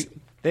 Sharif? Well,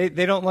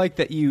 they don't like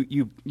that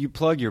you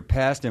plug your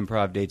past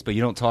improv dates, but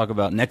you don't talk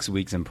about next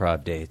week's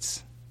improv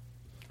dates.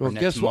 Well,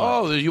 guess what?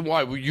 Oh, you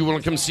want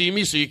to come see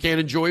me so you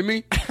can't enjoy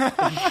me?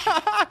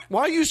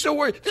 Why are you so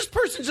worried? This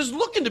person's just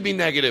looking to be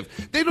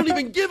negative. They don't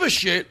even give a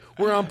shit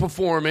where I'm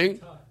performing.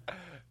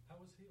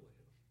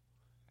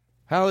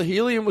 How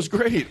Helium was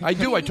great. I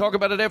do. I talk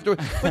about it after.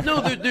 But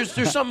no, there's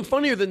something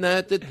funnier than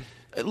that. That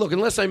look,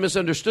 unless I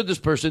misunderstood this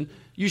person,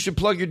 you should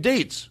plug your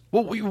dates.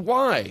 Well,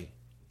 why?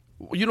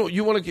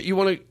 You want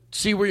to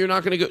see where you're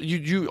not going to go.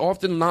 You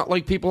often not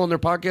like people on their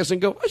podcast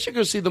and go, I should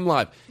go see them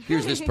live.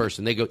 Here's this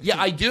person. They go,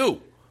 yeah, I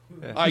do.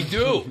 I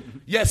do.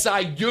 Yes,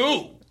 I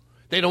do.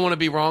 They don't want to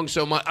be wrong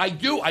so much. I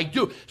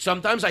do.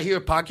 Sometimes I hear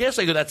a podcast.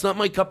 I go, that's not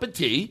my cup of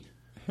tea.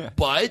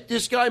 but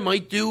this guy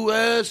might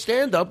do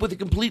stand-up with a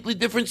completely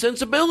different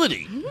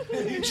sensibility.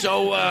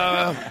 So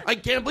I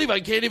can't believe I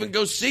can't even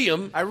go see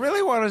him. I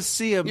really want to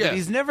see him, but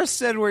he's never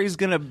said where he's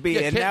going to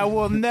be, and now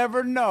we'll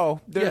never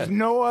know. There's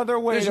no other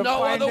way to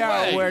find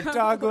out where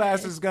Todd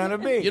Glass is going to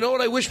be. You know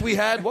what I wish we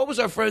had? What was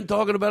our friend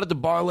talking about at the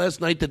bar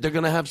last night that they're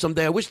going to have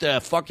someday? I wish they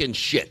have fucking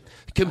shit.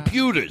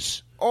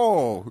 Computers.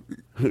 Oh.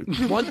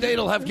 One day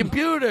they'll have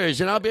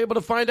computers, and I'll be able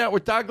to find out where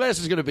Todd Glass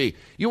is going to be.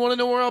 You want to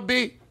know where I'll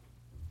be?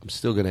 I'm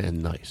still going to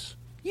end nice.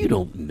 You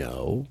don't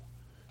know.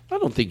 I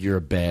don't think you're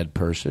a bad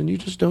person. You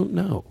just don't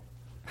know.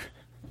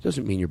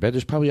 Doesn't mean you're bad.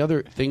 There's probably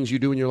other things you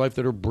do in your life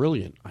that are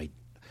brilliant.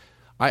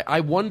 I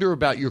wonder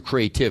about your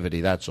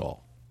creativity, that's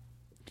all.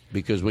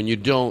 Because when you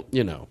don't,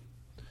 you know.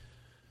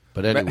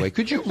 But anyway,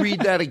 could you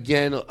read that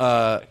again?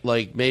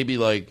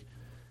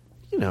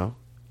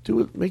 Do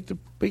it.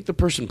 Make the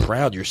person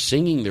proud. You're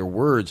singing their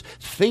words.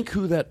 Think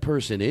who that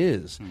person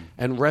is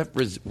and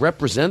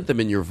represent them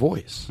in your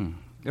voice.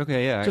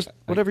 Okay, yeah. Just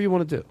whatever you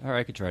want to do. All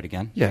right, I could try it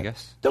again. Yeah. I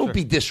guess. Don't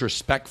be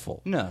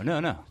disrespectful.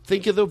 No.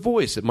 Think of the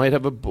voice. It might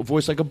have a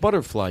voice like a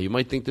butterfly. You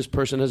might think this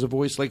person has a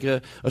voice like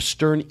a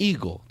stern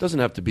eagle. It doesn't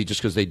have to be just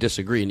because they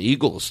disagree. An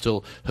eagle is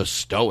still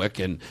stoic,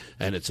 and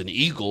it's an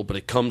eagle, but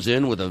it comes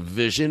in with a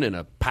vision and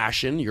a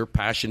passion. Your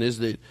passion is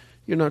that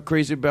you're not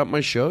crazy about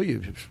my show.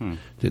 You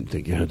didn't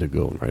think you had to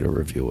go and write a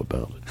review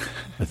about it.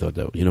 I thought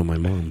that, my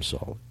mom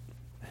saw it,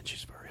 and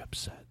she's very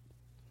upset.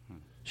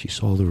 She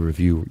saw the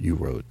review you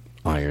wrote,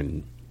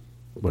 Iron,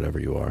 whatever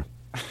you are.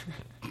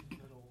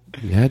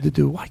 You had to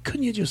do. Why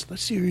couldn't you just,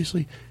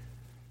 seriously,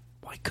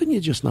 why couldn't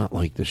you just not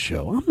like the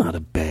show? I'm not a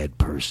bad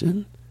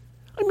person.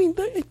 I mean,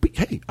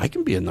 hey, I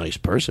can be a nice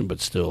person, but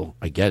still,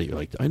 I get it. You're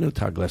like, I know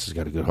Todd Glass has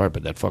got a good heart,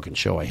 but that fucking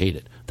show, I hate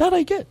it. That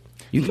I get.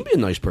 You can be a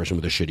nice person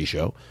with a shitty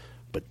show,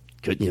 but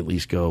couldn't you at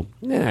least go,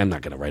 I'm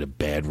not going to write a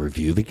bad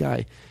review. The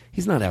guy,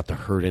 he's not out to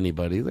hurt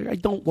anybody. Like, I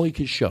don't like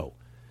his show.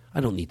 I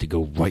don't need to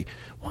go write.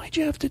 Why'd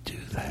you have to do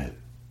that?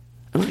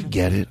 And I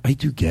get it. I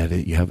do get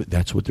it. You have it.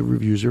 That's what the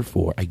reviews are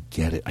for. I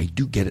get it. I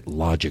do get it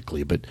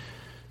logically. But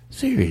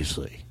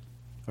seriously,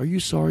 are you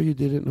sorry you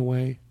did it in a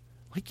way?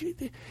 Like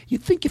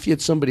you'd think if you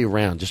had somebody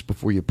around just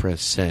before you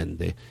press send,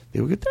 they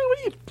would go,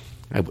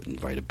 I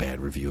wouldn't write a bad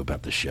review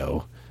about the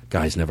show.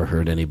 Guy's never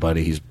hurt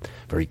anybody. He's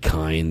very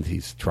kind. He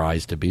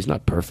tries to be. He's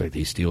not perfect.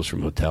 He steals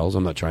from hotels.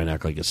 I'm not trying to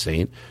act like a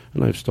saint.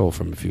 And I've stole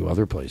from a few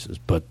other places.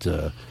 But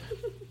I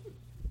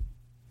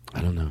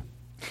don't know.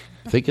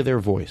 Think of their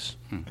voice.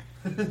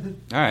 All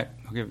right,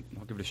 I'll give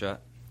it a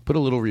shot. Put a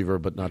little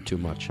reverb, but not too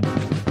much.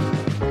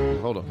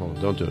 Hold on.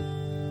 Don't do it.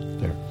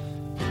 There.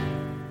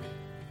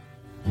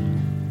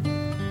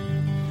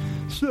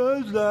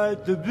 Shows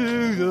like the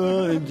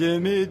Bugle and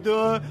Jimmy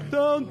Dore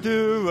don't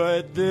do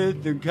what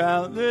the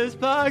countless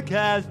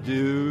podcasts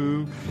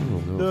do.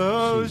 The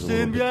host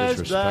and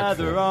guests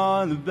blather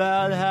on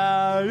about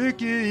how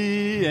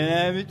rookie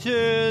and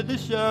amateur the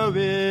show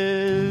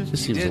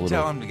is. You did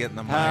tell him to get in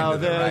the mind how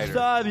of the writer. they're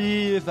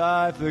sorry if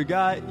I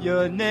forgot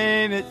your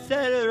name,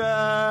 etc.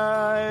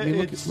 I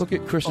mean, look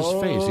at Chris's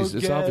face.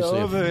 It's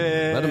obviously.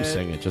 Let him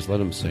sing it. Just let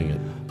him sing it.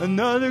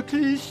 Another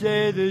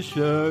cliche the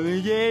show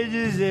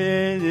engages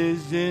in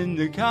is in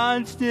the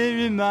constant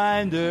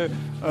reminder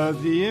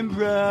of the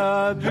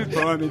improv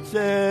performance.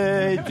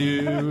 Hey,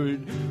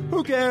 dude,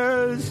 who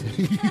cares?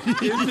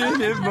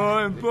 Isn't it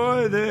more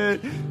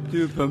important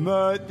to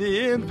promote the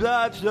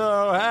improv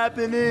show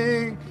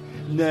happening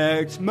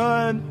next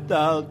month?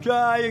 I'll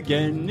try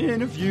again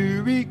in a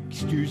few weeks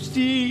to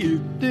see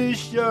if this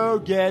show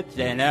gets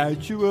an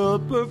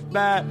actual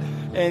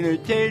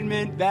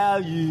entertainment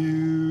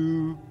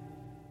value.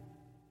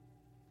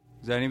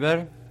 Is that any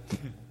better?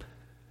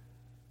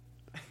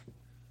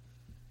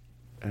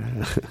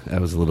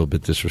 That was a little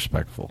bit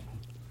disrespectful.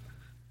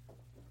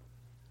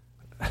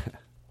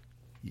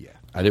 Yeah.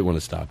 I didn't want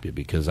to stop you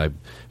because if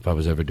I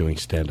was ever doing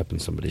stand-up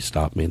and somebody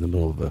stopped me in the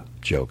middle of a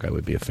joke, I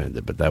would be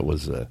offended. But that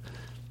was...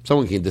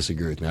 someone can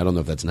disagree with me. I don't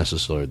know if that's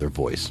necessarily their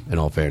voice, in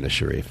all fairness,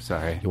 Sharif.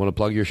 Sorry. You want to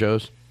plug your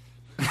shows?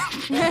 We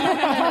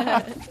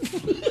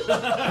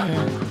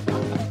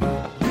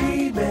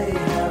may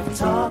have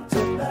talked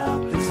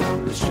about this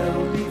on the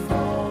show before.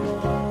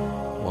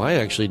 Well, I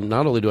actually,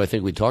 not only do I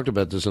think we talked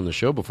about this on the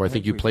show before, I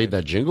think you played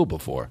that jingle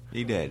before.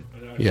 He did.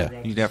 Yeah.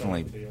 You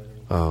definitely.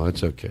 Oh,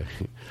 it's okay.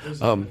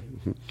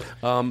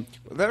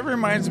 That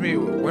reminds me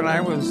when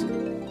I was.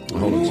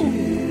 Hold on.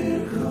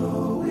 We're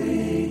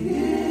going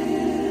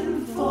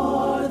in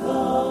for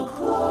the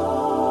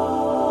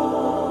close.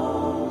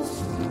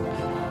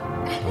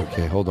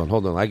 Okay, hold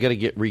on. I got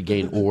to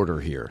regain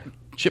order here.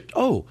 Chip.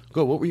 Oh,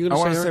 go. What were you going to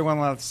say? I want to say one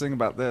last thing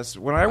about this.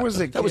 When I was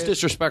a kid, that was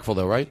disrespectful,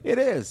 though, right? It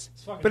is,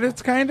 but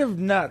it's kind of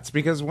nuts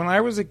because when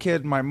I was a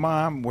kid, my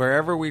mom,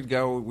 wherever we'd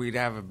go, we'd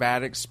have a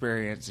bad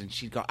experience, and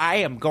she'd go, "I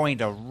am going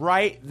to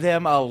write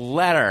them a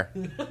letter.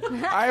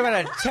 I'm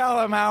going to tell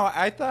them how."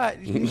 I thought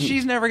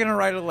she's never going to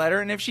write a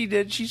letter, and if she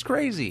did, she's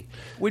crazy.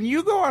 When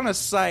you go on a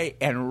site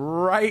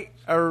and write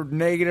a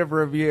negative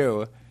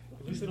review,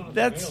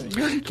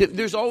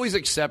 There's always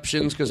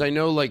exceptions because I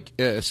know, like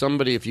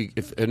somebody,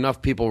 if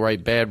enough people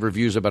write bad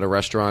reviews about a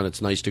restaurant,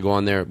 it's nice to go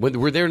on there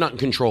where they're not in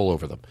control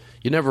over them.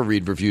 You never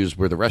read reviews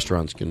where the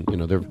restaurants can,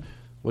 they're.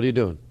 What are you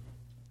doing?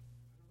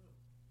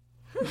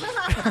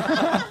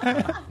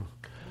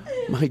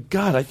 My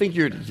God, I think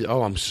you're.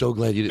 Oh, I'm so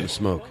glad you didn't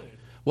smoke.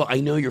 Well,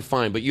 I know you're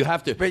fine, but you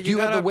have to. But do you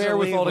have the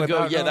wherewithal to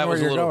go? Yeah, that was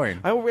a little. Going.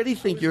 I already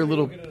think you're a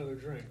little.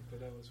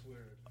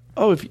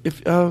 Oh,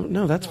 if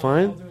no, that's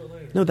fine.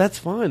 No, that's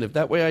fine. If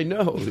that way I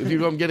know. If you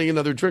know I'm getting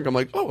another drink, I'm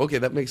like, oh, okay,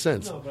 that makes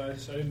sense. No, but I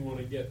didn't want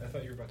to get. I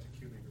thought you were about to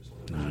cue me or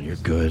something. No, you're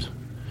good.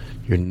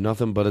 You're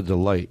nothing but a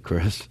delight,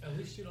 Chris. At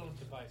least you don't have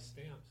to buy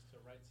stamps to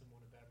write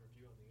someone a bad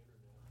review on the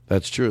internet.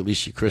 That's true. At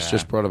least Chris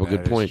just brought up a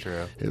good point.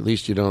 True. At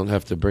least you don't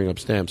have to bring up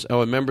stamps.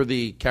 Oh, remember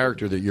the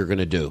character that you're going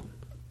to do.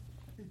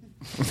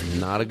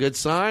 Not a good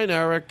sign,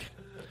 Eric.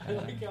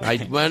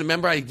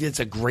 It's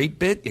a great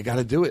bit. You got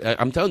to do it.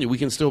 I'm telling you, we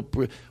can still.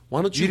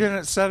 Why don't you? You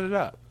didn't set it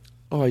up.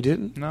 Oh, I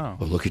didn't? No.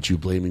 Oh, look at you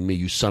blaming me,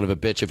 you son of a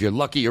bitch. If you're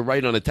lucky, you're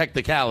right on a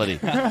technicality.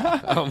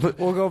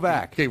 We'll go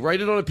back. Okay,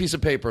 write it on a piece of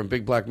paper in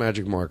big black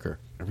magic marker.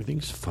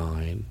 Everything's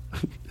fine.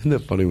 Isn't that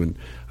funny when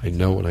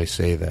I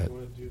say that? You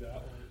want to do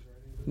that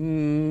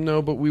one?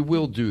 No, but we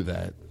will do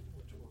that.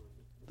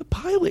 The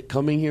pilot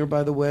coming here,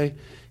 by the way,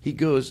 he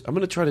goes, I'm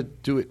going to try to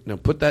do it. Now,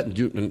 put that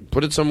and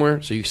put it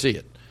somewhere so you see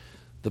it.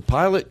 The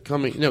pilot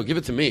coming, no, give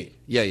it to me.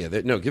 Yeah,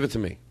 no, give it to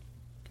me.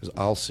 Because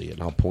I'll see it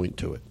and I'll point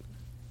to it.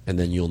 And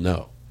then you'll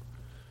know.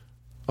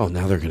 Oh,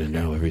 now they're going to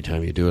know every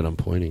time you do it, I'm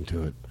pointing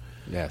to it.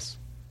 Yes.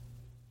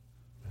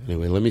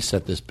 Anyway, let me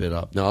set this bit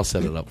up. No, I'll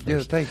set it up first.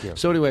 Yeah, thank you.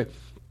 So anyway,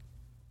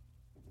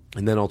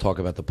 and then I'll talk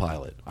about the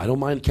pilot. I don't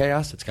mind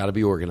chaos. It's got to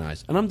be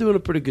organized. And I'm doing a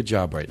pretty good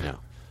job right now.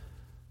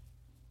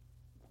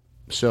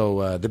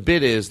 So the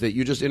bit is that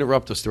you just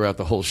interrupt us throughout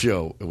the whole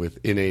show with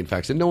inane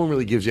facts, and no one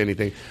really gives you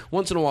anything.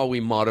 Once in a while we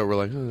motto, we're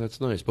like, oh,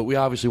 that's nice, but we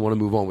obviously want to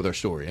move on with our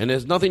story. And it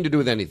has nothing to do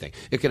with anything.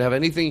 It could have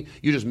anything.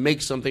 You just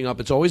make something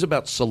up. It's always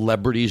about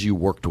celebrities you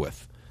worked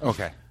with.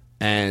 Okay.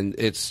 And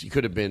you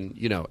could have been,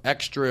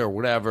 extra or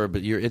whatever,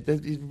 but you're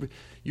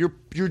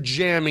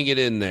jamming it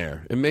in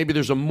there. And maybe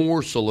there's a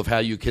morsel of how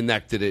you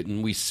connected it,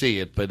 and we see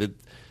it, but it...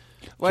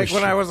 Like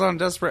when I was on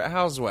Desperate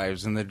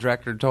Housewives, and the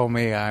director told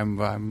me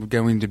I'm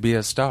going to be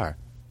a star.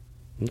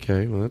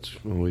 Okay, well that's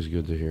always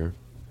good to hear.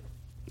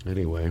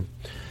 Anyway,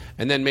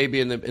 and then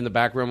maybe in the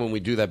background when we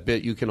do that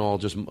bit, you can all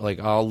just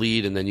I'll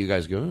lead, and then you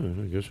guys go.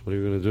 Oh, I guess what are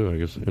you going to do? I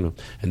guess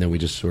and then we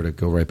just sort of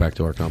go right back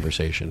to our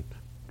conversation.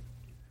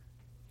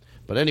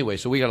 But anyway,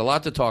 so we got a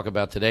lot to talk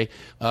about today.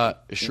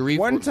 Sharif,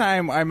 one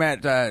time I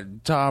met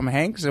Tom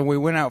Hanks, and we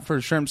went out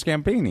for shrimp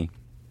scampi.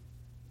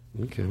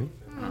 Okay,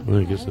 well,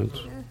 I guess that's.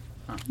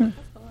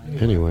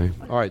 Anyway,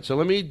 all right. So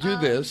let me do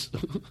this.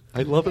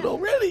 I love it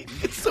already.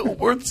 It's so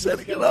worth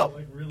setting it up.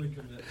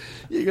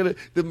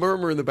 The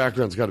murmur in the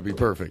background's got to be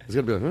perfect. It's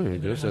got to be like, I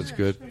guess that's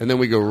good. And then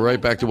we go right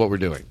back to what we're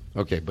doing.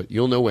 Okay, but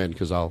you'll know when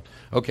because I'll.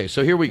 Okay,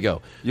 so here we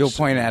go. You'll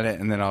point at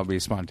it, and then I'll be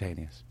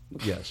spontaneous.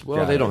 Yes.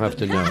 Well, they don't have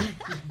to know.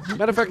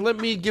 Matter of fact, let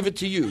me give it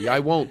to you. I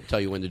won't tell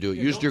you when to do it.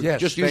 Use your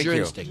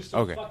instincts.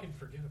 Okay. All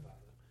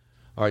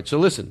right. So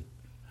listen.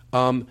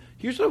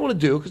 Here's what I want to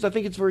do because I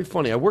think it's very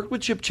funny. I worked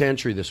with Chip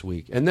Chantry this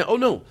week, and then I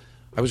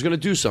was going to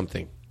do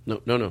something.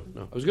 No.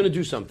 I was going to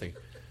do something.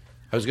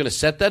 I was going to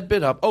set that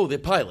bit up. Oh, the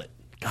pilot.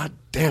 God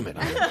damn it!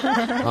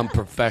 I'm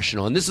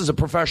professional, and this is a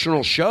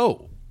professional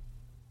show.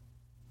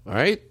 All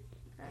right.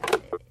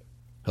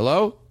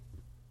 Hello.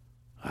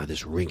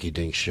 This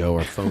rinky-dink show,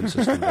 our phone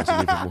system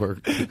doesn't even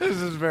work.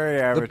 This is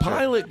very amateur. The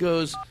pilot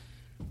goes,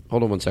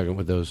 hold on one second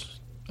with those.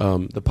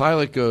 The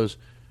pilot goes,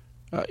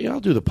 yeah,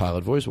 I'll do the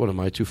pilot voice. What, am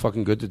I too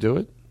fucking good to do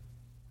it?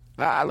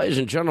 Ladies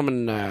and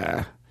gentlemen,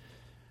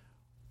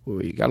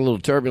 we got a little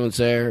turbulence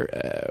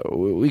there.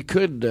 We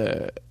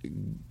could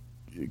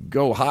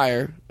go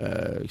higher,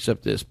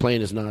 except this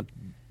plane is not...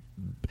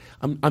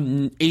 I'm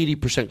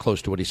 80%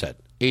 close to what he said.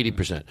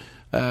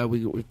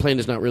 80%. Plane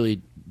is not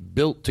really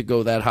built to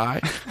go that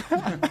high.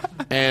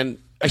 And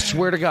I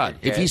swear to God,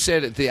 if he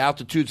said at the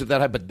altitudes of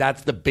that high, but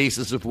that's the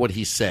basis of what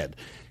he said.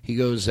 He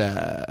goes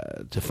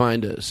to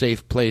find a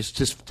safe place,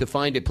 to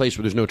find a place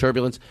where there's no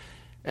turbulence.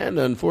 And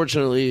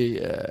unfortunately,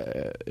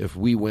 if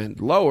we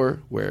went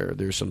lower, where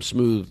there's some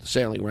smooth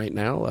sailing right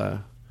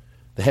now,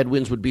 the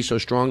headwinds would be so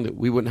strong that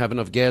we wouldn't have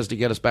enough gas to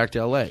get us back to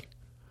L.A.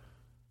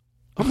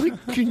 I'm like,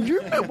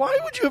 why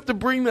would you have to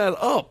bring that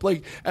up?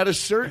 Like, at a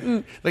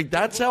certain,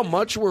 that's how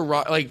much we're,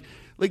 like,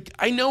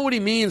 I know what he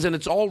means, and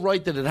it's all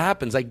right that it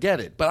happens. I get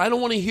it. But I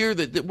don't want to hear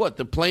that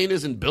the plane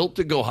isn't built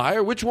to go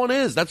higher? Which one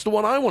is? That's the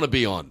one I want to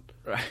be on.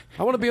 Right.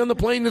 I want to be on the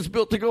plane that's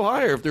built to go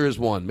higher if there is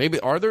one. Maybe,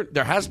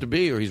 there has to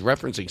be, or he's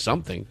referencing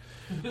something.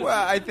 Well,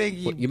 I think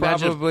he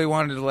probably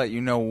wanted to let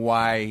you know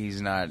why he's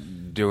not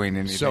doing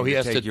anything so he to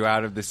has take you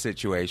out of the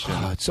situation.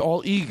 It's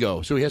all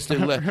ego. So he has to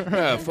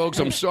let, folks,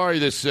 I'm sorry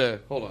this,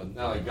 hold on.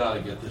 Now I got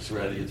to get this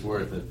ready. It's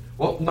worth it.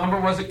 What number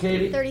was it,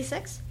 Katie?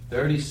 36.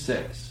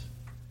 36.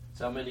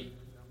 That's how many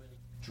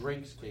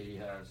drinks Katie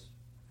has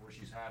before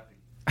she's happy.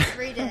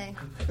 Every day.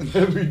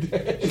 Every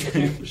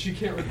day. She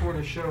can't record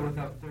a show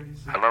without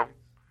 36. Hello?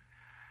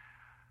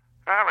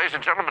 ladies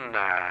and gentlemen, do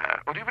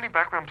you have any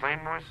background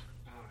plane noise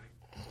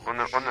on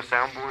the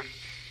soundboard?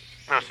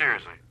 No,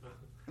 seriously.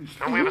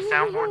 Don't we have a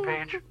soundboard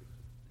page?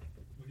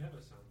 We have a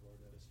soundboard,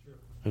 that is true.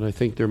 And I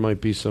think there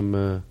might be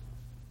some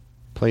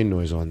plane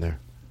noise on there.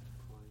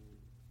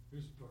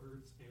 There's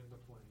birds and the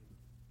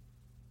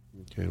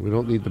plane. Okay, we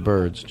don't need the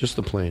birds, just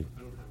the plane.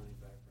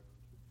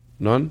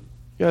 None?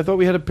 Yeah, I thought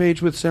we had a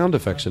page with sound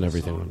effects and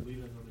everything on it.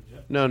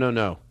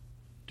 No.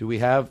 Do we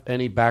have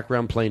any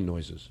background plane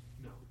noises?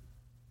 No.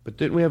 But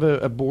didn't we have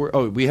a board?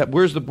 Oh, we have.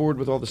 Where's the board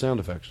with all the sound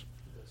effects?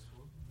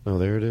 Oh,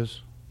 there it is.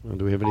 Oh,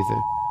 do we have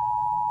anything?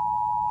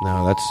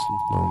 No, that's.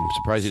 No, I'm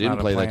surprised you didn't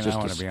play that just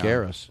to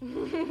scare us.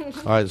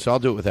 All right, so I'll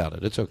do it without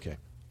it. It's okay.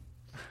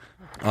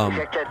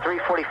 Check that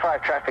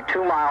 345 traffic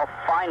 2 mile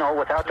final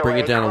without delay. Bring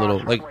it down a little.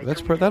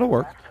 That'll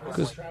work.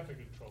 Because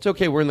it's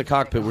okay. We're in the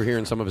cockpit. We're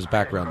hearing some of his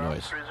background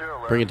noise.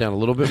 Bring it down a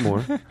little bit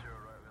more.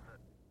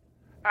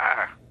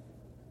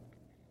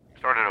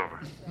 Start it over.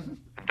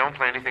 And don't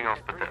play anything else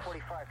but this.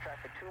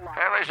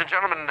 Hey, ladies and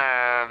gentlemen,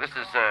 this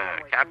is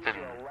Captain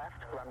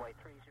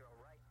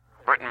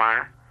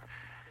Brittenmeyer.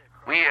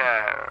 We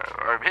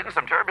are hitting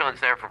some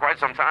turbulence there for quite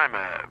some time.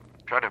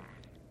 Wanted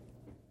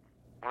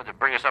to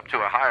bring us up to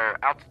a higher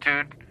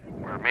altitude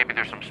where maybe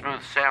there's some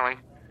smooth sailing.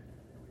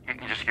 You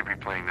can just keep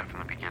replaying that from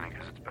the beginning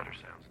because it's better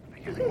sounds in the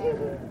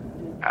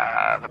beginning.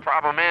 The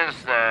problem is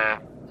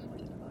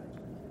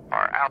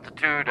our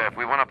altitude, if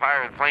we went up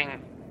higher, the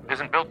plane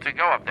isn't built to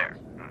go up there.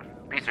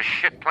 Piece of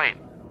shit plane.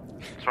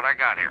 That's what I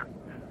got here.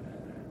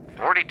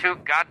 42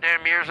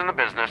 goddamn years in the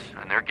business,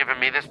 and they're giving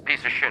me this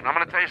piece of shit. And I'm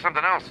going to tell you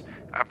something else.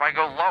 If I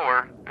go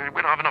lower,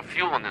 we don't have enough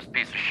fuel in this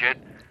piece of shit.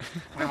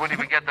 We wouldn't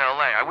even get to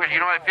LA.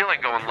 I feel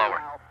like going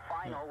lower.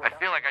 I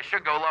feel like I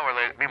should go lower.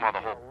 Meanwhile,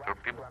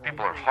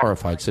 people are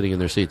horrified sitting in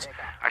their seats.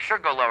 I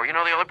should go lower. You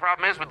know, the only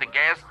problem is with the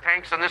gas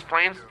tanks on this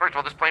plane. First of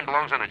all, this plane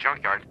belongs in a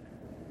junkyard.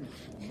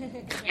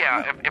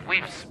 Yeah, if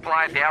we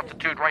fly at the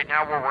altitude right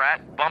now where we're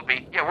at,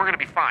 bumpy, yeah, we're going to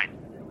be fine.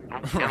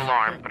 Don't get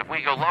alarmed. But if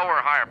we go lower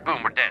or higher,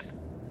 boom, we're dead.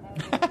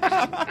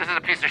 This is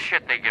a piece of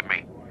shit they give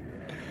me.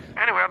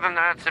 Anyway, other than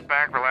that, sit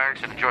back,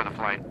 relax, and enjoy the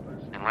flight.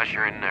 Unless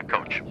you're in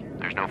coach.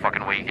 There's no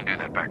fucking way you can do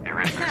that back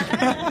there, is there?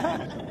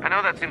 I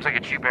know that seems like a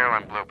cheap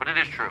airline blow, but it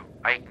is true.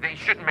 They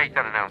shouldn't make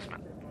that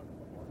announcement.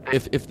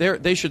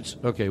 They should,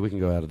 okay, we can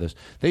go out of this.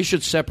 They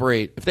should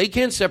separate. If they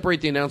can't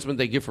separate the announcement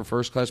they give for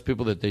first class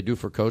people that they do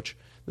for coach,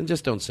 then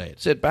just don't say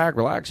it. Sit back,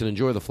 relax, and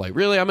enjoy the flight.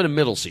 Really, I'm in a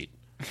middle seat.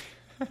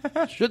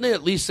 Shouldn't they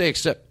at least say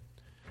accept?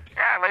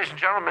 Yeah, ladies and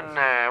gentlemen,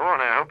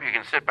 I hope you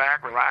can sit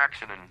back, relax,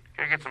 and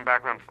get some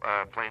background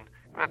playing.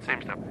 That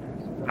same stuff.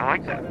 I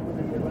like that.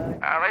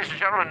 Ladies and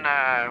gentlemen,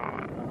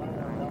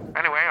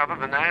 anyway, other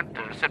than that,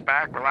 sit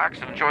back, relax,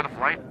 and enjoy the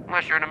flight,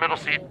 unless you're in a middle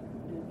seat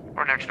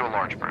or next to a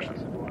large person.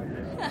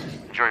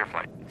 Enjoy your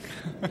flight.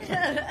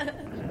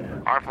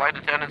 Our flight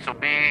attendants will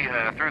be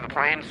through the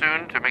plane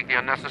soon to make the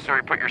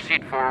unnecessary put your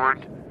seat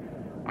forward,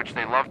 which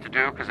they love to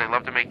do because they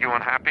love to make you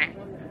unhappy.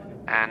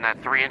 And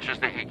that 3 inches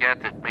that you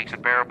get that makes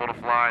it bearable to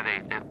fly,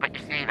 they put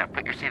your seat up,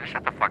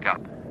 shut the fuck up.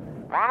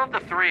 Why don't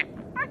the 3...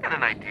 I got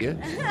an idea.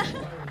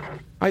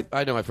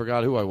 I know, I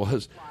forgot who I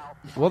was.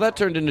 Well, that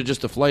turned into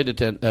just a flight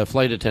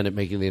attendant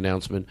making the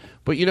announcement.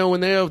 But, you know,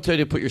 when they tell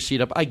you to put your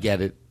seat up, I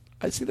get it.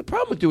 I see the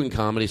problem with doing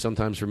comedy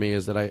sometimes for me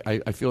is that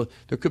I feel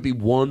there could be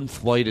one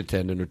flight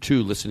attendant or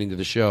two listening to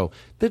the show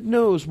that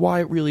knows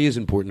why it really is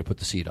important to put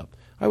the seat up.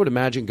 I would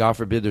imagine, God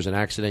forbid, there's an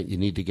accident, you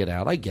need to get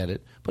out. I get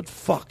it. But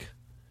fuck.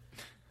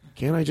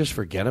 Can't I just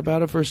forget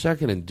about it for a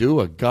second and do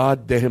a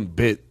goddamn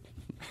bit?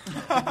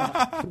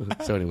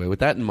 So anyway, with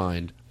that in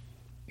mind.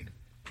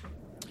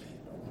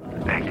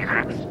 Thank you,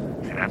 Chris.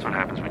 See, that's what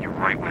happens when you're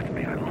right with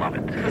me. I love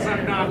it. Because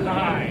I'm not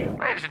high.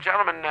 Ladies and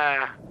gentlemen,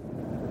 I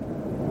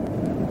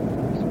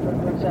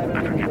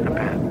forget the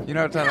bit. You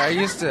know, Todd, I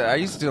used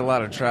to do a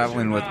lot of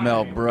traveling with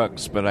Mel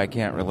Brooks, but I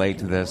can't relate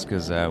to this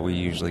because we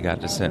usually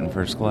got to sit in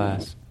first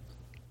class.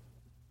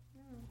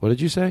 What did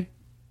you say?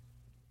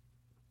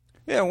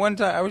 Yeah, one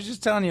time, I was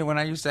just telling you when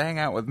I used to hang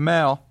out with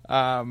Mel,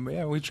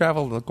 we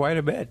traveled quite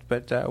a bit,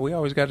 but we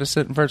always got to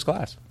sit in first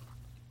class.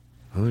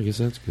 Oh, I guess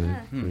that's good.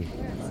 I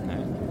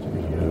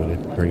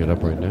didn't bring it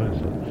up right now.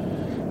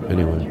 So.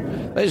 Anyway,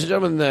 ladies and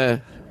gentlemen,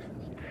 this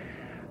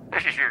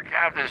is your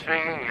captain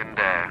speaking, and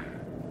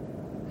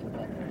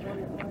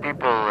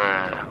people,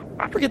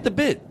 I forget the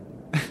bit.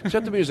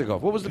 Shut the music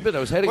off. What was the bit? I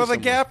was heading. Well, the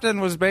captain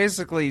was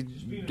basically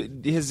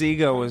his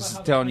ego was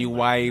telling you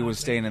why he was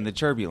staying in the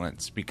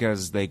turbulence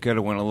because they could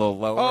have went a little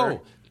lower.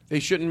 Oh, they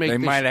shouldn't make. They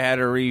might have had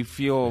to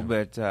refuel,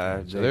 but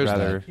they'd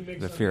rather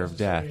the fear of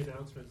death.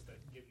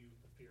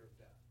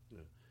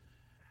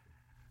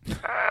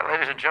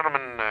 Ladies and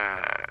gentlemen,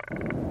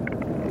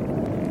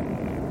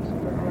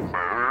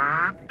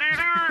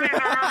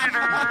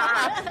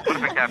 what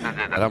if the captain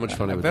did that? How much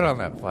fun it was. I've been on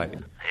that flight.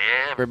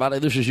 Yeah, everybody,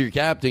 this is your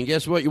captain.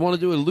 Guess what? You want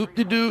to do a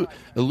loop-de-doo?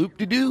 A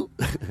loop-de-doo?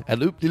 A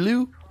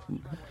loop-de-loo? All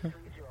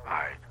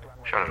right,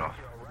 shut it off.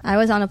 I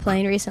was on a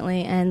plane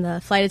recently, and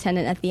the flight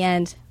attendant at the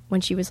end,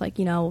 when she was like,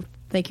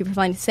 thank you for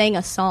flying, sang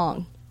a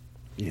song.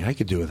 Yeah, I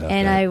could do without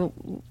and that. I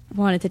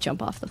wanted to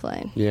jump off the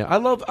plane. Yeah, I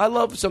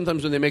love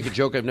sometimes when they make a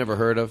joke I've never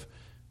heard of.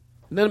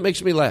 And then it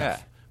makes me laugh. Yeah.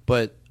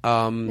 But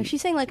She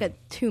sang like a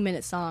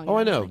 2-minute song. oh,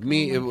 I know.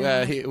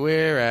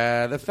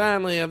 We're the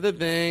family of the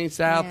thing,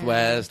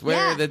 Southwest.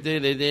 We're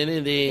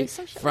the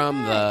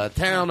from the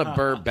town of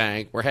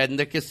Burbank. We're heading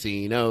to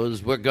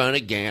casinos. We're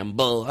gonna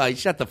gamble.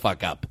 Shut the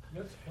fuck up.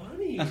 That's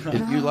funny.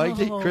 You liked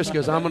it? Chris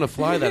goes, I'm gonna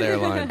fly that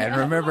airline. And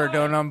remember,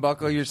 don't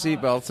unbuckle your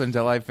seatbelts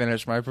until I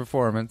finish my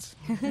performance.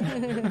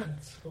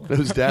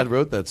 His dad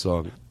wrote that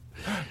song.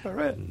 All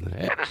right.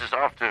 Yeah, this is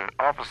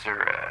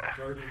Officer.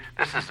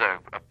 This is a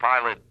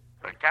pilot.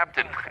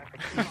 Captain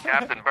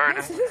Burden.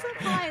 This is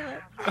a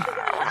pilot.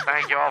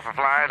 Thank you all for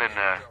flying. And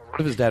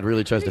What if his dad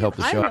really tries to help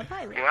the show?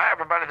 yeah,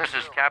 everybody, this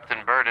is Captain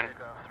Burden.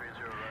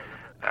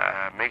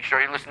 Make sure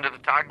you listen to the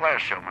Todd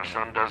Glass show. My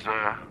son does.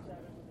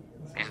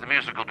 He's the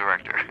musical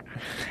director.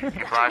 He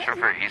flies for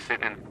free. He's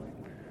sitting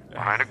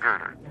behind a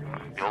girder.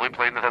 The only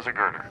plane that has a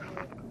girder.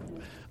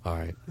 All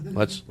right,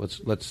 let's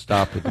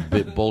stop with the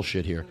bit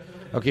bullshit here.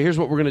 Okay, here's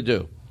what we're gonna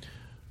do.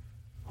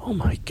 Oh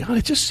my God,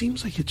 it just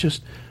seems like it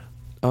just.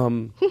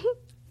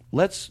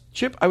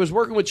 Chip. I was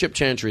working with Chip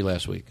Chantry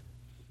last week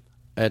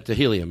at the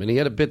Helium, and he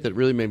had a bit that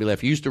really made me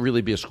laugh. He used to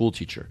really be a school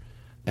teacher,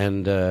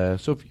 and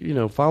so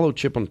if, follow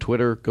Chip on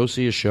Twitter, go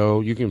see his show.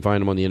 You can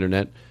find him on the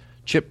internet.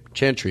 Chip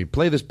Chantry,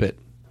 play this bit.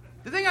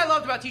 The thing I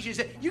loved about teaching is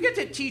that you get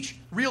to teach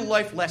real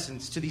life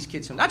lessons to these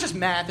kids, not just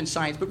math and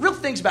science, but real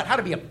things about how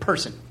to be a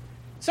person.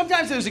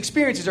 Sometimes those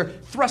experiences are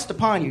thrust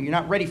upon you. You're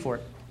not ready for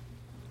it.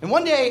 And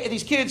one day,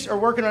 these kids are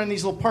working on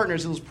these little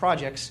partners, these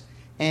projects.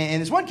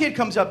 And this one kid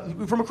comes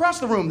up from across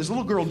the room. This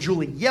little girl,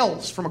 Julie,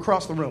 yells from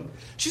across the room.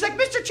 She's like,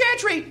 Mr.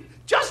 Chantry,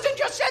 Justin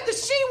just said the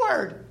C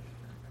word.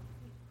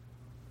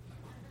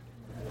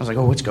 I was like,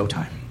 oh, it's go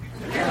time.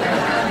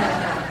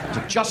 I was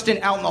like, Justin,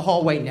 out in the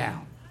hallway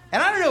now.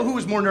 And I don't know who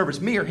was more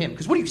nervous, me or him,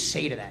 because what do you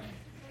say to that?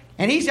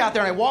 And he's out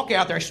there, and I walk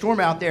out there, I storm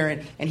out there,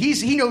 and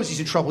he knows he's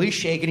in trouble. He's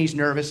shaking, he's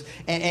nervous,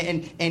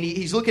 and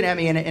he's looking at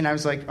me, and I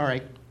was like, all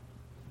right,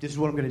 this is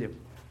what I'm going to do.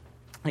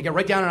 I got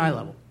right down at eye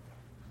level.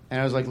 And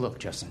I was like, look,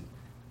 Justin,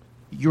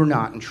 you're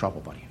not in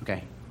trouble, buddy,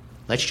 okay?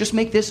 Let's just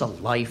make this a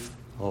life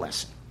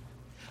lesson.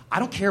 I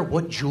don't care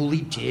what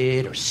Julie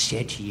did or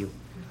said to you.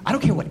 I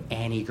don't care what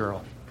any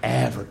girl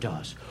ever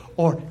does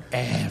or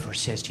ever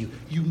says to you.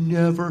 You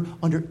never,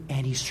 under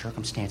any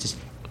circumstances,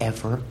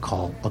 ever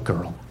call a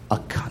girl a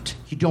cunt.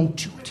 You don't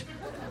do it.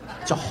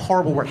 It's a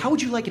horrible word. How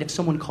would you like it if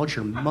someone called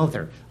your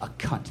mother a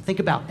cunt? Think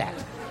about that.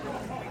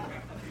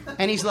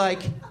 And he's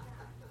like,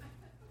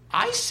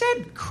 I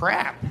said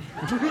crap.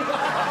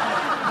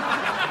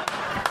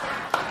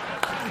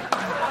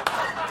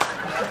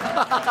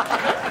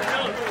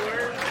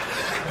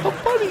 How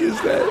funny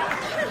is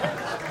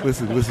that?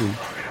 Listen.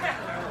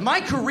 My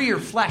career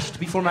flashed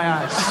before my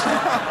eyes.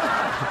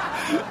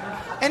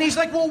 And he's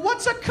like, well,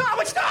 what's a cunt?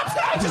 Like, stop.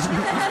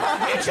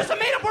 It's just a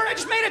made-up word. I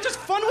just made it. Just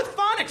fun with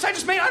phonics. I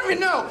don't even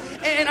know.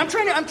 And I'm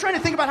trying to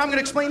think about how I'm going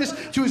to explain this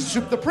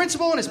to the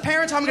principal and his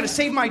parents, how I'm going to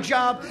save my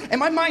job. And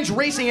my mind's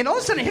racing. And all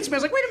of a sudden it hits me. I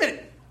was like, wait a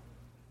minute.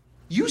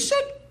 You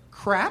said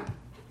crap?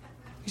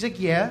 He's like,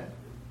 yeah.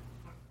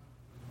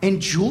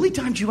 And Julie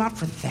timed you out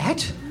for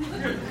that?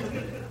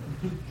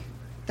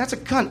 That's a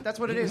cunt. That's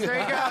what it is. There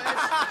you go.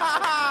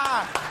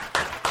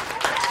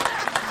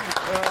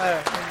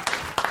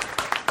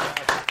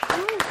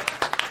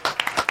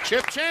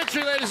 Chip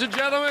Chantry, ladies and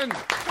gentlemen.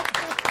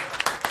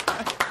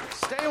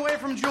 Stay away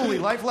from Julie.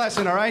 Life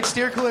lesson, all right?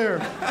 Steer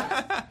clear.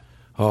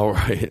 All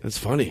right. That's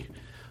funny.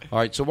 All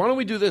right, so why don't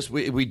we do this?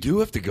 We do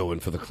have to go in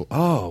for the...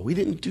 Oh, we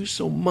didn't do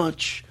so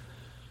much.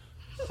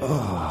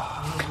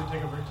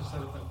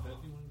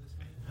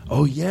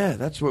 Oh, yeah,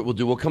 that's what we'll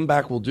do. We'll come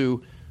back, we'll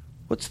do...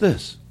 What's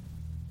this?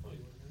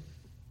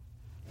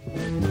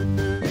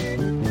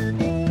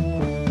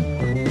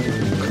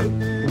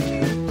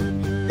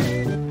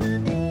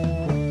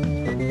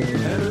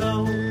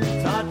 Hello,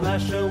 Todd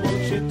Glass Show,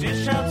 won't you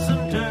dish out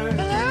some dirt?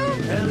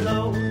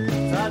 Hello,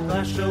 Todd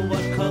Glass Show,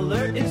 what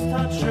color is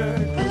Todd's shirt?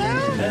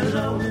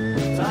 Hello,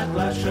 Todd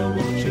Glass Show,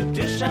 won't you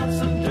dish out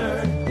some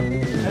dirt?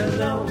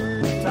 Hello,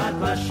 Todd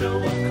Glass Show,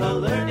 what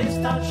color is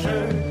Todd's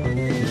shirt?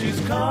 She's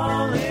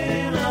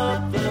calling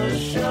up the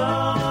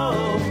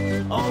show,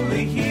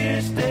 only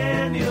here's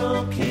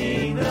Daniel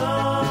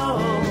Kino.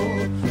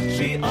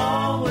 She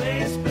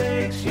always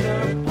begs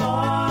your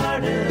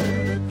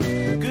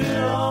pardon,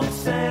 good old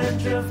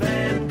Sandra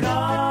Van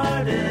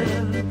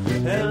Garden.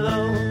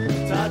 Hello,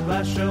 Todd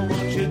Glass Show,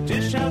 won't you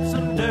dish out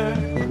some dirt?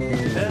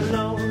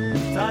 Hello,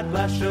 Todd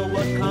Glass Show,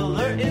 what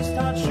color is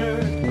Todd's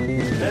shirt?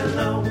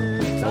 Hello,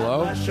 Todd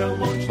Glass Show,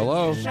 won't you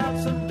dish out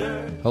some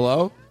dirt?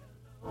 Hello?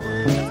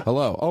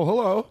 Hello? Oh,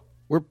 hello.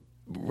 We're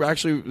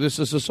actually, this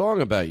is a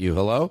song about you.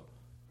 Hello?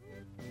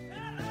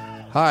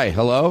 Hi,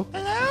 hello?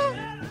 Hello?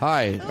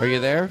 Hi, are you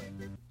there?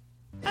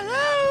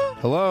 Hello?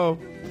 Hello?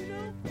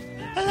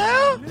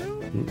 Hello?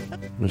 I'm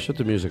gonna shut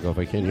the music off.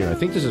 I can't hear. I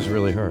think this is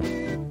really her.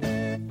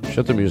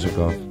 Shut the music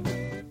off.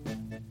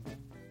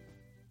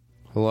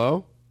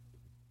 Hello?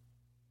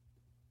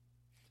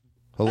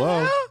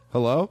 Hello?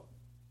 Hello?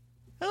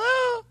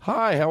 Hello?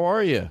 Hi, how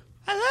are you?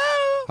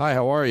 Hello? Hi,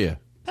 how are you?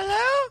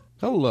 Hello?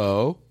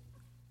 Hello.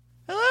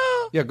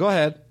 Hello? Yeah, go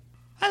ahead.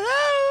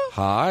 Hello?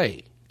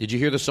 Hi. Did you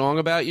hear the song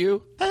about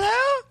you?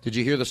 Hello? Did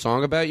you hear the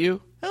song about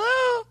you?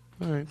 Hello?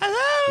 All right.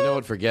 Hello? You know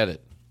what? Forget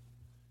it.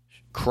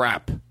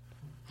 Crap.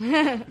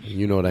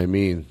 You know what I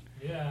mean.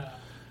 Yeah.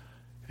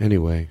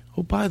 Anyway.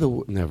 Oh, by the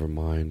way, never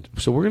mind.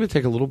 So we're going to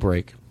take a little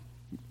break,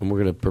 and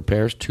we're going to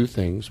prepare two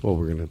things. Well,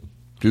 we're going to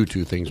do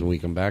two things when we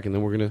come back, and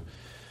then we're going to...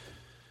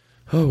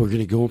 Oh, we're going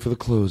to go in for the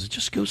close. It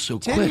just goes so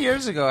quick. 10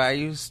 years ago, I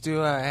used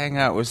to hang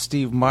out with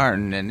Steve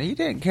Martin, and he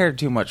didn't care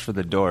too much for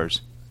the Doors.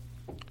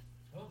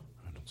 Well,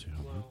 that's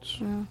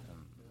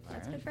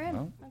good for him.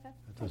 Well, okay.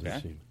 That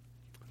doesn't seem...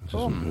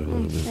 Cool.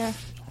 Yeah.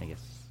 I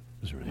guess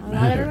doesn't really Not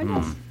matter.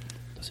 everyone does.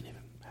 Doesn't even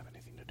have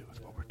anything to do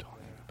with what we're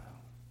talking about.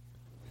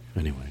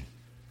 Anyway,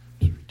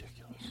 it's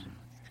ridiculous.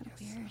 It's kind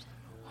of weird.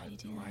 Why do you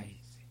do that?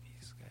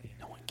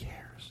 No one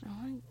cares. No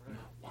one...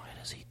 Why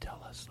does he tell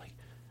us? Like,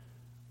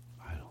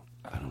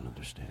 I don't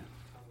understand.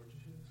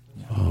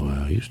 Oh,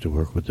 I used to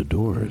work with the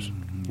Doors.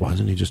 Why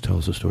doesn't he just tell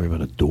us a story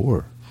about a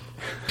door?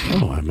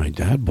 Oh, my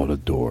dad bought a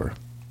door.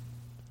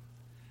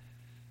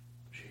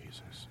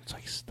 Jesus, it's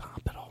like,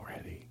 stop it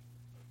already.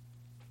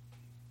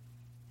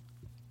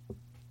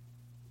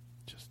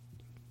 Just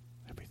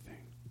everything.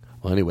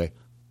 Well, anyway,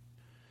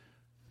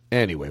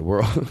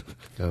 we're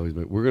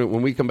gonna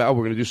when we come back,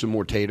 we're gonna do some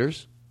more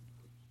taters.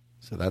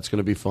 So that's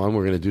gonna be fun.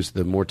 We're gonna do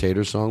the more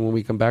taters song when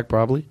we come back,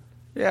 probably.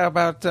 Yeah,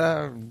 about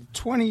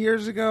 20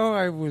 years ago,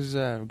 I was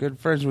good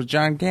friends with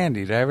John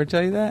Candy. Did I ever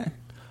tell you that?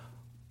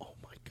 Oh,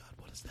 my God.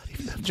 What is that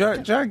even?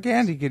 John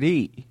Candy could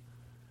eat.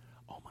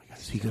 Oh, my God.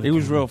 He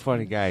was a real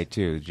funny guy,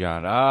 too,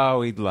 John.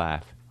 Oh, he'd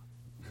laugh.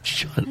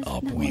 Shut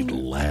up. We'd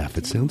laugh.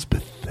 It sounds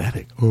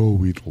pathetic. Oh,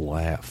 we'd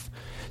laugh.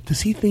 Does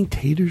he think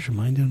taters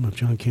remind him of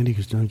John Candy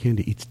because John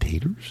Candy eats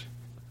taters?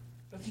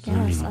 I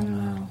guess. I don't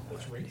know.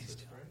 That's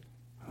racist, right?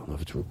 I don't know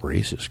if it's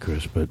racist,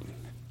 Chris, but...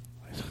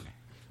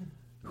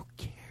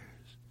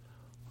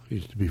 I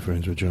used to be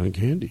friends with John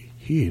Candy.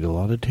 He ate a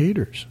lot of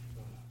taters.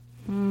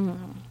 Mm.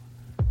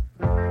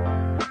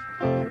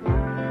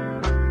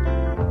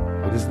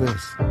 What is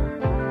this?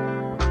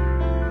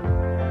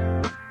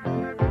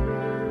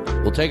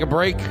 We'll take a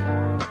break.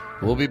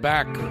 We'll be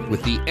back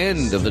with the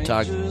end of the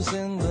talk.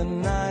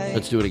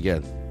 Let's do it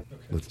again.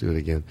 Let's do it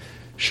again.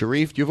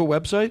 Sharif, do you have a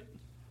website?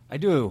 I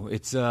do.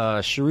 It's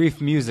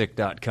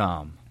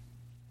sharifmusic.com.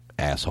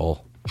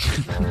 Asshole.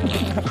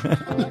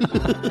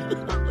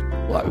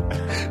 No,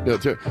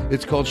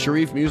 it's called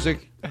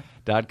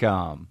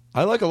sharifmusic.com.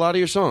 I like a lot of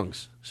your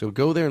songs, so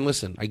go there and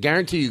listen. I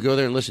guarantee you go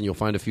there and listen, you'll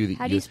find a few that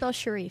How do you spell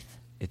Sharif?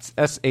 It's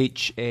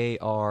Shari.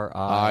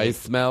 I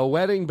smell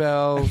wedding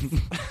bells.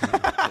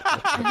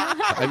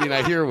 I mean,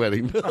 I hear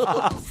wedding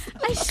bells.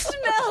 I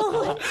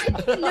smell.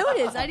 I didn't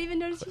notice. I didn't even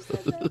notice you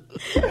said that.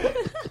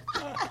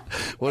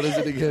 What is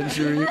it again,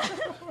 Sharif?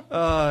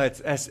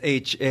 It's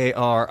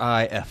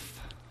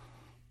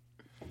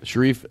Sharif.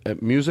 Sharif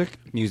music?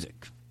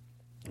 Music.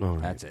 All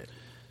right. That's it.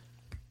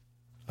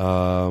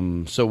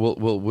 So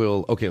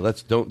we'll okay.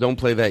 Let's don't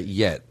play that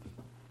yet.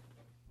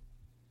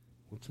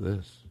 What's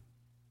this?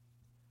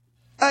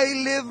 I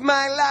live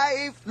my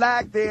life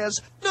like there's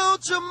no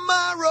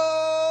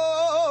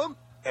tomorrow,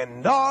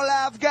 and all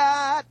I've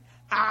got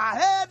I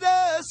had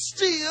to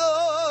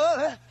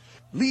steal.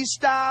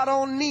 Least I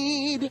don't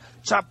need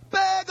to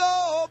beg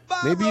or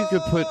borrow. Maybe you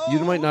could put. You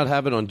might not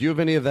have it on. Do you have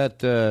any of that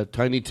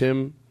Tiny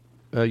Tim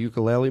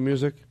ukulele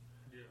music?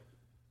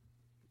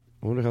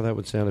 I wonder how that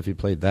would sound if you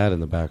played that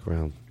in the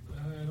background. I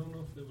don't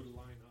know if they would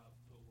line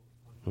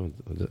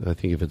up. I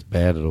think if it's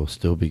bad, it'll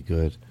still be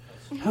good.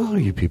 How are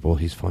you people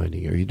he's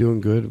finding? Are you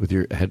doing good with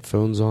your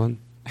headphones on?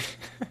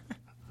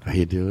 How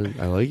you doing?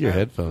 I like your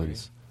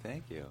headphones.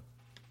 Thank you.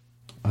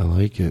 I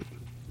like it.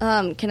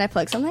 Can I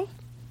plug something?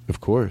 Of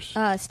course.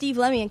 Steve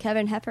Lemmy and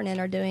Kevin Heffernan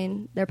are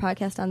doing their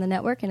podcast on the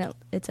network, and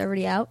it's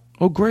already out.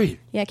 Oh, great.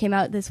 Yeah, it came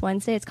out this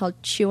Wednesday. It's called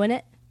Chewing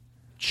It.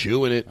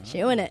 Chewing It.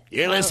 Chewing It.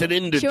 You're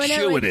listening to Chewing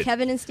Chewing It. It.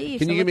 Kevin and Steve.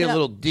 Can you so give me look a it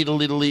little up.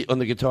 diddle-diddle on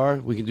the guitar?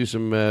 We can do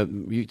some...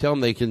 you tell them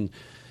they can...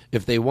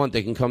 If they want,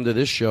 they can come to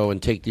this show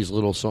and take these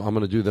little songs. I'm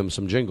going to do them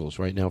some jingles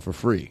right now for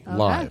free, Okay.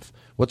 live.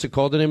 What's it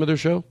called, the name of their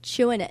show?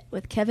 Chewing It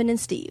with Kevin and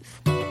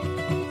Steve.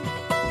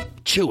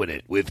 Chewing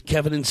It with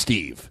Kevin and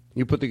Steve.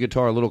 You put the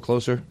guitar a little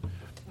closer.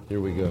 Here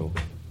we go.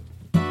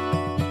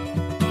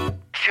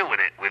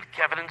 Chewing It with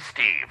Kevin and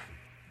Steve.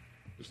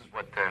 This is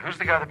what. Who's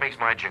the guy that makes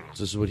my jingles?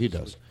 This is what he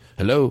does.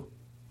 Hello?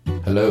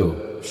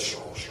 Hello?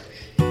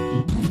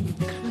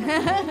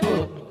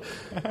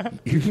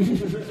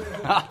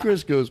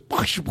 Chris goes,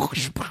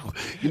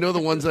 you know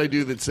the ones I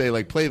do that say,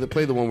 like, play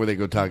the one where they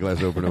go Todd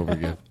Glass over and over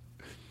again.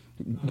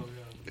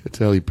 That's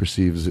how he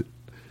perceives it.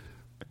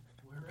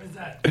 Where is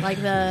that? Like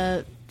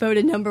the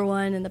voted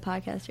 #1 in the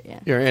podcast.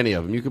 Yeah. Yeah, any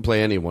of them. You can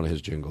play any one of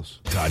his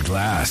jingles. Todd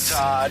Glass.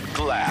 Todd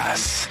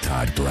Glass.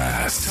 Todd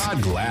Glass.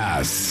 Todd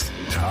Glass.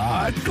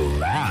 Todd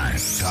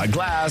Glass. Todd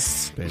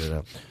Glass. Fade it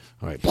up.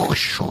 All right.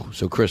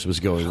 So Chris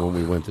was going when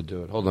we went to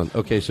do it. Hold on.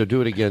 Okay, so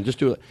do it again. Just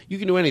do it. You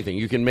can do anything.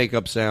 You can make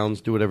up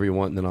sounds, do whatever you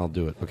want, and then I'll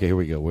do it. Okay, here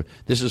we go.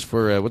 This is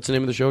for, what's the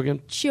name of the show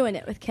again? Chewing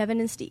It with Kevin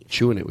and Steve.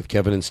 Chewing It with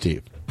Kevin and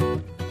Steve.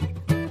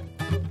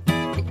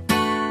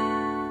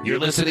 You're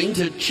listening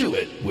to Chew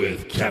It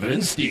with Kevin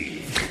and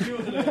Steve.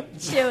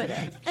 Chewing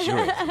It.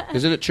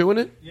 Isn't it Chewing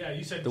It? Yeah,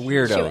 you said The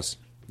Weirdos.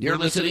 You're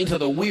listening to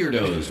the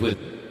Weirdos with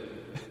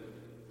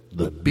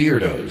the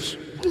Beardos.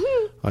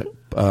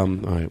 All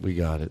right, we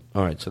got it.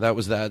 All right, so that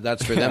was that.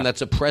 That's for them.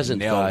 That's a present,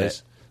 guys.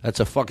 It. That's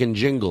a fucking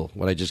jingle,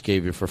 what I just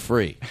gave you for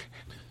free.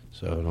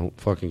 So don't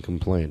fucking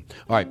complain.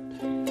 All right.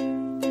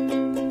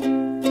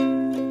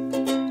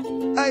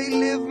 I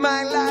live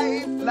my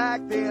life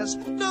like there's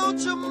no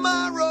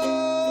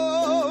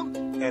tomorrow,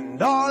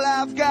 and all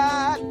I've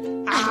got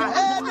I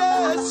had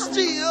to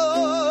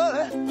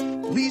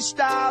steal. Least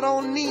I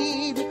don't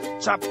need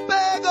to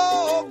beg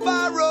or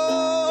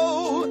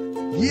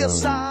borrow.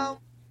 Yes, I'm.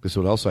 This is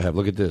what else I have.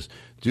 Look at this.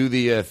 Do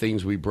the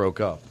things we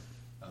broke up.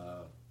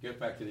 Get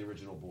back to the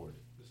original board.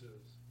 This is.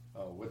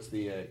 Oh, what's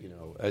the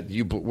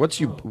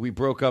we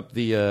broke up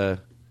the. And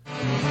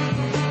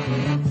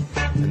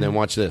then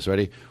watch this.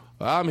 Ready?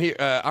 I'm here.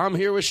 I'm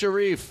here with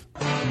Sharif.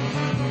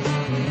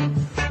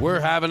 We're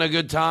having a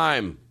good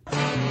time.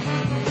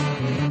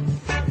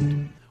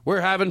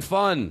 We're having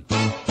fun.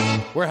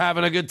 We're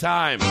having a good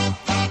time.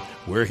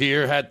 We're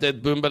here at the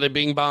boom bada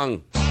bing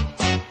bong.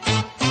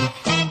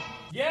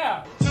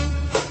 Yeah.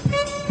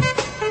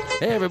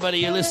 Hey everybody,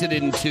 you're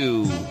listening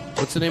to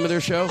what's the name of their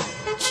show?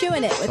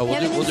 Chewing It with Kevin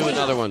and Steve. We'll do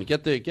another one.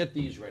 Get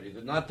these ready.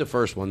 Not the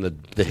first one,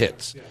 the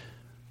hits. Yeah.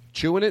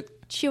 Chewing It?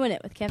 Chewing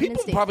It with Kevin and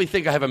Steve. People probably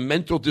think I have a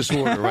mental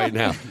disorder right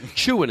now.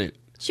 Chewing It.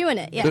 Chewing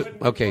It, yeah.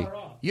 Okay.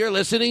 You're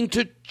listening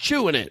to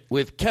Chewing It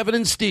with Kevin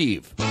and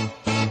Steve.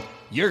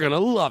 You're going to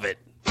love it.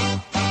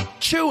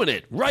 Chewing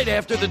It right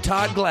after the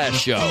Todd Glass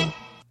Show.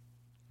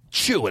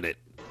 Chewing It.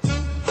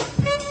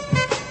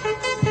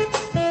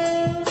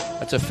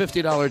 That's a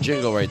 $50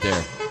 jingle right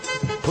there.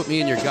 Put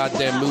me in your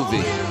goddamn movie.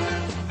 All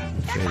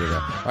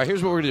right,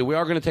 here's what we're going to do. We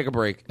are going to take a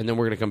break, and then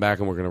we're going to come back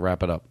and we're going to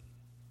wrap it up.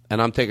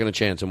 And I'm taking a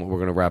chance on what we're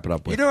going to wrap it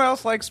up with. You know who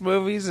else likes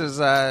movies is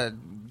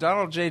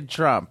Donald J.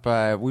 Trump.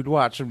 We'd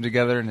watch him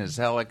together in his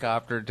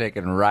helicopter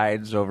taking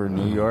rides over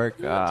New York.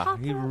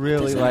 He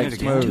really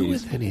likes movies. Do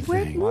with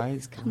anything. Why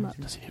is come up?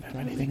 Does he have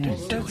anything to do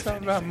Said with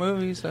something about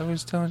movies I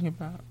was telling you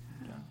about.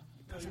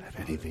 Doesn't have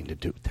anything to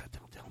do with that.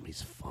 Don't tell me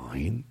he's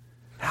fine.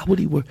 How would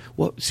he work?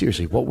 Well,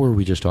 seriously, what were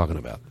we just talking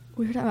about?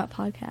 We were talking about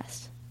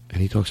podcasts.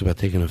 And he talks about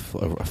taking a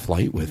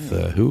flight with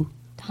who?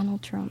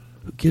 Donald Trump.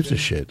 Who gives a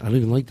shit? I don't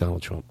even like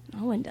Donald Trump.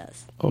 No one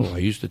does. Oh, I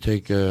used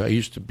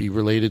to be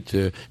related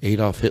to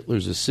Adolf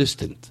Hitler's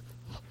assistant.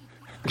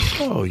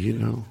 Oh, you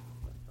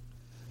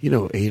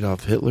know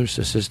Adolf Hitler's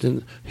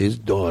assistant? His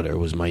daughter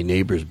was my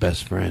neighbor's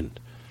best friend.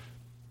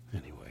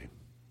 Anyway,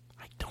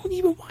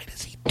 why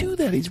does he do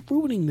that? He's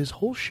ruining this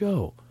whole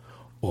show.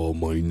 Oh,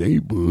 my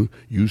neighbor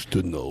used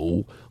to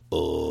know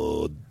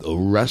a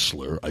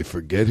wrestler. I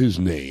forget his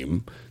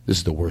name. This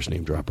is the worst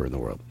name dropper in the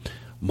world.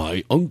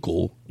 My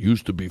uncle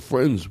used to be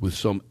friends with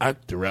some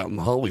actor out in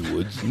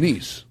Hollywood's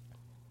niece.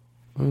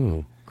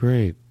 Oh,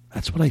 great.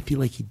 That's what I feel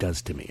like he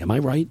does to me. Am I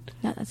right?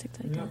 No, that's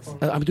exactly what he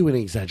does. I'm doing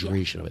an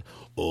exaggeration of it.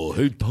 Oh,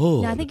 hey,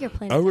 Todd. No, I think you're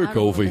playing it Eric down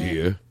a over little bit.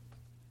 here.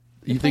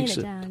 You're You think playing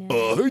so? it down, yeah.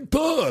 Oh, hey,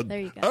 Todd. There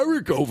you go.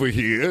 Eric over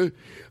here.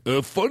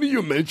 Funny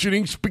you're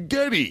mentioning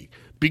spaghetti,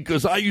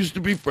 because I used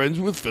to be friends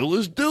with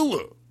Phyllis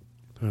Diller.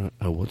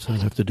 What's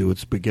that have to do with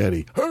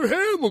spaghetti? Her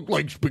hair looked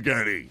like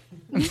spaghetti.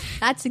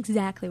 That's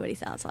exactly what he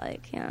sounds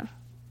like, yeah.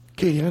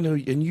 Katie, I know,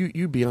 and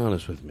you be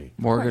honest with me.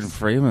 Morgan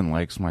Freeman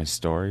likes my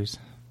stories.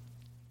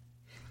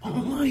 Oh,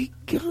 my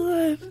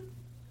God.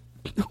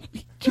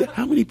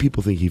 How many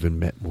people think he even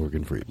met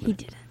Morgan Freeman? He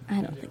didn't.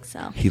 I don't think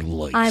so. He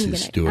likes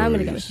his stories. I'm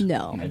going to go with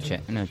no.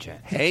 No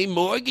chance. Hey,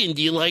 Morgan,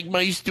 do you like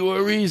my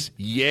stories?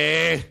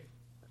 Yeah.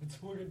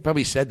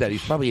 Probably said that.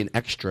 He's probably an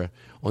extra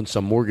on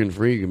some Morgan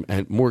Freeman.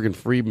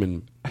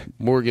 Freeman.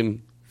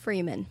 Morgan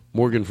Freeman?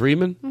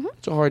 Mm-hmm.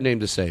 It's a hard name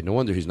to say. No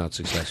wonder he's not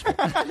successful.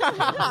 I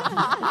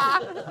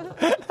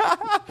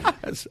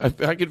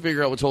can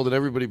figure out what's holding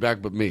everybody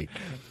back but me.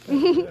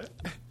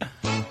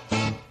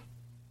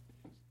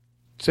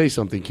 Say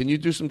something. Can you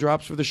do some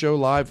drops for the show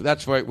live?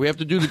 That's right. We have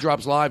to do the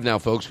drops live now,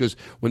 folks, because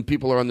when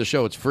people are on the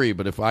show, it's free.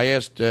 But if I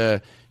asked,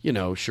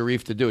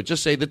 Sharif to do it,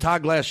 just say the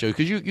Todd Glass Show,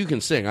 because you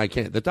can sing. I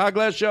can't. The Todd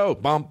Glass Show,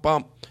 bump,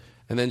 bump.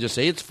 And then just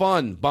say, it's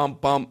fun,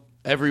 bump, bump,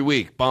 every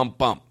week, bump,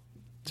 bump.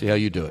 See how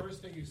you do it.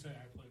 First thing you say,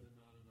 I play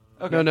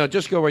the Okay. No,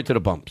 just go right to the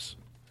bumps.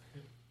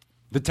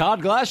 The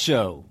Todd Glass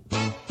Show.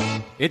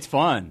 It's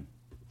fun.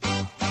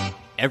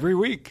 Every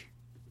week.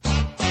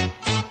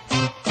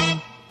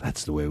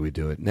 That's the way we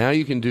do it. Now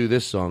you can do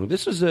this song.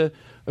 This is a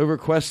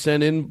request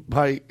sent in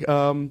by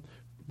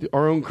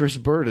our own Chris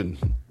Burden.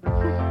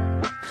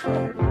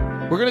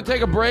 We're going to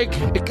take a break.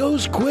 It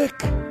goes quick.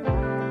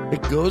 We're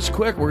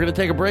going to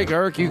take a break.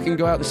 Eric, you can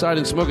go out inside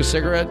and smoke a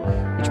cigarette,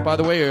 which, by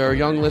the way, our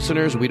young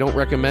listeners, we don't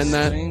recommend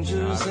that.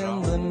 Strangers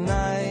in the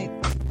night,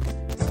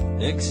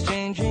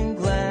 exchanging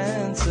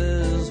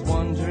glances,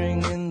 wondering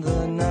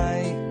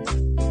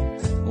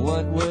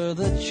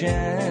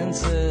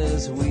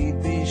chances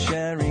we'd be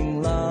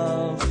sharing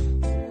love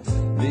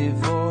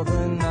before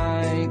the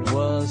night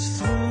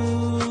was through.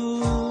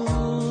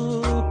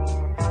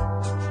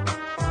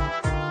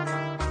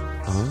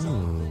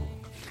 Oh.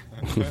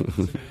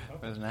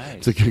 That was nice.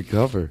 It's a good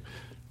cover.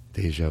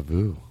 Deja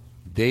vu.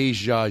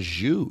 Deja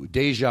Jew.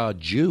 Deja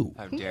Jew.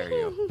 How dare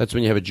you? That's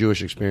when you have a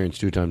Jewish experience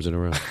 2 times in a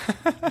row.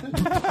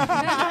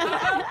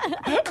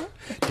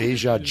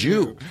 Deja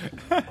Jew.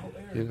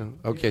 You know.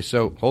 Okay,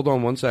 so hold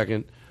on 1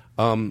 second.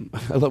 I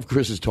love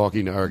Chris is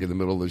talking to Eric in the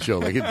middle of the show,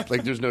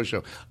 like there's no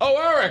show. Oh,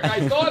 Eric,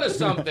 I thought of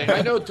something.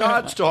 I know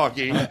Todd's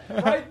talking.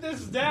 Write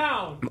this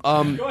down. Go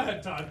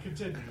ahead, Todd.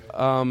 Continue.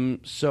 Hey,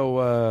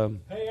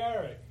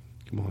 Eric.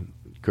 Come on,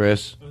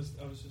 Chris. I was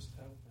just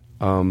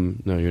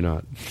helping. No, you're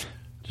not.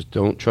 Just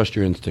don't trust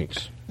your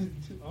instincts.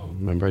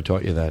 Remember, I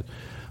taught you that.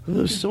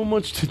 There's so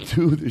much to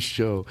do with this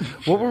show.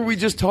 What were we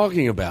just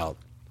talking about?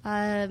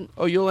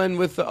 You'll end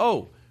with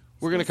we're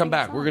going to come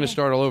back. We're going to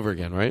start all over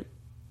again, right?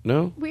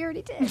 No? We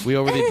already did. We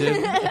already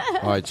did?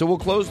 All right, so we'll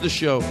close the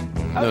show.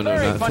 A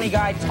very funny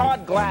guy,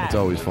 Todd Glass. It's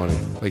always funny.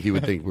 Like you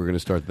would think we're going to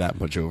start that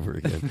much over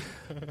again.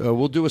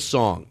 We'll do a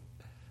song,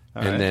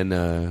 All and right.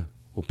 then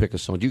we'll pick a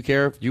song. Do you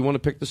care? Do you want to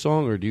pick the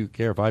song, or do you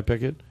care if I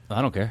pick it?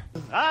 I don't care.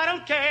 I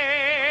don't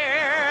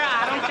care.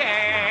 I don't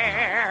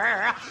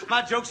care.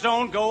 My jokes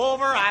don't go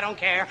over. I don't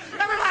care.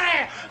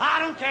 Everybody, I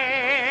don't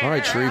care. All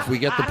right, Sharif, we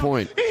get the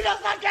point. He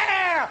does not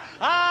care.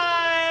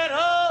 I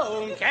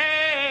don't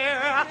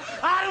care.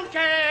 I don't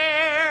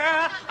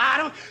care. I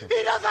don't.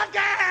 He does not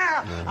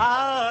care.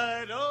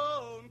 I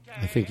don't care.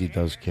 I think he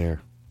does care.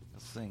 He'll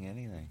sing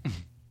anything.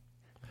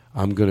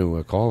 I'm going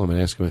to call him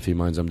and ask him if he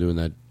minds I'm doing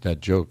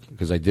that joke,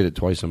 because I did it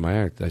twice in my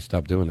act. I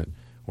stopped doing it,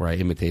 where I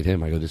imitate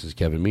him. I go, this is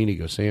Kevin Meaney. He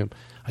goes, Sam,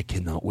 I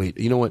cannot wait.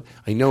 You know what?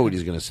 I know what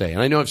he's going to say.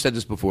 And I know I've said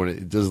this before, and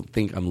it doesn't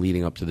think I'm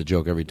leading up to the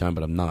joke every time,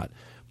 but I'm not.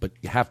 But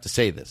you have to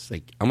say this.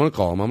 Like, I'm going to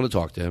call him. I'm going to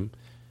talk to him.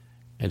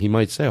 And he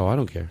might say, I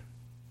don't care.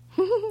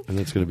 And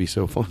that's going to be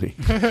so funny.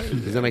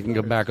 Because then I can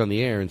go back on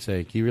the air and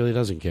say, he really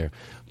doesn't care.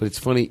 But it's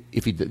funny.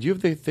 If he, do you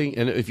have the thing?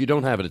 And if you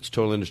don't have it, it's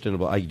totally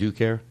understandable. I do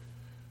care.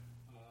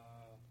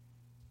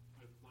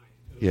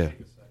 Yeah,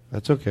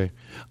 that's okay.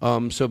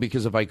 So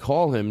because if I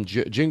call him,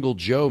 Jingle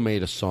Joe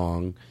made a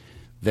song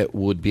that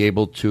would be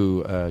able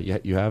to,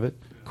 you have it?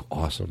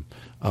 Awesome.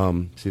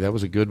 See, that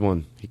was a good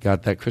one. He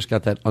got that. Chris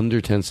got that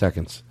under 10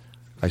 seconds.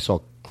 I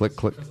saw click,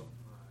 click.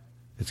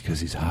 It's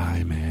because he's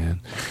high, man.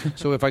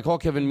 So if I call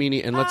Kevin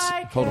Meaney and let's,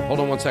 hold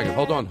on 1 second.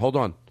 Hold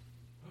on.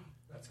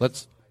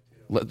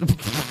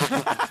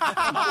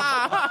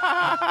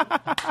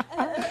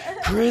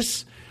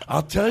 Chris,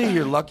 I'll tell you,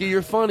 you're lucky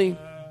you're funny.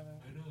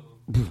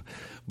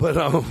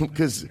 But,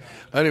 because,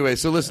 anyway,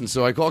 so listen,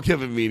 so I call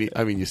Kevin Meaney.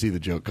 I mean, you see the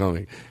joke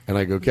coming. And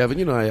I go,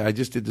 Kevin, I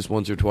just did this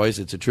once or twice.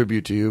 It's a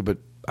tribute to you, but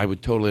I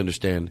would totally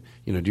understand.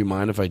 Do you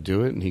mind if I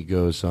do it? And he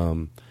goes,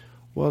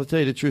 well, to tell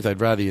you the truth, I'd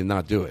rather you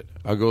not do it.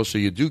 I'll go, so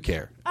you do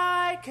care.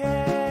 I care.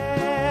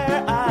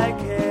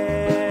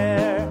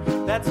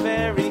 That's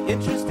very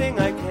interesting.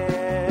 I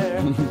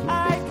care.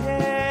 I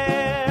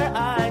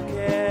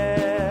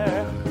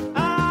care.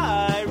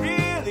 I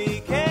really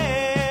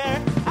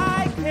care.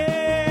 I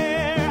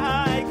care.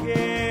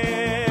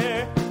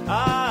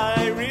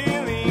 I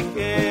really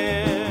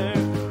care.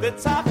 The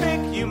topic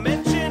you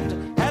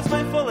mentioned has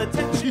my full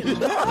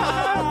attention.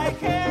 I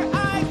care.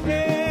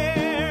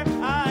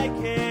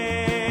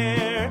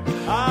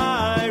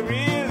 I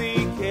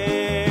really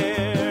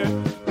care.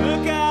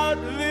 Look out,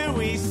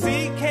 Louis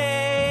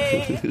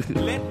C.K.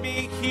 Let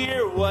me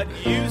hear what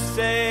you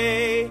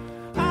say.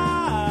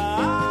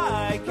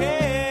 I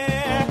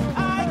care.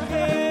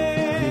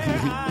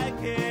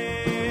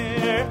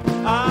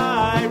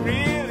 I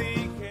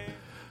really care.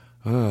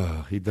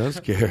 Oh, he does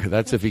care.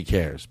 That's if he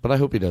cares. But I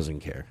hope he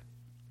doesn't care.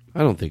 I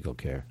don't think he'll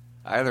care.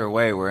 Either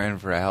way, we're in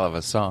for a hell of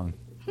a song.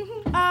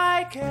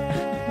 I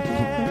care.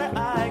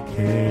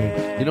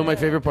 You know my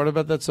favorite part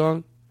about that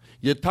song?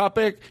 Your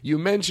topic, you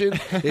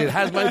mentioned, it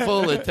has my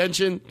full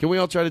attention. Can we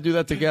all try to do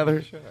that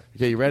together? Sure.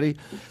 Okay, you ready?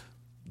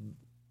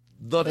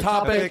 The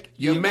topic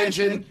you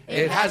mentioned,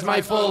 it has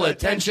my full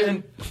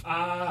attention.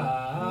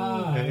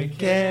 I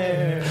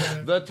care.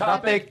 The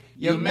topic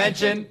you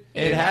mentioned,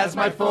 it has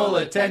my full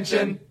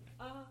attention.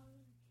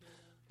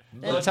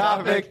 The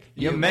topic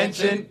you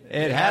mentioned,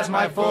 it has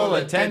my full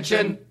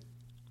attention.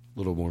 A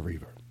little more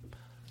reverb.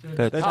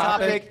 The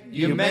topic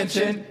you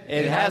mentioned,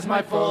 it has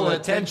my full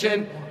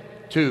attention.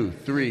 2,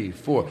 3,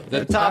 4.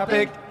 The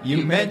topic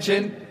you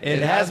mentioned, it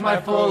has my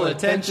full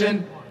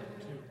attention.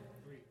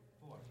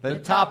 The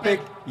topic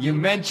you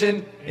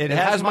mentioned, it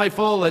has my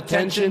full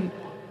attention.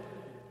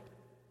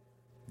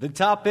 The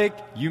topic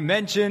you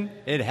mentioned,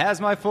 it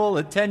has my full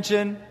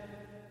attention.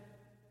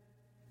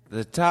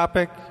 The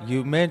topic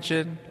you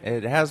mentioned,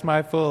 it has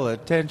my full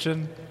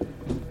attention.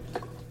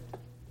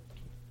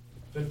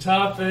 The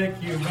topic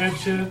you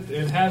mentioned,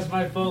 it has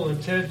my full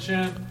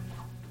attention.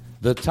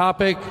 The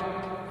topic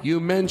you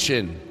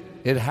mentioned,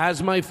 it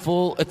has my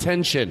full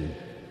attention.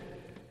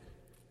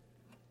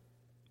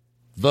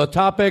 The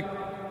topic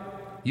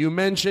you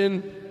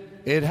mentioned,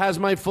 it has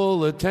my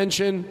full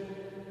attention.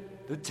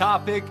 The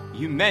topic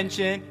you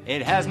mentioned,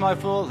 it has my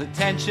full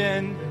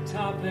attention. The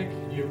topic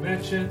you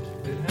mentioned,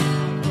 it has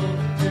my full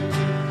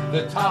attention.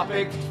 The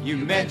topic you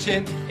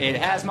mentioned, it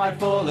has my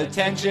full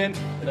attention.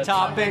 The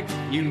topic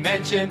you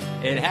mentioned,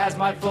 it has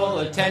my full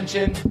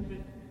attention.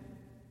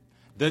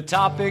 The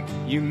topic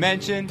you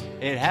mentioned,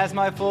 it has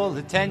my full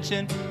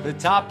attention. The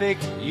topic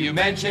you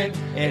mentioned,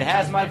 it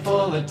has my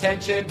full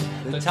attention.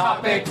 The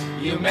topic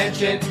you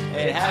mentioned,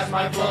 it has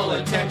my full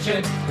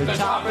attention. The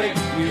topic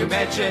you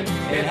mentioned,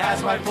 it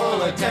has my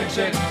full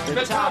attention.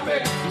 The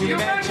topic you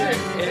mentioned,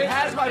 it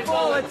has my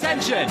full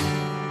attention.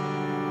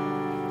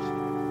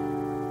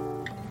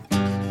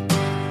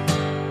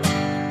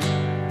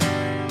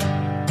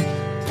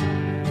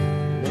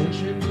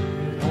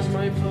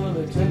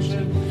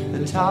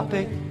 The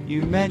topic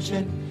you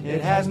mentioned,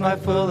 it has my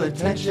full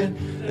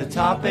attention. The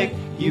topic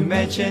you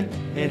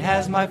mentioned, it has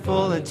my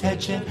full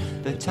attention. The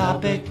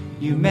topic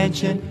you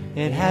mentioned,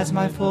 it has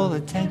my full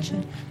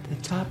attention. The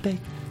topic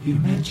you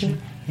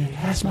mentioned, it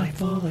has my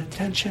full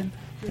attention.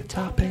 The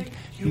topic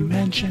you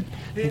mentioned,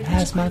 it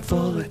has my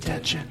full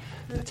attention.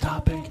 The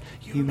topic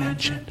you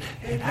mentioned,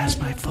 it has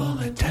my full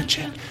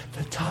attention.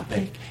 The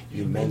topic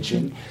you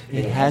mentioned,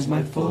 it has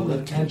my full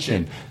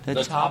attention.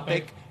 The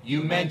topic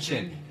you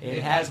mentioned,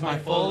 it has my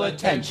full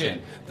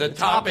attention. The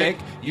topic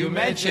you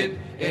mentioned,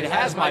 it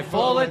has my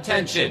full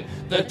attention.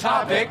 The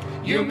topic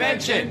you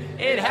mentioned,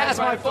 it has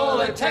my full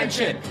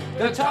attention.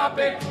 The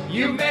topic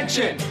you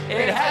mentioned,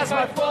 it has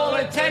my full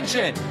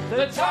attention.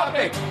 The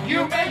topic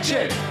you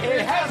mentioned,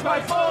 it has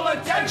my full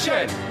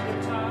attention.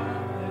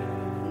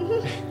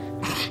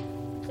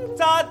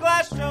 Todd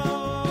Glass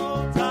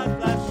Show, Todd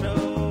Glass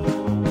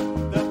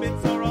Show. The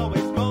bits are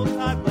always gold.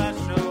 Todd Glass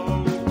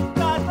Show,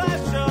 Todd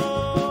Glass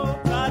Show,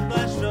 Todd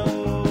Glass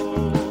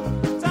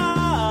Show,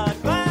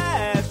 Todd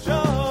Glass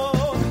Show,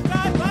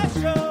 Todd Glass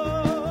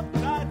Show,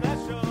 Todd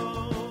Glass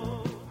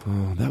Show.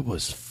 Oh, that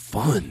was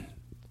fun,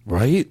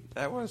 right?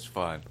 That was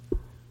fun.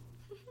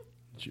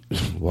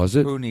 Was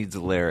it? Who needs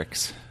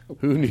lyrics?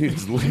 Who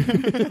needs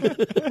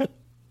lyrics?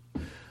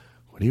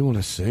 What do you want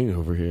to sing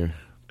over here?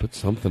 Put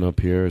something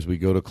up here as we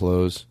go to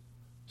close.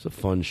 It's a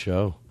fun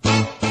show.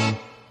 I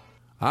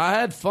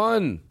had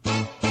fun.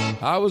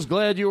 I was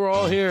glad you were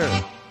all here.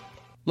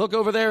 Look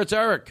over there, it's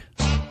Eric.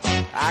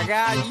 I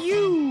got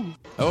you.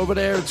 Over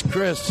there, it's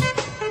Chris.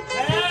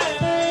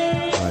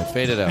 Hey. All right,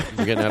 fade it out.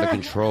 We're getting out of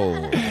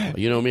control.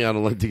 You know me, I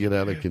don't like to get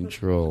out of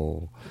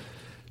control.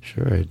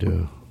 Sure I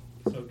do.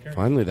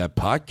 Finally, that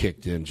pot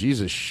kicked in.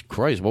 Jesus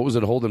Christ, what was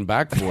it holding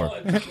back for?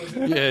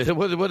 Yeah,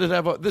 what did it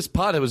have? This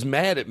pot, it was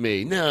mad at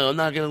me. No, I'm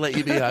not going to let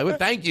you be high. Well,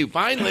 thank you,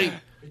 finally.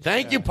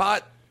 Thank you,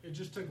 pot. It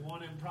just took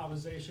one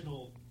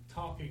improvisational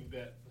talking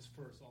bit was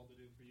first all to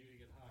do for you to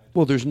get high.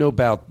 Well, there's no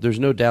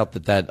doubt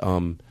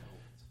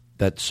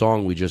that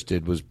song we just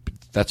did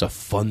that's a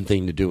fun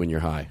thing to do when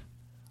you're high.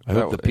 I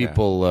hope the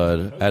people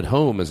at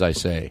home, as I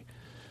say.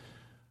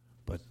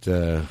 But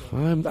I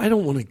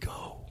don't want to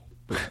go.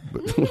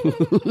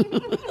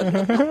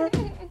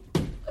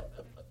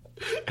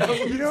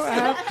 You don't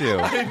have to.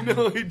 I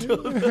know I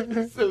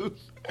don't. So,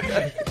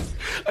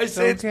 I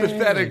say it's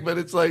pathetic, but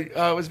it's like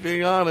I was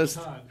being honest.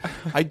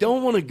 I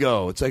don't want to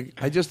go. It's like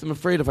I just am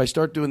afraid if I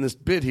start doing this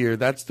bit here,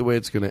 that's the way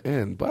it's going to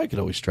end. But I could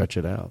always stretch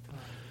it out.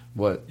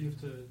 What? You have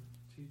to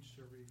teach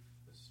Sharif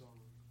this song.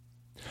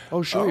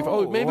 Oh, Sharif.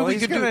 Oh, maybe we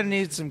he's could gonna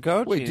need some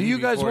coaching. Wait, do you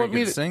guys want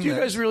me to? Do you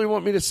guys really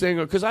want me to sing?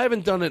 Because I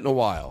haven't done it in a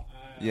while.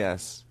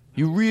 Yes.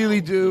 You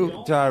really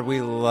do? Todd,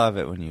 we love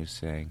it when you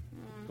sing.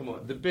 Come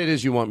on. The bit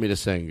is you want me to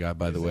sing, guy,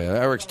 by the way.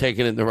 Eric's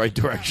taking it in the right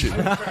direction.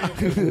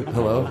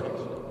 Hello?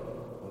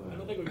 I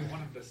don't think we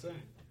want him to sing.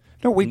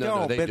 No, we No,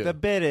 don't. they But do. the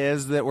bit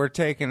is that we're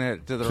taking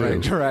it to the True. right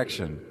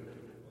direction.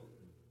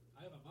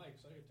 I have a mic,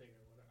 so I can take it.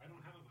 I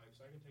don't have a mic,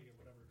 so I can take it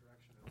whatever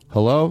direction I want.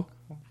 Hello?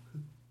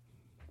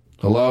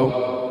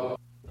 Hello?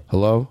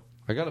 Hello?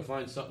 I got to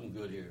find something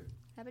good here.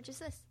 How about just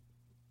this?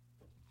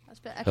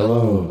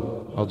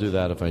 Hello. I'll do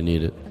that if I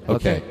need it.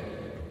 Okay.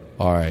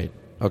 All right.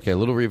 Okay, a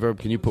little reverb.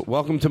 Can you put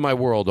Welcome to My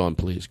World on,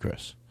 please,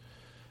 Chris?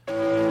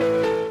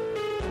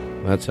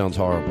 That sounds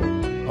horrible.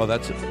 Oh,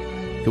 that's it.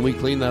 Can we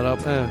clean that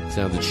up? It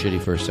sounded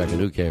shitty for a second.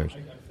 Who cares?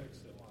 You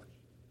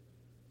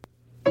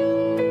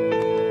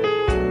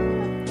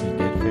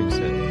did fix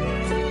it.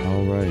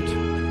 All right.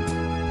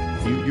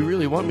 You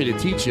really want me to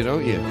teach you,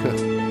 don't you?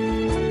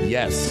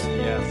 Yes.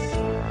 Yes.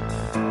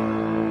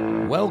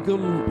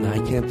 Welcome. I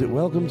can't do.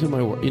 Welcome to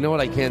my world. You know what?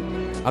 I can't.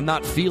 I'm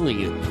not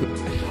feeling it.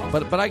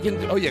 but I can.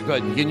 Oh yeah, go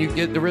ahead. Can you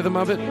get the rhythm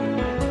of it?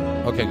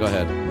 Okay, go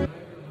ahead.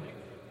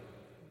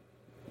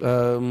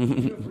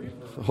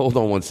 Hold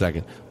on one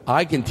second.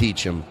 I can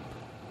teach him.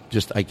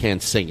 Just I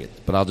can't sing it.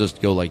 But I'll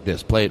just go like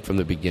this. Play it from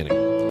the beginning.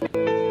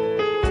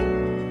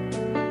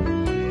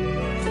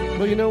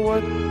 Well, you know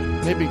what?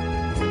 Maybe.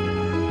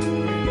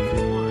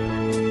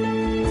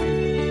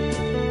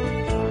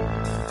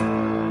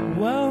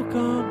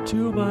 Welcome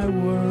to my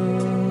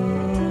world.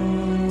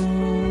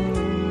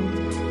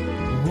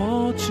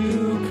 Won't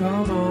you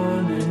come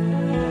on in?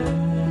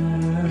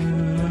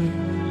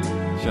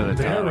 Shut it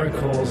down.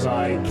 miracles,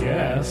 I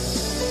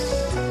guess.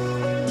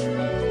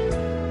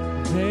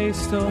 They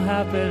still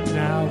happen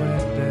now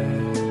and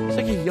then. It's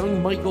like a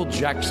young Michael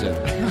Jackson.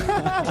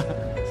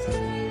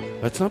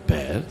 That's not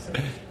bad.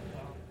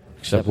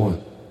 Except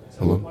one.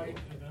 Hello?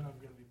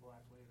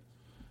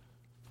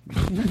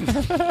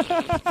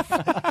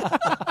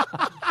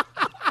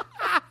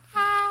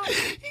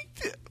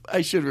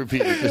 I should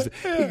repeat it because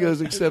he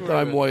goes, except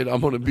I'm white, I'm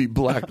going to be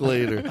black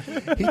later.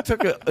 He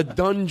took a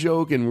done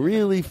joke and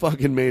really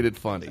fucking made it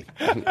funny.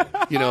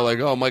 You know, like,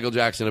 oh, Michael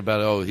Jackson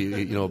about,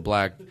 he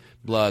black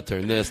blood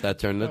turned this, that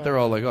turned that. They're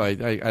all like,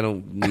 I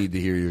don't need to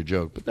hear your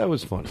joke. But that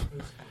was funny.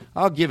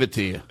 I'll give it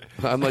to you.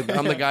 I'm the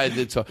guy that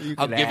did so.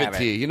 I'll give it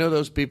to you. You know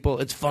those people?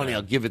 It's funny.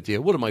 I'll give it to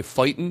you. What am I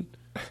fighting?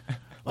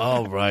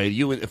 All right.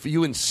 If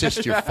you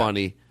insist you're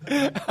funny.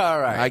 All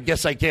right. I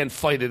guess I can't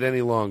fight it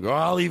any longer.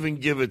 I'll even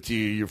give it to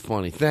you. You're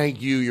funny.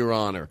 Thank you, Your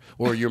Honor,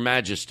 or Your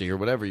Majesty, or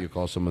whatever you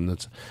call someone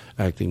that's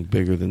acting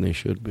bigger than they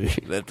should be.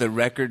 Let the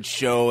record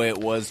show it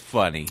was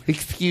funny.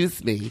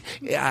 Excuse me.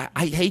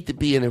 I hate to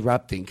be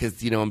interrupting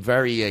because, I'm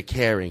very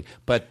caring,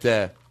 but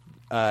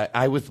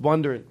I was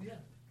wondering.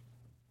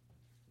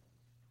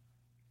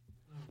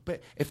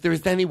 But if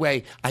there's any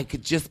way I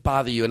could just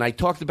bother you, and I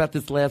talked about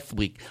this last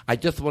week, I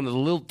just wanted a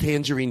little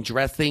tangerine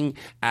dressing,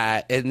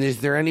 and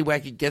is there any way I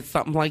could get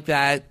something like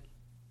that?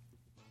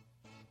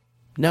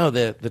 No,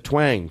 the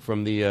twang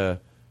from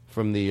the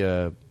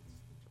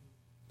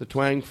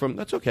twang from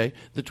that's okay.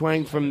 The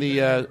twang from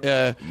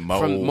the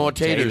from more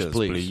taters,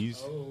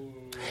 please.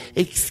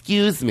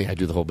 Excuse me. I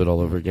do the whole bit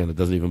all over again. It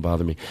doesn't even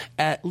bother me.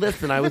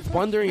 Listen, I was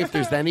wondering if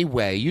there's any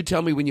way. You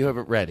tell me when you have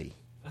it ready.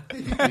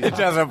 It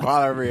doesn't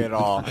bother me at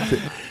all.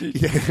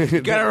 Get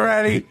it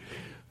ready.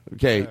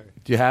 Okay.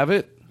 Do you have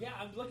it? Yeah,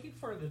 I'm looking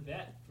for the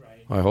vet,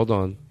 right? All right, hold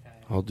on. Okay.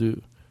 I'll do.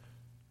 There's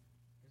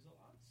a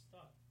lot of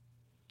stuff.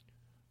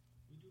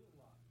 We do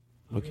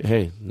a lot. Okay.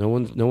 Hey, no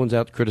one's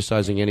out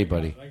criticizing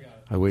anybody.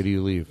 I wait till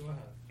you leave.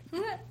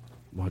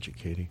 Watch it,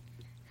 Katie.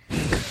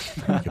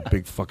 Like a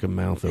big fucking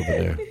mouth over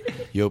there.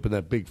 You open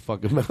that big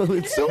fucking mouth.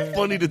 It's so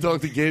funny to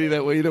talk to Katie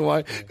that way. You know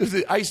why? Because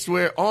I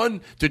swear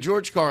on to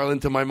George Carlin,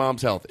 to my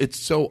mom's health, it's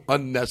so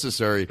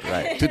unnecessary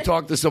to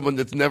talk to someone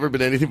that's never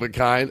been anything but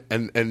kind,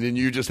 and then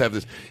you just have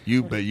this.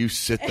 You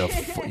shut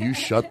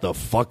the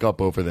fuck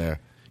up over there.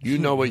 You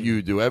know what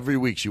you do. Every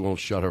week she won't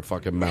shut her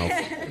fucking mouth.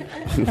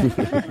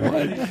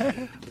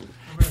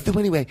 So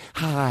anyway,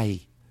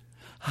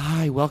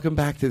 hi, welcome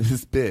back to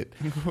this bit.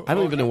 I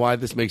don't even know why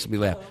this makes me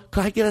laugh.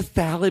 Could I get a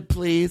salad,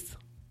 please?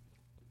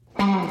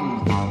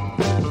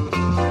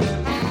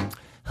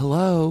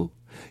 Hello?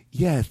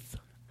 Yes,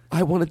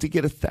 I wanted to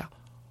get a salad.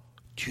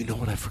 Do you know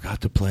what I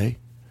forgot to play?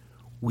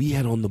 We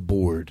had on the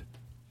board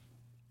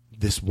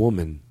this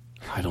woman.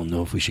 I don't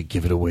know if we should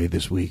give it away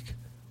this week.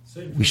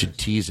 We should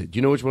tease it. Do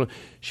you know which one?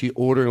 She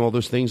ordering all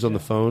those things on the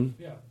phone?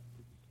 Yeah.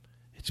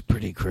 It's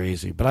pretty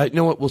crazy. But you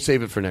know what? We'll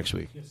save it for next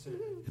week.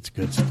 It's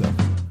good stuff.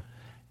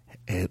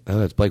 And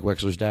that's Blake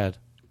Wexler's dad.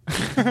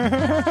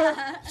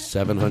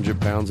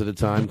 700 pounds at a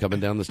time, coming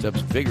down the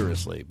steps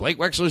vigorously. Blake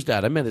Wexler's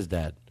dad. I met his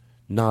dad.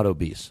 Not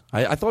obese.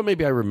 I thought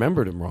maybe I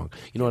remembered him wrong.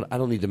 You know what? I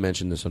don't need to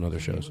mention this on other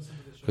shows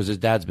because his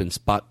dad's been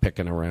spot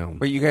picking around.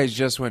 But you guys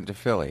just went to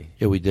Philly.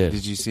 Yeah, we did.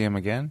 Did you see him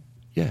again?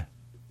 Yeah.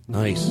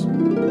 Nice.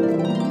 We're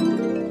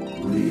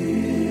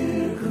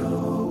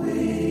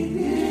going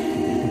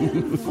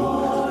in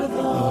for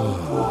the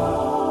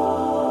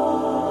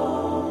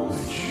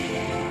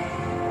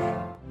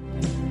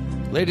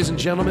Ladies and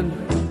gentlemen,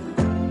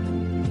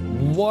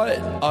 what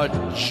a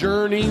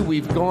journey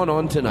we've gone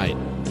on tonight.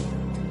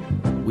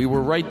 We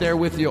were right there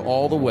with you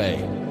all the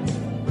way.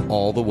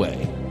 All the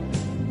way.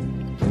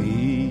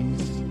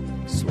 Please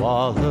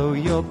swallow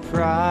your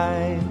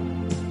pride.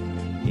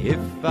 If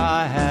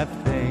I have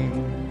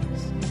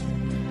things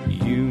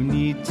you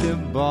need to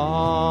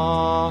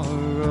borrow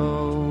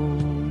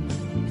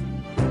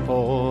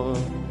for.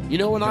 You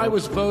know, when I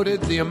was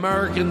voted the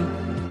American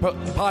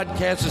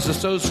Podcasters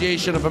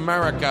Association of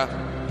America,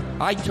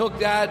 I took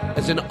that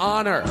as an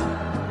honor.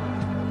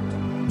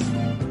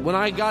 When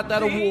I got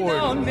that award,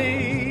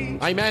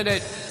 I meant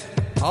it.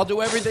 I'll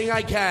do everything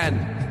I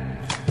can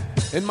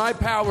in my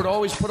power to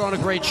always put on a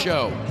great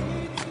show.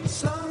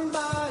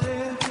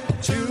 somebody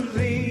to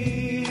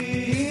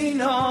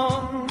lean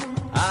on.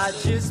 I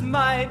just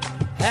might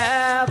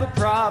have a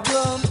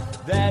problem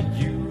that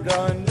you'd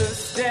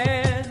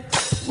understand.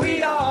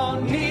 We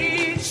all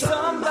need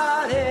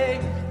somebody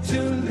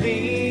to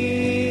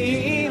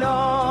lean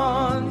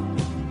on.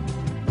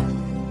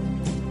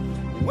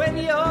 When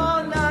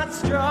you're not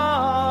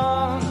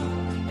strong,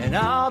 and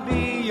I'll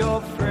be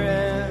your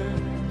friend.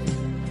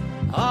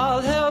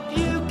 I'll help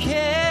you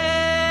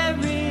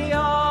carry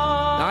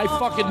on. I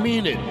fucking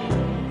mean it.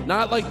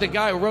 Not like the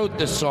guy who wrote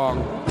this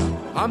song.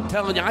 I'm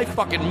telling you, I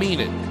fucking mean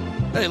it.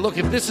 Hey, look,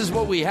 if this is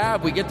what we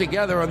have, we get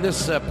together on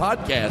this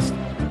podcast,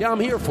 yeah, I'm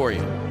here for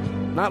you.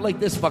 Not like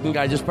this fucking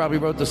guy just probably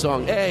wrote the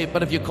song. Hey,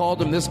 but if you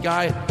called him this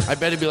guy, I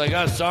bet he'd be like,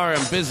 oh, sorry,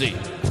 I'm busy.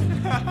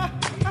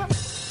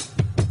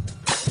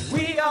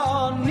 We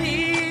all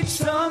need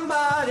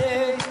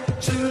somebody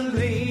to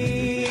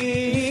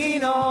lean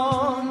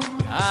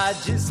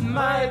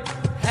might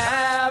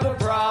have a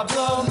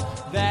problem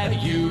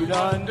that you'd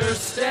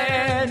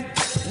understand.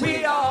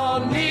 We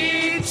all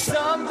need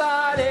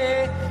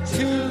somebody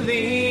to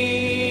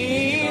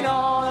lean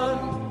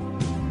on.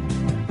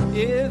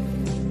 If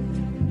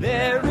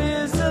there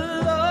is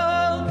a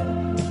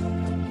load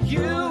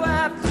you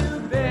have to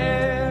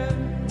bear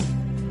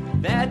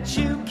that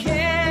you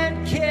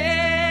can't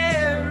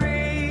carry.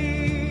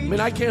 I mean,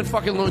 I can't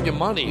fucking loan you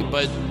money,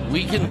 but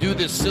we can do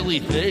this silly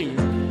thing,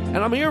 and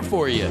I'm here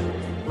for you.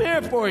 I'm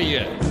here for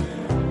you.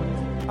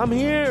 I'm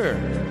here.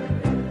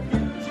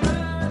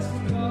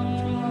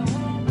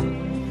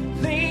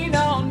 Lean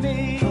on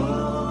me.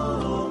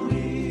 Well,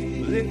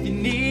 if you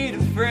need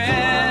a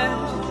friend,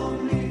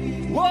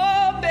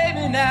 whoa,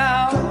 baby,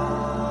 now.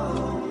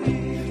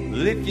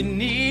 Well, if you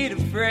need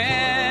a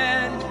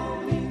friend,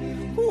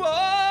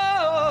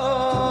 whoa,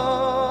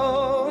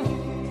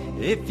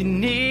 if you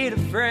need a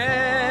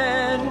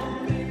friend,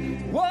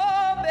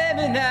 whoa,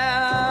 baby,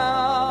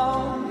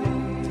 now.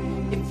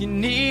 If you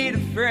need a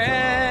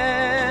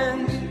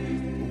friend,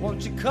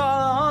 won't you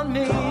call on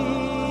me?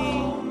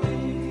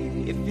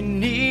 If you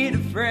need a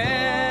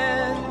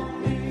friend,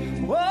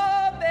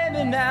 whoa,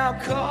 baby, now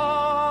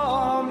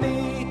call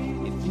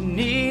me. If you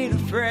need a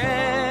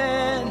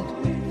friend,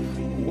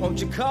 won't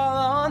you call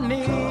on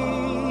me?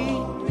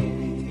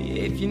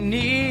 If you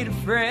need a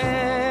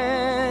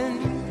friend,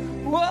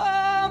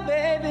 whoa,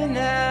 baby,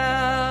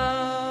 now.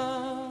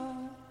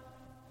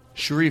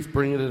 Sharif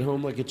bringing it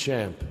home like a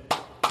champ.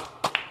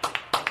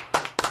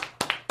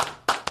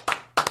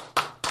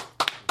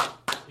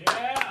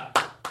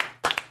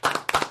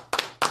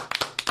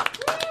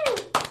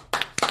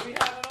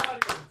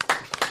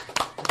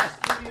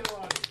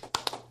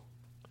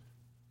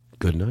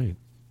 Good night.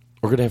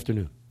 Or good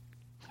afternoon.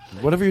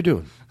 Whatever you're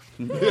doing.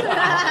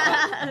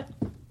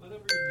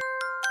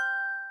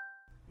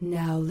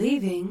 Now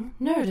leaving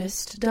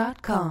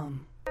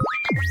Nerdist.com.